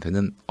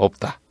검찰한테는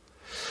없다.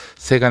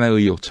 세간의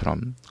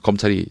의혹처럼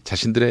검찰이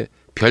자신들의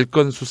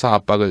별건 수사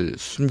압박을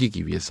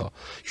숨기기 위해서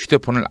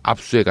휴대폰을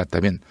압수해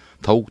갔다면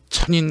더욱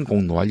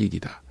천인공노할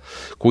일이다.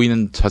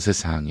 고인은 저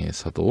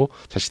세상에서도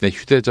자신의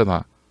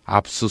휴대전화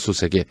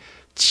압수수색의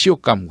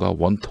치욕감과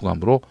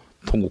원통함으로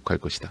통곡할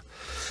것이다.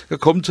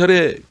 그러니까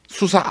검찰의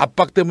수사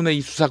압박 때문에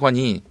이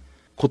수사관이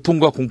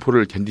고통과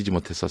공포를 견디지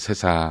못해서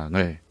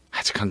세상을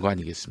하직한 거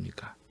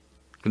아니겠습니까?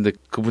 그런데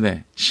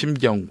그분의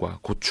심경과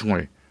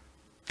고충을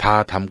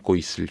다 담고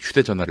있을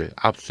휴대전화를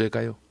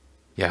압수해가요.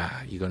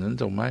 야, 이거는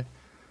정말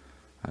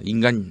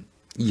인간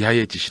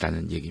이하의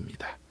짓이라는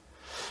얘기입니다.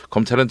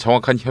 검찰은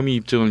정확한 혐의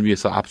입증을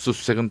위해서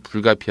압수수색은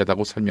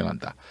불가피하다고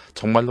설명한다.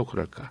 정말로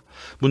그럴까?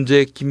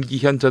 문제의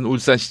김기현 전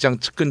울산시장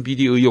측근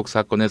비리 의혹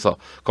사건에서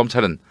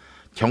검찰은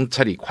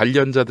경찰이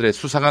관련자들의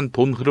수상한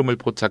돈 흐름을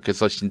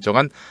포착해서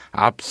신청한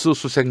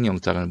압수수색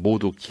영장을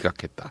모두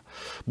기각했다.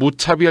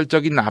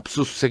 무차별적인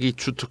압수수색이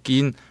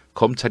주특기인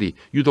검찰이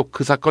유독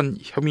그 사건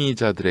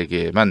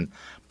혐의자들에게만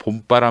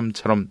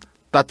봄바람처럼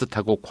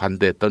따뜻하고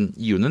관대했던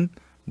이유는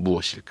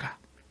무엇일까?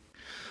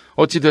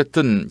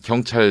 어찌됐든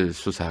경찰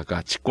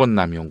수사가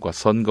직권남용과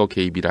선거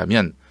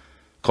개입이라면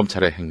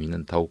검찰의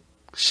행위는 더욱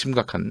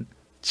심각한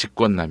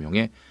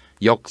직권남용의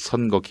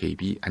역선거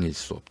개입이 아닐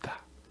수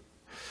없다.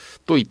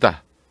 또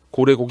있다.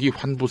 고래고기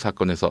환부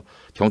사건에서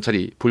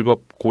경찰이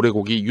불법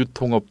고래고기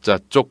유통업자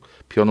쪽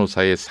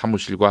변호사의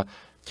사무실과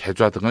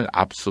계좌 등을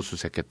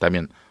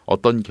압수수색했다면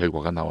어떤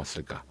결과가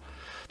나왔을까?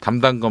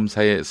 담당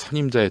검사의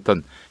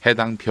선임자였던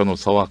해당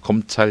변호사와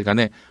검찰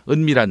간의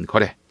은밀한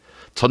거래,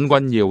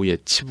 전관예우의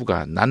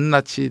치부가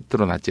낱낱이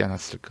드러나지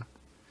않았을까?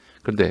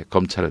 그런데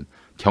검찰은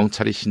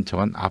경찰이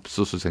신청한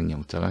압수수색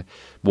영장을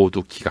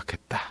모두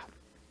기각했다.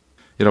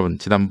 여러분,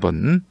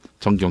 지난번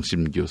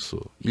정경심 교수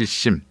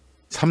 1심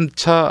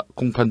 3차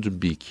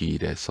공판준비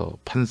기일에서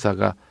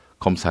판사가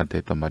검사한테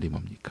했던 말이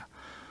뭡니까?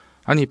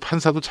 아니,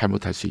 판사도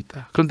잘못할 수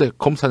있다. 그런데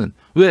검사는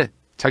왜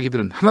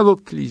자기들은 하나도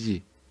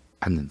틀리지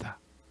않는다.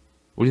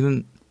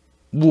 우리는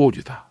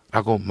무오류다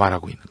라고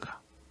말하고 있는가?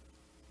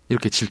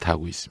 이렇게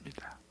질타하고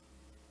있습니다.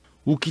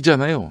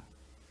 웃기잖아요.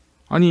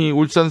 아니,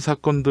 울산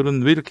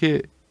사건들은 왜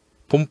이렇게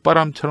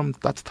봄바람처럼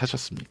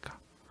따뜻하셨습니까?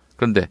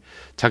 그런데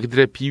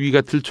자기들의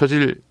비위가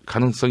들춰질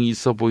가능성이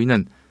있어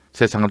보이는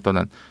세상을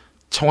떠난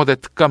청와대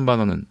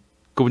특감반원은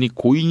그분이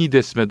고인이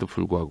됐음에도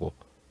불구하고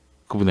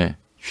그분의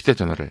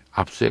휴대전화를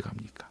압수해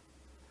갑니까?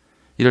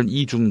 이런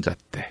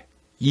이중잣대,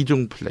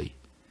 이중플레이,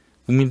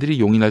 국민들이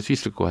용인할 수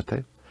있을 것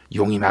같아요?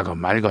 용인하건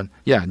말건,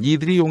 야,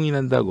 니들이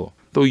용인한다고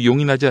또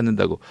용인하지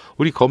않는다고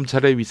우리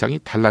검찰의 위상이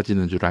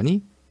달라지는 줄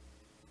아니?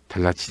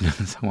 달라지는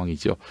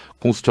상황이죠.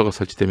 공수처가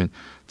설치되면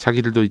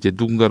자기들도 이제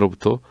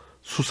누군가로부터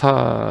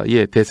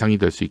수사의 대상이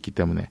될 수 있기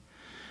때문에,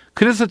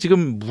 그래서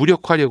지금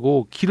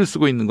무력화하려고 기를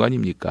쓰고 있는 거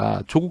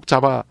아닙니까? 조국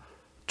잡아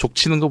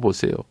족치는 거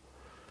보세요.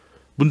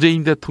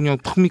 문재인 대통령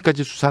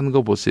턱밑까지 수사하는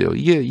거 보세요.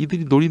 이게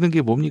이들이 노리는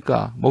게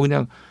뭡니까? 뭐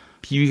그냥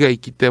비위가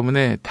있기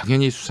때문에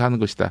당연히 수사하는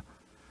것이다.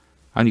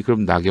 아니,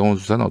 그럼 나경원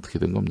수사는 어떻게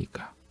된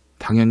겁니까?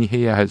 당연히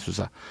해야 할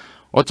수사.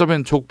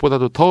 어쩌면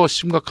조국보다도 더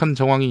심각한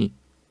정황이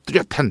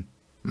뚜렷한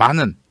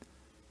많은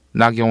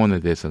나경원에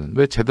대해서는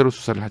왜 제대로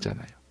수사를 하지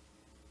않아요?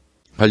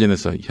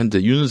 관련해서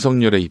현재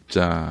윤석열의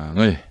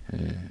입장을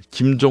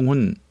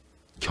김종훈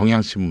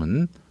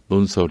경향신문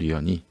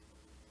논설위원이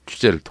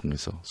취재를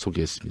통해서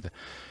소개했습니다.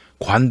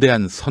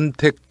 관대한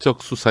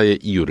선택적 수사의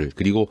이유를,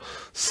 그리고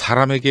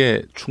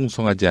사람에게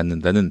충성하지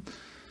않는다는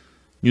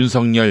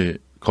윤석열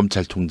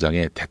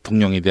검찰총장의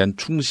대통령에 대한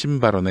충심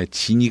발언의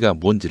진위가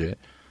뭔지를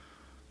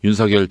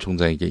윤석열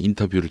총장에게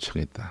인터뷰를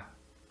청했다.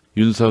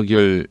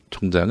 윤석열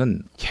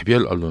총장은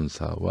개별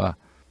언론사와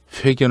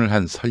회견을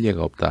한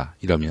선례가 없다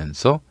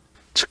이러면서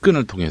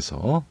측근을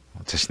통해서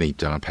자신의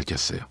입장을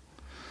밝혔어요.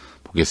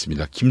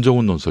 보겠습니다.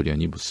 김종훈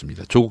논설위원이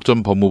묻습니다. 조국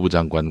전 법무부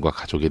장관과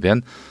가족에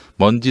대한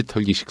먼지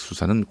털기식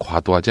수사는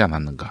과도하지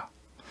않았는가?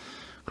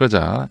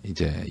 그러자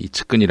이제 이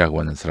측근이라고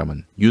하는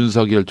사람은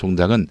윤석열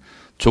총장은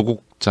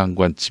조국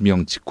장관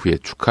지명 직후에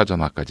축하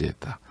전화까지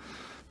했다.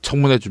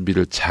 청문회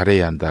준비를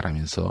잘해야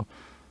한다라면서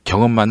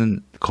경험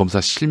많은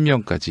검사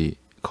실명까지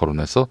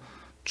거론해서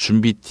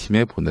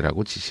준비팀에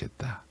보내라고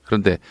지시했다.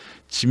 그런데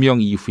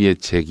지명 이후에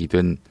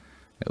제기된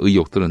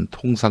의혹들은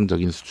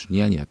통상적인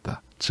수준이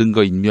아니었다.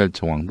 증거인멸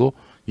정황도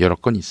여러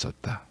건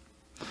있었다.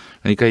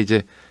 그러니까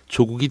이제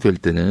조국이 될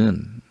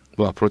때는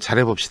뭐 앞으로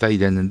잘해봅시다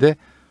이랬는데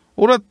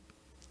오랏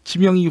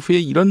지명 이후에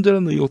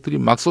이런저런 의혹들이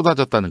막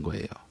쏟아졌다는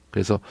거예요.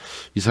 그래서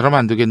이 사람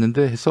안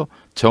되겠는데 해서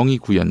정의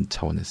구현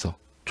차원에서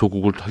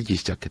조국을 털기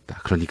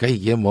시작했다. 그러니까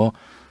이게 뭐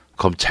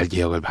검찰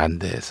개혁을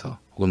반대해서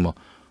혹은 뭐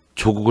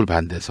조국을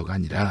반대해서가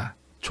아니라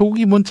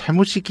조국이 뭔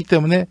잘못이 있기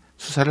때문에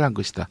수사를 한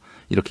것이다.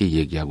 이렇게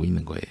얘기하고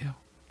있는 거예요.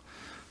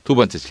 두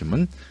번째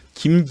질문.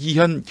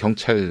 김기현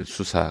경찰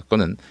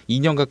수사건은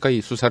 2년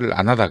가까이 수사를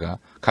안 하다가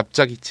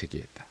갑자기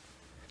재개했다.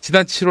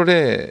 지난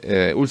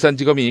 7월에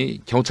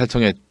울산지검이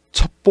경찰청에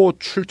첩보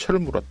출처를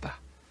물었다.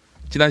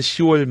 지난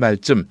 10월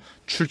말쯤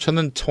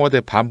출처는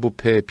청와대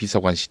반부패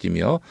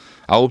비서관실이며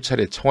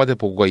 9차례 청와대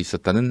보고가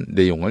있었다는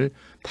내용을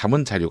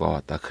담은 자료가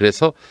왔다.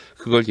 그래서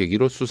그걸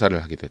계기로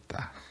수사를 하게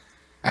됐다.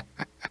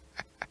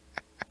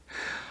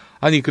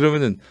 아니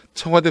그러면은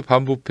청와대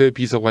반부패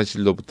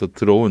비서관실로부터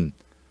들어온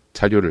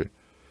자료를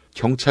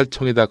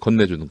경찰청에다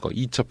건네주는 거,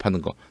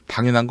 이첩하는 거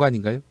당연한 거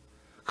아닌가요?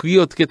 그게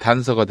어떻게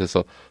단서가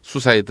돼서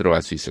수사에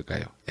들어갈 수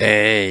있을까요?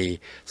 에이,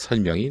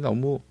 설명이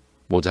너무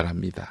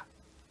모자랍니다.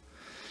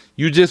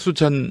 유재수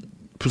전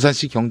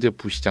부산시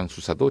경제부시장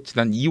수사도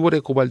지난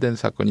 2월에 고발된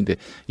사건인데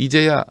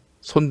이제야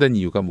손댄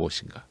이유가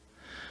무엇인가?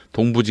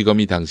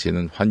 동부지검이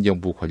당시에는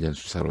환경부 관련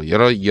수사로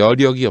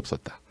여력이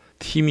없었다.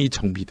 팀이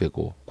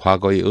정비되고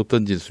과거에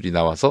없던 진술이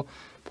나와서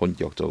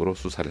본격적으로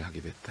수사를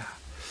하게 됐다.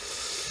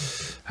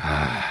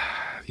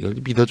 이걸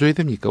믿어줘야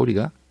됩니까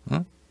우리가?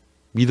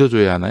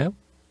 믿어줘야 하나요?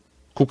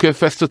 국회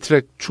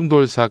패스트트랙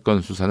충돌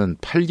사건 수사는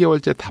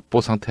 8개월째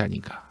답보 상태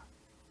아닌가?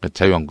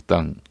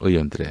 자유한국당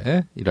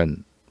의원들의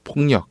이런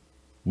폭력,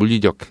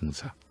 물리력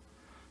행사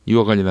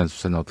이와 관련한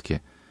수사는 어떻게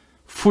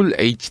풀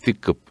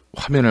HD급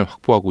화면을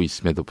확보하고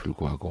있음에도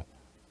불구하고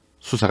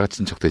수사가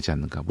진척되지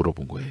않는가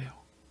물어본 거예요.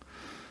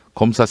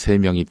 검사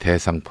 3명이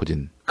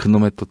대상포진,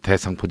 그놈의 또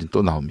대상포진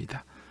또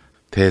나옵니다.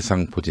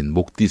 대상포진,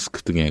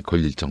 목디스크 등에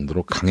걸릴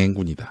정도로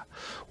강행군이다.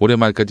 올해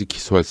말까지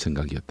기소할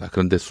생각이었다.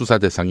 그런데 수사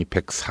대상이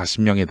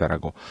 140명에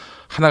달하고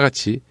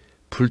하나같이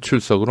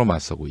불출석으로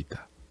맞서고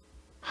있다.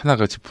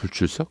 하나같이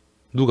불출석?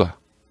 누가?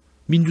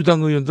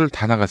 민주당 의원들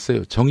다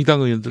나갔어요.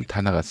 정의당 의원들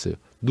다 나갔어요.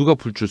 누가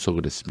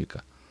불출석을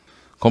했습니까?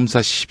 검사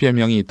 10여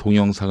명이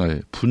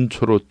동영상을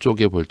분초로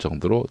쪼개볼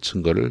정도로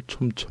증거를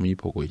촘촘히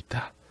보고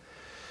있다.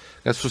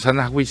 그러니까 수사는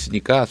하고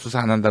있으니까 수사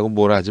안 한다고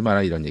뭐라 하지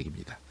마라 이런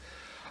얘기입니다.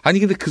 아니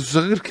근데 그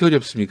수사가 그렇게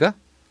어렵습니까?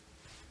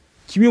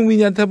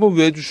 김용민이한테 한번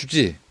왜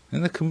주지?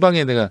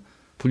 금방에 내가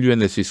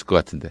분류해낼 수 있을 것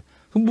같은데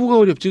그럼 뭐가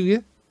어렵지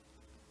그게?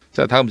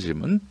 자 다음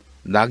질문.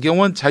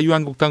 나경원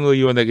자유한국당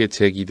의원에게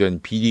제기된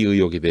비리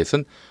의혹에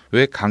대해서는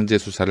왜 강제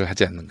수사를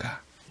하지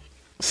않는가?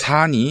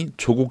 사안이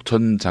조국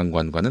전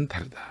장관과는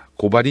다르다.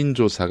 고발인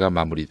조사가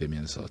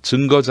마무리되면서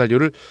증거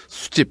자료를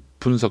수집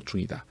분석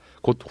중이다.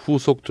 곧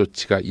후속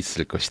조치가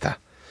있을 것이다.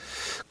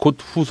 곧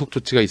후속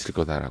조치가 있을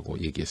거다라고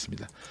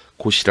얘기했습니다.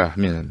 곧이라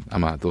하면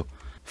아마도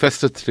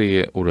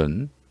패스트트랙에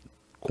오른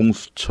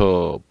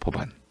공수처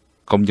법안,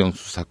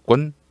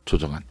 검경수사권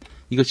조정안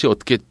이것이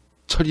어떻게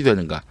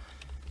처리되는가?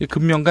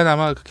 금명간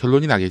아마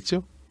결론이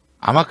나겠죠?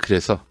 아마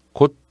그래서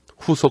곧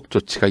후속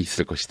조치가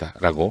있을 것이다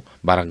라고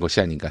말한 것이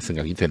아닌가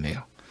생각이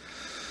되네요.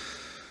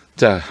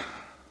 자,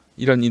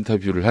 이런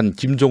인터뷰를 한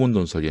김종훈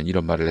논설위원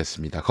이런 말을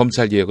했습니다.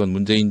 검찰개혁은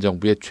문재인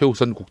정부의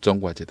최우선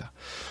국정과제다.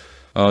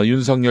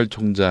 윤석열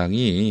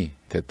총장이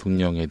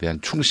대통령에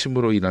대한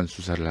충심으로 인한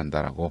수사를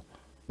한다라고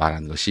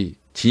말한 것이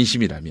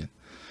진심이라면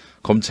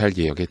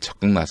검찰개혁에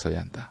적극 나서야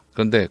한다.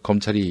 그런데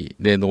검찰이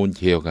내놓은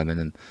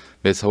개혁안에는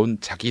매서운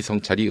자기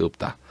성찰이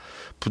없다.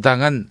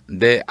 부당한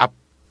내압,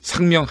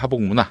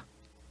 상명하복 문화,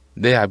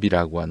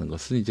 내압이라고 하는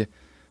것은 이제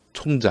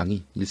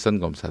총장이 일선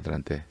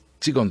검사들한테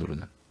찍어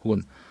누르는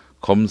혹은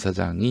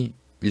검사장이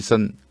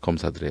일선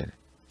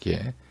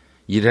검사들에게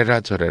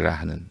이래라 저래라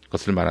하는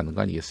것을 말하는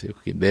거 아니겠어요?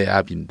 그게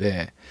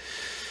내압인데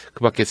그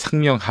밖에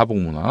상명하복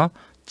문화,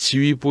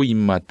 지휘부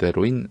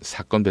입맛대로인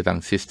사건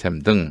배당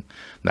시스템 등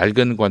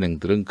낡은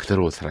관행들은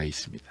그대로 살아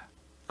있습니다.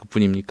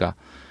 그뿐입니까?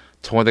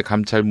 청와대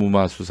감찰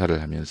무마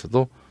수사를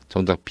하면서도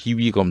정작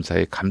비위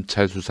검사의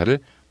감찰 수사를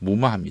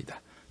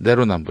무마합니다.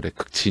 내로남불의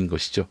극치인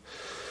것이죠.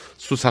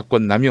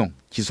 수사권 남용,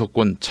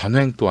 기소권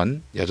전횡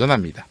또한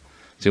여전합니다.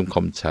 지금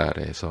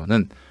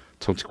검찰에서는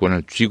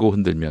정치권을 쥐고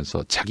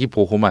흔들면서 자기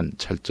보호만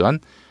철저한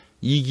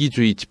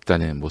이기주의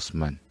집단의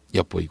모습만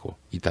엿보이고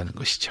있다는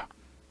것이죠.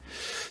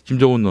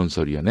 김종훈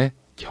논설위원의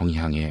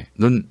경향의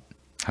눈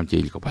함께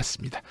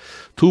읽어봤습니다.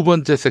 두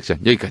번째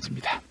섹션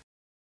여기까지입니다.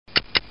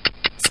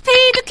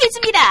 스페이드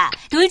퀴즈입니다.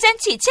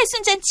 돌잔치,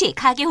 칠순잔치,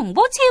 가게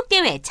홍보,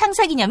 체육대회,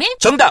 창사기념일.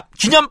 정답!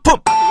 기념품!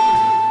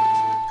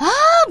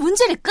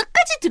 문제를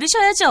끝까지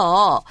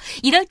들으셔야죠.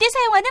 이럴 때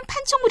사용하는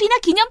판촉물이나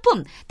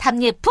기념품,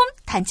 답례품,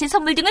 단체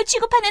선물 등을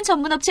취급하는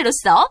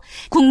전문업체로서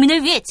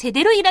국민을 위해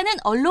제대로 일하는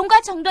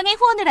언론과 정당의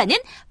후원을 하는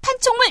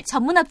판촉물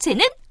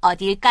전문업체는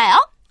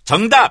어디일까요?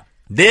 정답!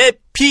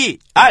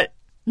 네피알!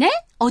 네?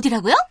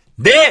 어디라고요?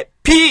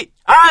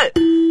 네피알!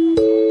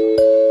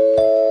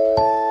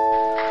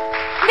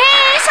 네,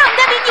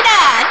 정답입니다.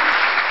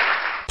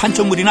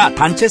 판촉물이나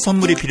단체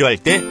선물이 필요할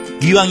때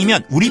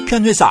이왕이면 우리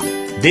편 회사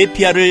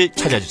네피알을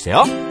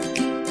찾아주세요.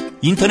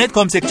 인터넷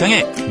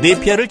검색창에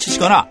네피아를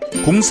치시거나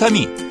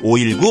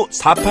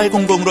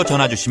 032-519-4800으로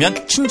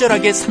전화주시면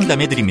친절하게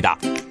상담해드립니다.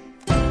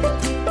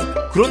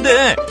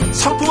 그런데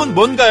상품은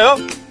뭔가요?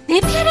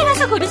 네피아를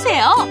가서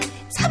고르세요.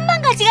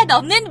 3만 가지가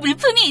넘는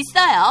물품이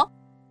있어요.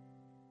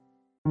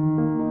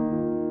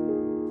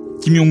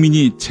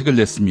 김용민이 책을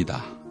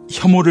냈습니다.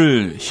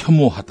 혐오를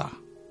혐오하다.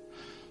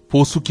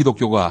 보수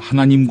기독교가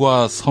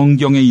하나님과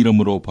성경의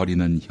이름으로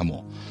벌이는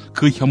혐오.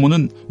 그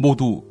혐오는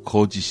모두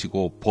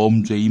거짓이고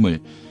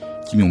범죄임을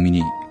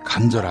김용민이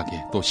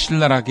간절하게 또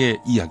신랄하게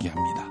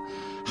이야기합니다.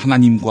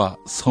 하나님과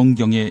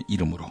성경의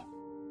이름으로.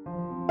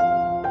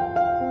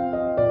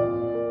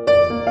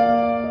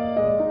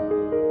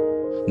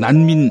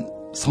 난민,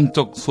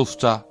 성적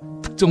소수자,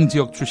 특정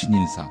지역 출신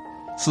인사,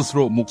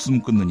 스스로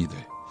목숨 끊는 이들.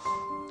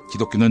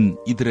 기독교는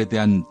이들에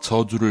대한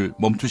저주를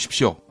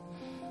멈추십시오.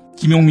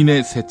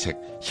 김용민의 새 책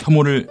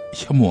혐오를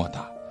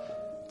혐오하다.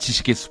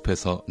 지식의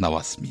숲에서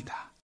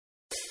나왔습니다.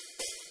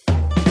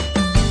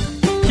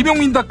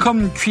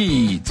 김용민닷컴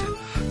퀴즈.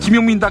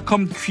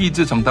 김용민닷컴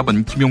퀴즈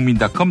정답은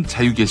김용민닷컴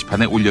자유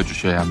게시판에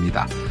올려주셔야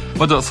합니다.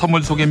 먼저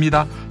선물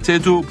소개입니다.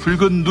 제주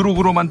붉은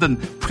누룩으로 만든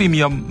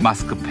프리미엄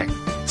마스크팩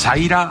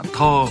자이라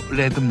더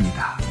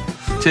레드입니다.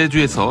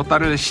 제주에서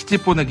딸을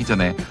시집 보내기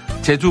전에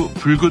제주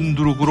붉은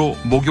누룩으로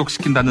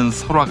목욕시킨다는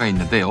설화가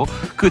있는데요.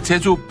 그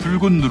제주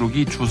붉은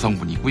누룩이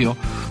주성분이고요.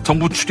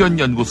 정부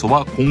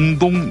출연연구소와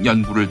공동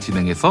연구를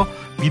진행해서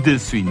믿을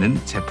수 있는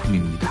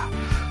제품입니다.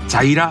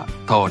 자이라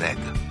더 레드,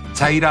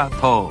 자이라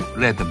더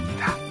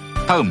레드입니다.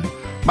 다음,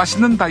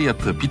 맛있는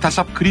다이어트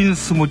비타샵 그린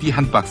스무디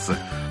한 박스.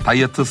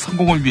 다이어트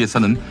성공을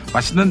위해서는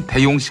맛있는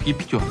대용식이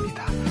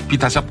필요합니다.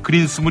 비타샵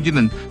그린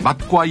스무디는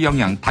맛과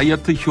영양,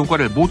 다이어트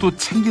효과를 모두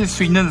챙길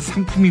수 있는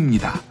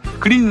상품입니다.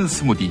 그린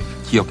스무디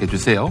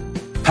기억해주세요.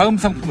 다음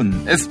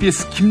상품은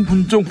SBS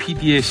김훈종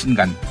PD의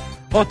신간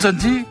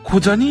어쩐지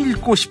고전이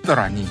읽고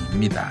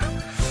싶더라니입니다.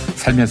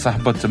 살면서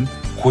한 번쯤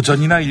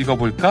고전이나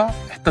읽어볼까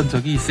했던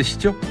적이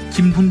있으시죠?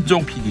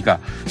 김훈종 PD가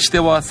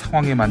시대와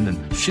상황에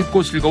맞는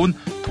쉽고 즐거운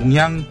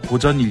동양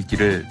고전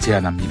읽기를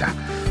제안합니다.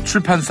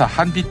 출판사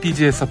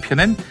한빛비즈에서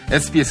펴낸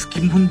SBS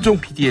김훈종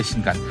PD의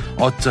신간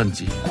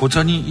어쩐지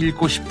고전이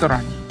읽고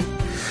싶더라니.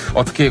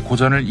 어떻게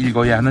고전을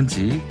읽어야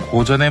하는지,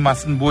 고전의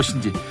맛은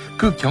무엇인지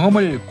그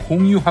경험을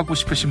공유하고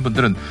싶으신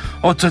분들은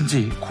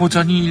어쩐지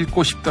고전이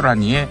읽고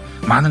싶더라니에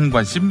많은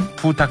관심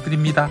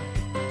부탁드립니다.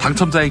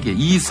 당첨자에게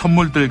이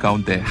선물들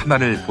가운데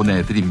하나를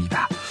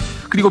보내드립니다.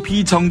 그리고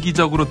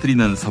비정기적으로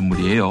드리는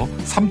선물이에요.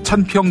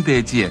 3,000평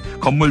대지에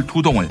건물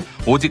 2동을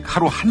오직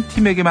하루 한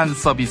팀에게만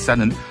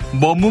서비스하는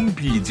머문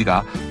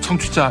빌리지가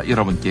청취자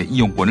여러분께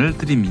이용권을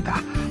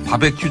드립니다.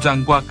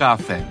 바베큐장과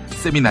카페,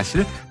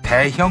 세미나실,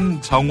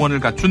 대형 정원을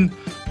갖춘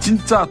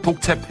진짜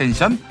독채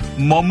펜션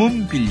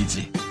머문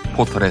빌리지.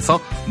 포털에서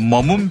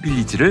머문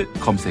빌리지를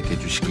검색해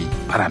주시기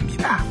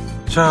바랍니다.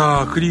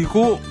 자,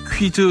 그리고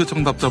퀴즈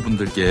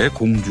정답자분들께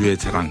공주의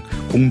자랑,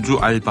 공주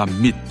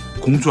알밤 및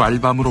공주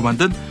알밤으로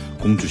만든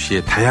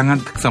공주시의 다양한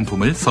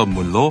특산품을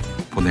선물로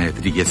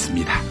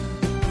보내드리겠습니다.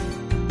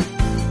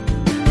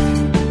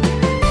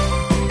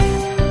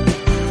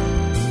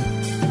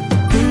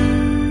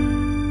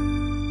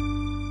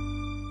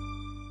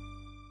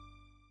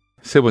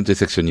 세 번째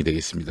섹션이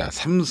되겠습니다.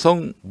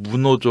 삼성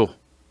문호조,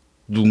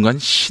 누군가는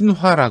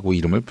신화라고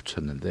이름을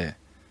붙였는데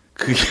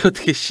그게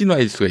어떻게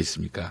신화일 수가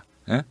있습니까?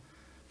 에?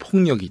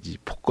 폭력이지,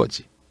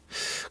 폭거지.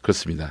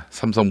 그렇습니다.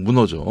 삼성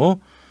문호조,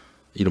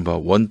 이른바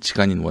원칙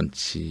아닌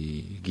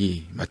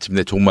원칙이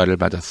마침내 종말을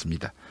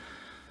맞았습니다.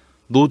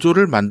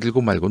 노조를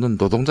만들고 말고는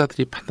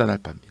노동자들이 판단할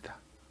바입니다.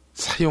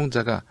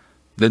 사용자가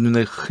내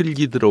눈에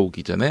흙이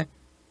들어오기 전에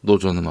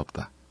노조는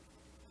없다.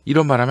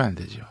 이런 말하면 안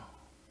되죠.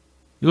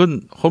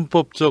 이건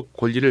헌법적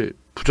권리를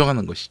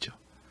부정하는 것이죠.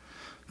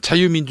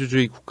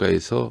 자유민주주의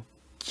국가에서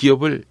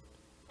기업을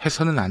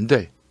해서는 안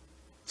될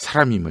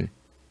사람임을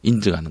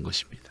인증하는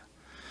것입니다.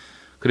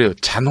 그래요.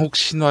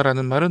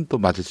 잔혹신화라는 말은 또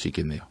맞을 수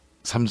있겠네요.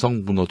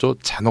 삼성문호조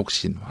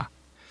잔혹신화.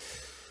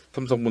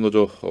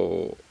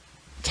 삼성문호조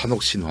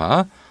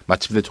잔혹신화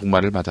마침내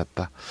종말을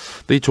맞았다.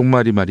 근데 이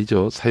종말이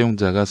말이죠.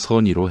 사용자가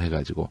선의로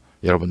해가지고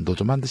여러분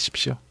노조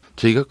만드십시오.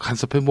 저희가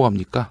간섭해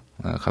뭐합니까?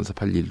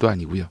 간섭할 일도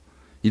아니고요.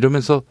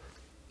 이러면서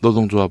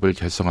노동조합을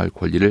결성할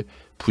권리를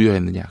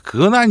부여했느냐?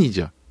 그건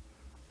아니죠.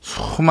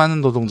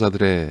 수많은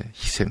노동자들의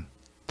희생,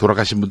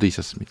 돌아가신 분도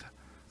있었습니다.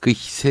 그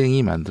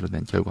희생이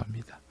만들어낸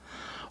결과입니다.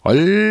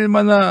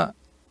 얼마나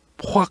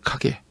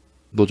포악하게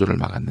노조를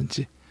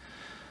막았는지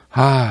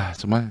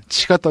정말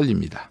치가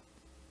떨립니다.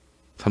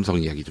 삼성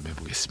이야기 좀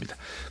해보겠습니다.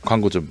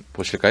 광고 좀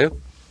보실까요?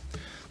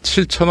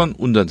 7,000원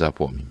운전자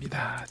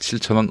보험입니다.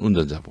 7,000원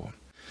운전자 보험.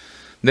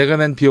 내가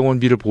낸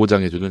비용원비를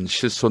보장해주는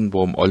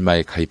실손보험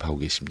얼마에 가입하고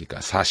계십니까?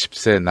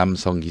 40세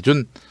남성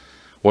기준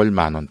월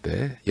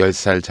 10,000원대,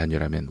 10살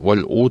자녀라면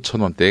월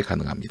 5,000원대에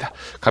가능합니다.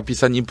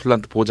 값비싼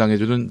임플란트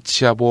보장해주는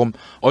치아보험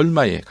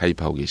얼마에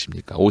가입하고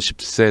계십니까?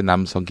 50세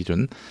남성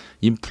기준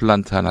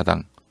임플란트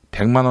하나당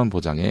 100만 원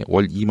보장에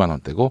월 2만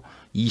원대고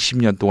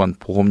 20년 동안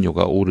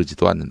보험료가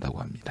오르지도 않는다고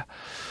합니다.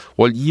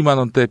 월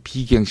 2만원대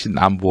비갱신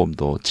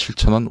암보험도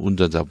 7,000원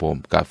운전자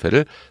보험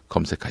카페를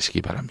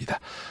검색하시기 바랍니다.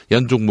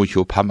 연중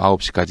무휴 밤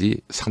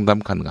 9시까지 상담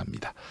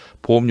가능합니다.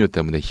 보험료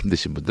때문에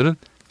힘드신 분들은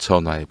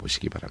전화해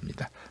보시기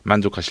바랍니다.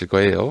 만족하실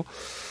거예요.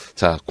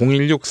 자,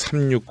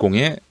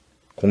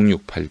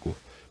 016-360-0689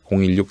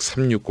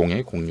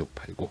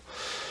 016-360-0689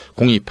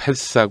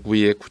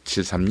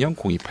 02849-9730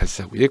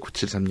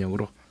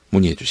 02849-9730으로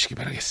문의해 주시기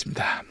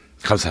바라겠습니다.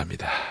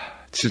 감사합니다.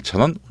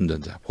 7,000원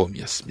운전자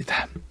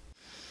보험이었습니다.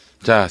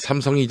 자,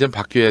 삼성이 이젠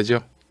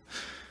바뀌어야죠.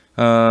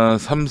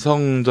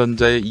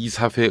 삼성전자의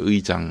이사회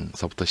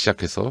의장서부터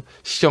시작해서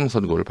시정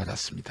선고를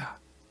받았습니다.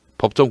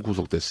 법정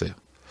구속됐어요.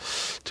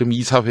 지금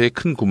이사회에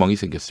큰 구멍이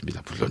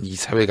생겼습니다. 물론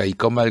이사회가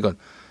있건 말건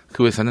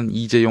그 회사는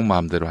이재용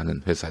마음대로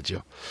하는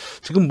회사죠.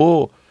 지금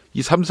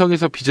이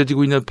삼성에서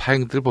빚어지고 있는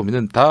파행들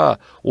보면은 다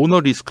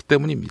오너 리스크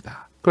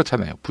때문입니다.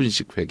 그렇잖아요.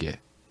 분식 회계,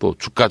 또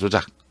주가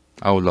조작,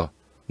 아울러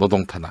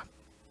노동 탄압,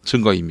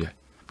 증거인멸.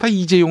 다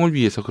이재용을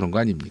위해서 그런 거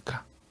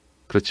아닙니까?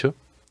 그렇죠?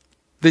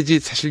 근데 이제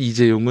사실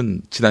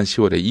이재용은 지난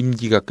 10월에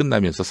임기가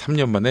끝나면서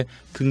 3년 만에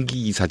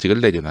등기 이사직을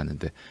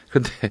내려놨는데,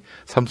 그런데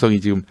삼성이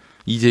지금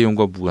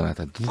이재용과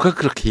무관하다. 누가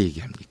그렇게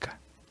얘기합니까?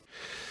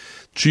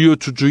 주요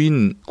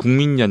주주인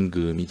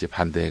국민연금이 이제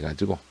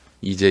반대해가지고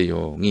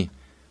이재용이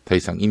더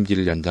이상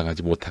임기를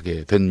연장하지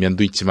못하게 된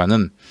면도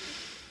있지만은,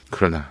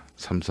 그러나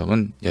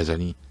삼성은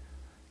여전히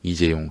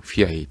이재용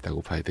휘하에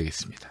있다고 봐야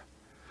되겠습니다.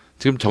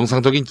 지금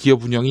정상적인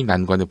기업 운영이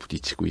난관에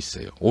부딪히고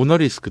있어요. 오너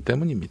리스크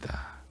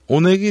때문입니다.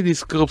 오너에게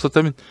리스크가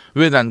없었다면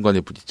왜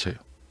난관에 부딪혀요?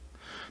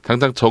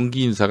 당장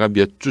정기 인사가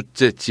몇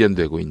주째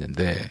지연되고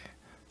있는데,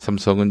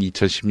 삼성은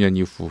 2010년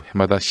이후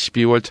해마다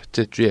 12월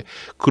첫째 주에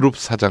그룹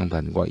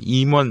사장단과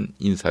임원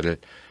인사를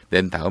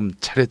낸 다음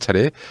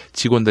차례차례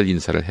직원들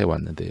인사를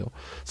해왔는데요.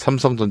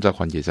 삼성전자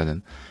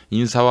관계자는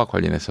인사와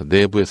관련해서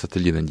내부에서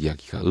들리는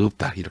이야기가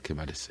없다, 이렇게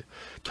말했어요.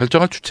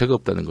 결정할 주체가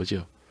없다는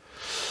거죠.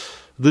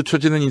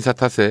 늦춰지는 인사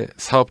탓에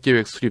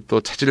사업계획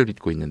수립도 차질을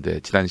빚고 있는데,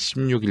 지난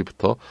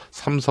 16일부터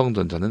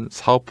삼성전자는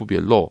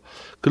사업부별로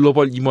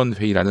글로벌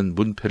임원회의라는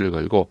문패를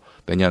걸고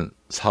내년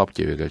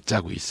사업계획을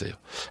짜고 있어요.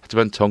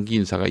 하지만 정기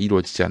인사가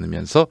이루어지지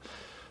않으면서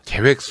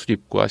계획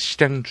수립과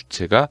실행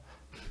주체가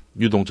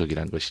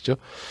유동적이라는 것이죠.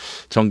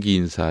 정기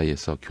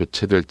인사에서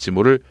교체될지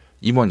모를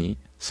임원이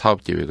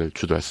사업계획을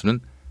주도할 수는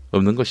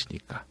없는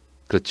것이니까.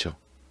 그렇죠.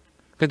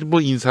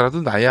 그러니까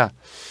인사라도 나야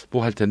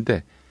할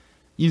텐데,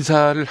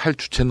 인사를 할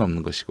주체는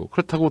없는 것이고,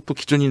 그렇다고 또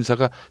기존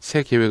인사가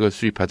새 계획을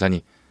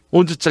수립하자니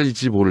언제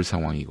잘릴지 모를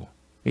상황이고,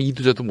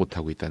 이두저도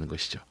못하고 있다는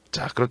것이죠.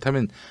 자,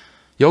 그렇다면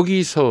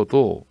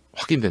여기서도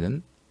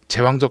확인되는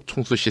제왕적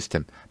총수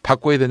시스템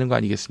바꿔야 되는 거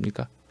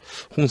아니겠습니까?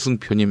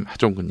 홍승표님,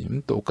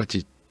 하종근님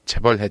똑같이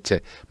재벌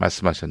해체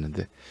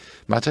말씀하셨는데,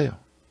 맞아요.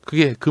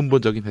 그게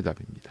근본적인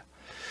해답입니다.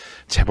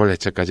 재벌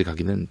해체까지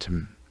가기는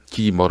참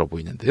길이 멀어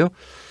보이는데요.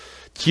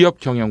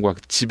 기업 경영과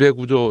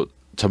지배구조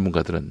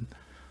전문가들은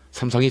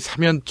삼성이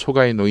사면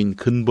초과에 놓인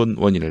근본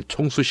원인을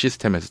총수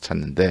시스템에서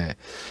찾는데,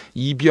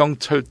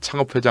 이병철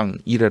창업회장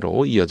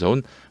이래로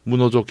이어져온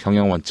문호조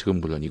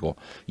경영원칙은 물론이고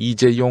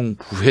이재용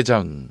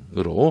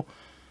부회장으로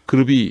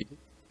그룹이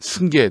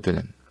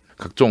승계되는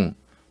각종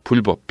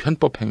불법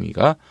편법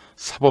행위가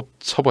사법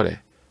처벌의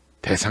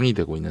대상이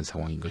되고 있는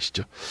상황인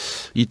것이죠.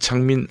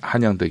 이창민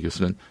한양대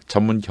교수는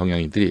전문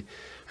경영인들이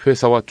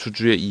회사와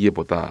주주의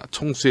이해보다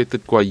총수의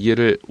뜻과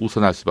이해를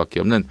우선할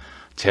수밖에 없는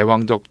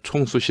제왕적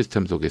총수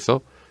시스템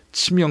속에서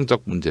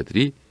치명적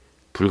문제들이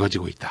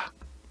불거지고 있다,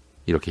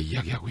 이렇게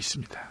이야기하고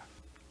있습니다.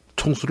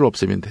 총수를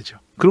없애면 되죠.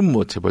 그럼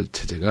재벌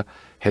체제가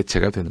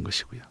해체가 되는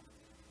것이고요.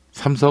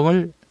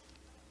 삼성을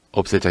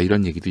없애자,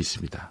 이런 얘기도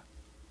있습니다.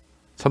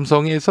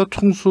 삼성에서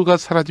총수가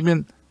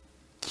사라지면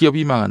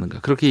기업이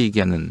망하는가, 그렇게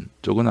얘기하는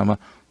쪽은 아마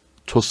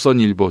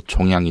조선일보,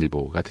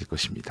 종양일보가 될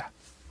것입니다.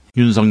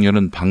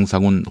 윤석열은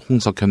방상훈,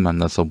 홍석현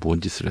만나서 뭔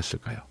짓을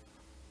했을까요?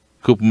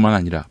 그뿐만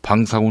아니라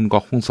방상훈과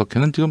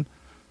홍석현은 지금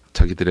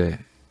자기들의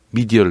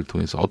미디어를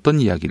통해서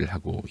어떤 이야기를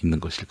하고 있는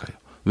것일까요?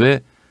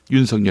 왜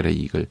윤석열의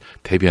이익을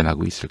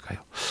대변하고 있을까요?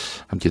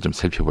 함께 좀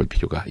살펴볼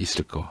필요가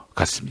있을 것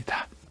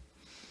같습니다.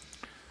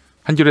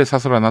 한겨레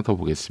사설 하나 더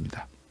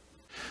보겠습니다.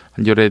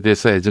 한겨레에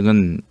대해서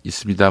애정은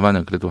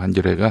있습니다만, 그래도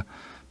한겨레가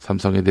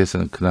삼성에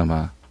대해서는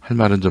그나마 할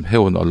말은 좀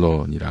해온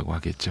언론이라고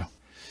하겠죠.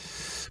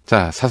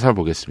 자, 사설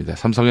보겠습니다.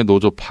 삼성의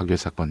노조 파괴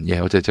사건.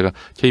 어제 제가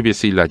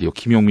KBS 1라디오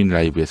김용민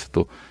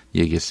라이브에서도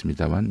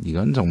얘기했습니다만,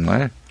 이건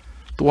정말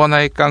또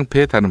하나의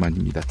깡패의 다름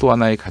아닙니다. 또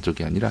하나의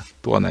가족이 아니라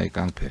또 하나의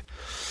깡패.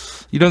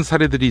 이런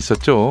사례들이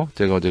있었죠.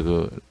 제가 어제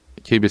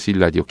KBS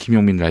 1라디오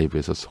김용민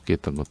라이브에서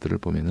소개했던 것들을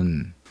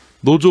보면은,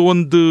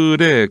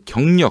 노조원들의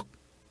경력,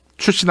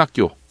 출신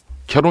학교,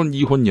 결혼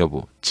이혼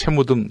여부,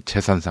 채무 등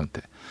재산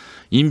상태,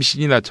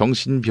 임신이나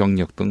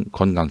정신병력 등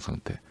건강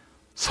상태,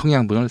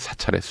 성향 등을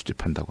사찰에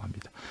수집한다고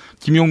합니다.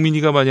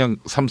 김용민이가 만약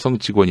삼성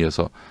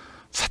직원이어서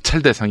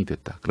사찰 대상이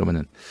됐다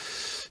그러면은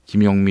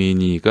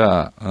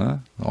김용민이가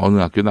어느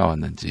학교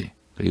나왔는지,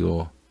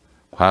 그리고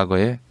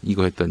과거에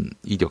이거 했던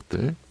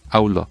이력들,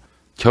 아울러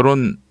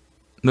결혼을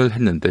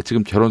했는데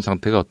지금 결혼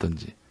상태가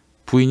어떤지,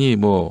 부인이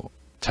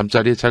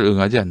잠자리에 잘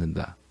응하지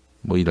않는다,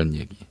 뭐 이런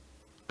얘기.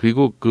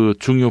 그리고 그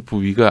중요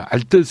부위가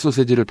알뜰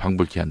소세지를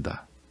방불케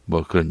한다.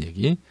 뭐 그런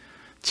얘기.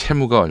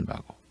 채무가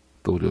얼마고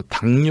또 그리고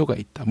당뇨가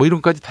있다. 뭐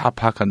이런 것까지 다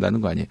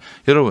파악한다는 거 아니에요.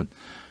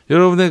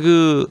 여러분의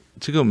그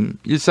지금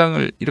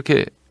일상을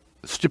이렇게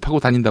수집하고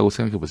다닌다고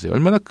생각해 보세요.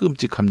 얼마나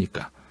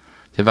끔찍합니까?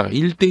 게다가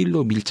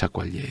 1대1로 밀착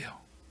관리해요.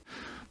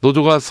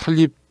 노조가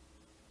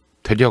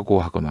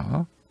설립되려고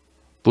하거나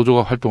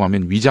노조가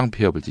활동하면 위장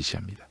폐업을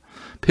지시합니다.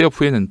 폐업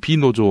후에는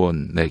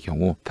비노조원의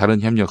경우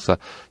다른 협력사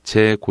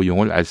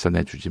재고용을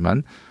알선해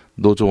주지만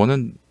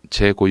노조원은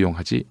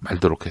재고용하지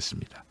말도록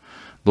했습니다.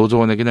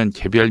 노조원에게는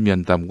개별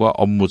면담과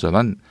업무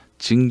전환,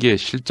 징계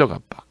실적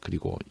압박,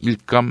 그리고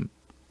일감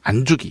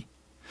안 주기,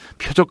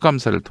 표적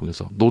감사를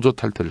통해서 노조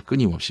탈퇴를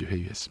끊임없이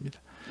회유했습니다.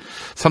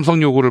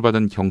 삼성 요구를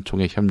받은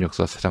경총의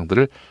협력사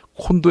사장들을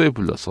콘도에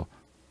불러서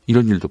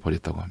이런 일도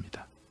벌였다고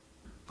합니다.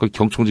 그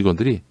경총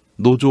직원들이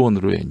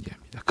노조원으로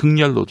연기합니다.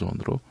 극렬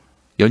노조원으로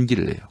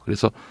연기를 해요.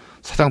 그래서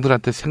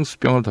사장들한테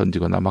생수병을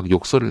던지거나 막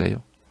욕설을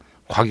해요.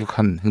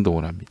 과격한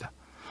행동을 합니다.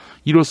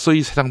 이로써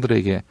이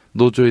사장들에게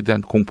노조에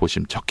대한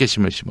공포심,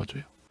 적개심을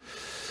심어줘요.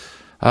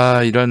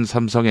 이런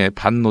삼성의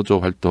반노조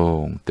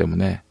활동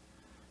때문에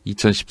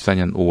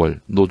 2014년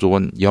 5월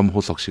노조원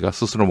염호석 씨가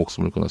스스로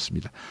목숨을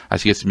끊었습니다.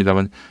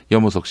 아시겠습니다만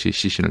염호석 씨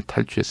시신을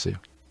탈취했어요.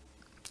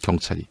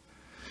 경찰이.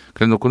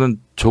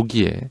 그래놓고는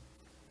조기에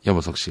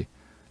염호석 씨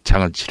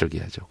장을 치르게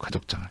하죠.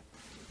 가족장을.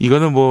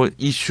 이거는 뭐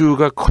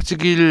이슈가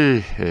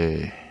커지길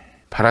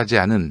바라지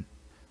않은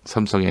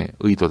삼성의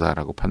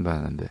의도다라고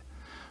판단하는데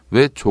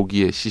왜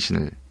조기에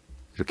시신을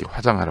이렇게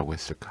화장하라고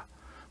했을까?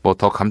 뭐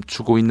더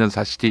감추고 있는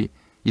사실이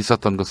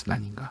있었던 것은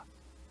아닌가?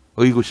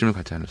 의구심을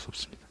갖지 않을 수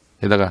없습니다.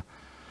 게다가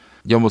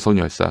염호석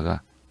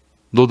열사가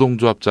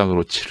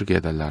노동조합장으로 치르게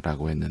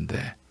해달라고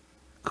했는데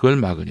그걸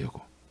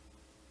막으려고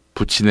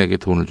부친에게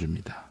돈을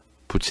줍니다.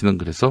 부친은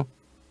그래서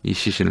이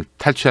시신을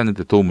탈취하는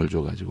데 도움을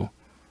줘가지고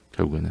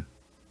결국에는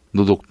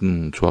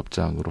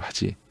노동조합장으로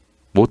하지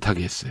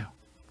못하게 했어요.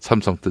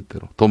 삼성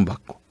뜻대로 돈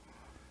받고.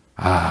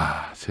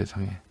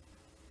 세상에.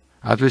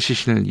 아들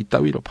시신을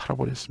이따위로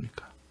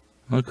팔아버렸습니까?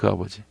 그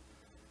아버지.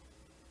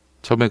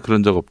 처음에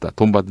그런 적 없다,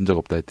 돈 받은 적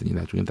없다 했더니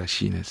나중에 다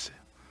시인했어요.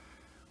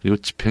 그리고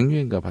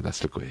집행유예인가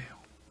받았을 거예요.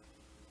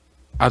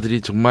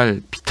 아들이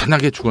정말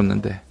비탄하게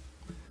죽었는데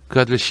그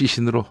아들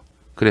시신으로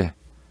그래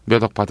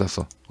몇 억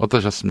받아서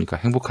어떠셨습니까?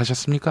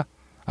 행복하셨습니까?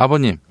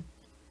 아버님이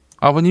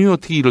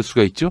어떻게 이럴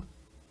수가 있죠?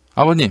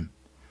 아버님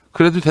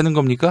그래도 되는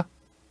겁니까?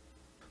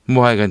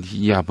 뭐 하여간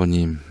이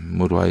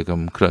아버님으로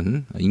하여금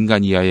그런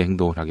인간 이하의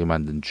행동을 하게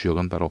만든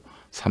주역은 바로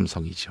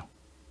삼성이죠.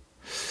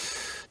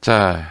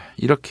 자,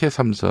 이렇게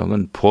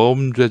삼성은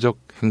범죄적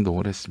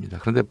행동을 했습니다.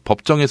 그런데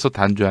법정에서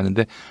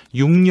단죄하는데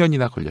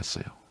 6년이나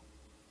걸렸어요.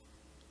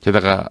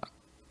 게다가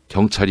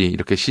경찰이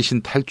이렇게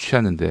시신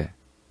탈취하는데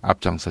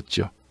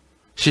앞장섰죠.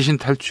 시신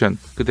탈취한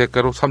그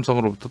대가로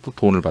삼성으로부터 또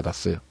돈을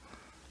받았어요.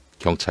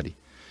 경찰이.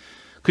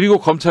 그리고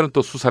검찰은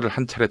또 수사를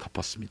한 차례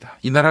덮었습니다.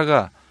 이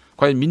나라가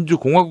과연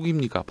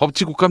민주공화국입니까?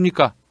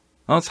 법치국가입니까?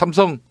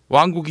 삼성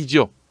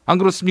왕국이지요. 안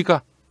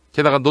그렇습니까?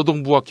 게다가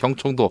노동부와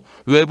경총도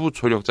외부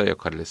조력자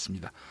역할을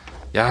했습니다.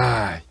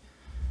 야,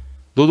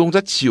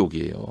 노동자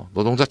지옥이에요.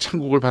 노동자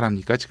천국을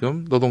바랍니까?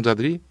 지금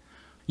노동자들이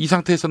이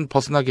상태에서는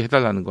벗어나게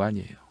해달라는 거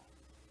아니에요.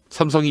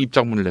 삼성이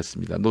입장문을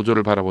냈습니다.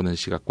 노조를 바라보는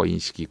시각과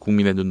인식이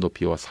국민의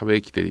눈높이와 사회의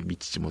기대에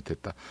미치지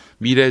못했다.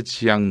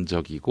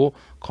 미래지향적이고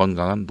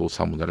건강한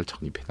노사 문화를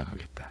정립해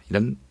나가겠다.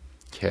 이런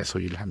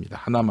개소리를 합니다.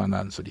 하나만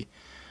한 소리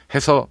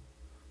해서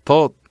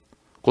더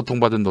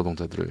고통받은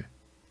노동자들을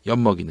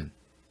엿먹이는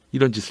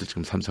이런 짓을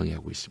지금 삼성이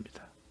하고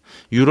있습니다.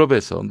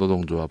 유럽에서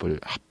노동조합을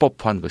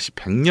합법화한 것이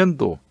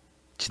 100년도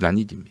지난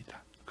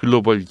일입니다.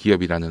 글로벌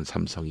기업이라는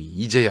삼성이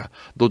이제야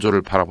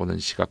노조를 바라보는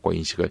시각과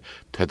인식을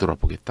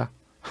되돌아보겠다?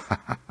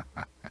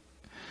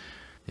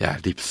 야,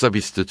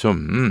 립서비스도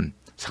좀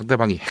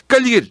상대방이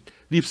헷갈리게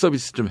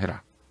립서비스 좀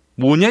해라.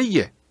 뭐냐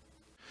이게?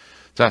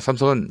 자,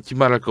 삼성은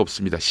긴말할 거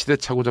없습니다.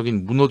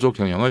 시대착오적인 무노조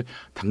경영을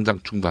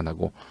당장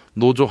중단하고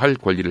노조할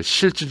권리를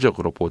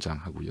실질적으로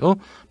보장하고요.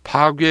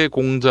 파괴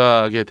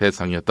공작의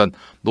대상이었던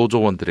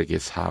노조원들에게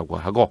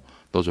사과하고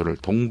노조를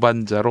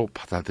동반자로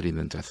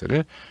받아들이는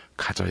자세를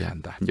가져야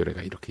한다.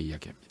 한겨레가 이렇게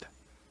이야기합니다.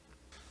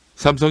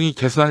 삼성이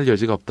개선할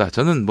여지가 없다.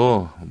 저는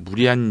뭐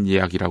무리한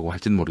이야기라고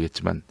할지는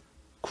모르겠지만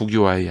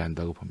국유화해야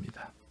한다고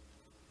봅니다.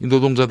 이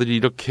노동자들이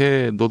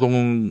이렇게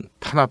노동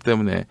탄압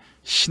때문에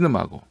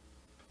신음하고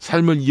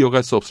삶을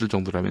이어갈 수 없을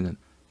정도라면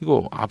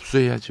이거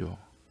압수해야죠.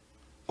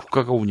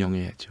 국가가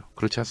운영해야죠.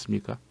 그렇지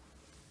않습니까?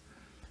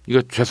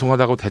 이거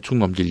죄송하다고 대충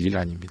넘길 일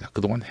아닙니다.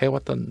 그동안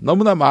해왔던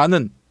너무나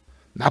많은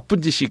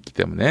나쁜 짓이 있기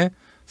때문에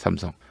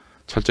삼성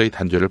철저히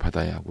단죄를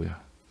받아야 하고요.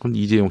 그건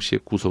이재용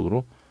씨의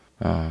구속으로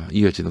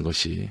이어지는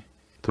것이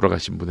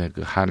돌아가신 분의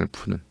그 한을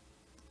푸는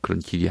그런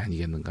길이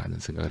아니겠는가 하는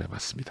생각을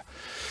해봤습니다.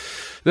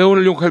 네,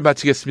 오늘 용칼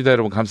마치겠습니다.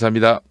 여러분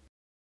감사합니다.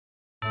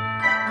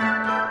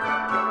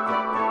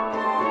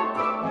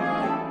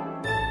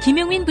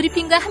 김용민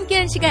브리핑과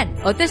함께한 시간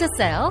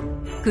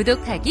어떠셨어요?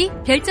 구독하기,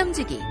 별점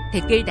주기,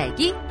 댓글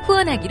달기,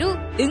 후원하기로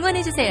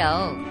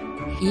응원해주세요.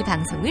 이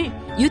방송을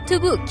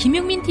유튜브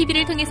김용민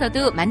TV를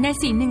통해서도 만날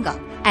수 있는 거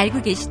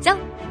알고 계시죠?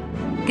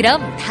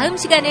 그럼 다음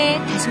시간에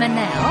다시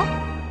만나요.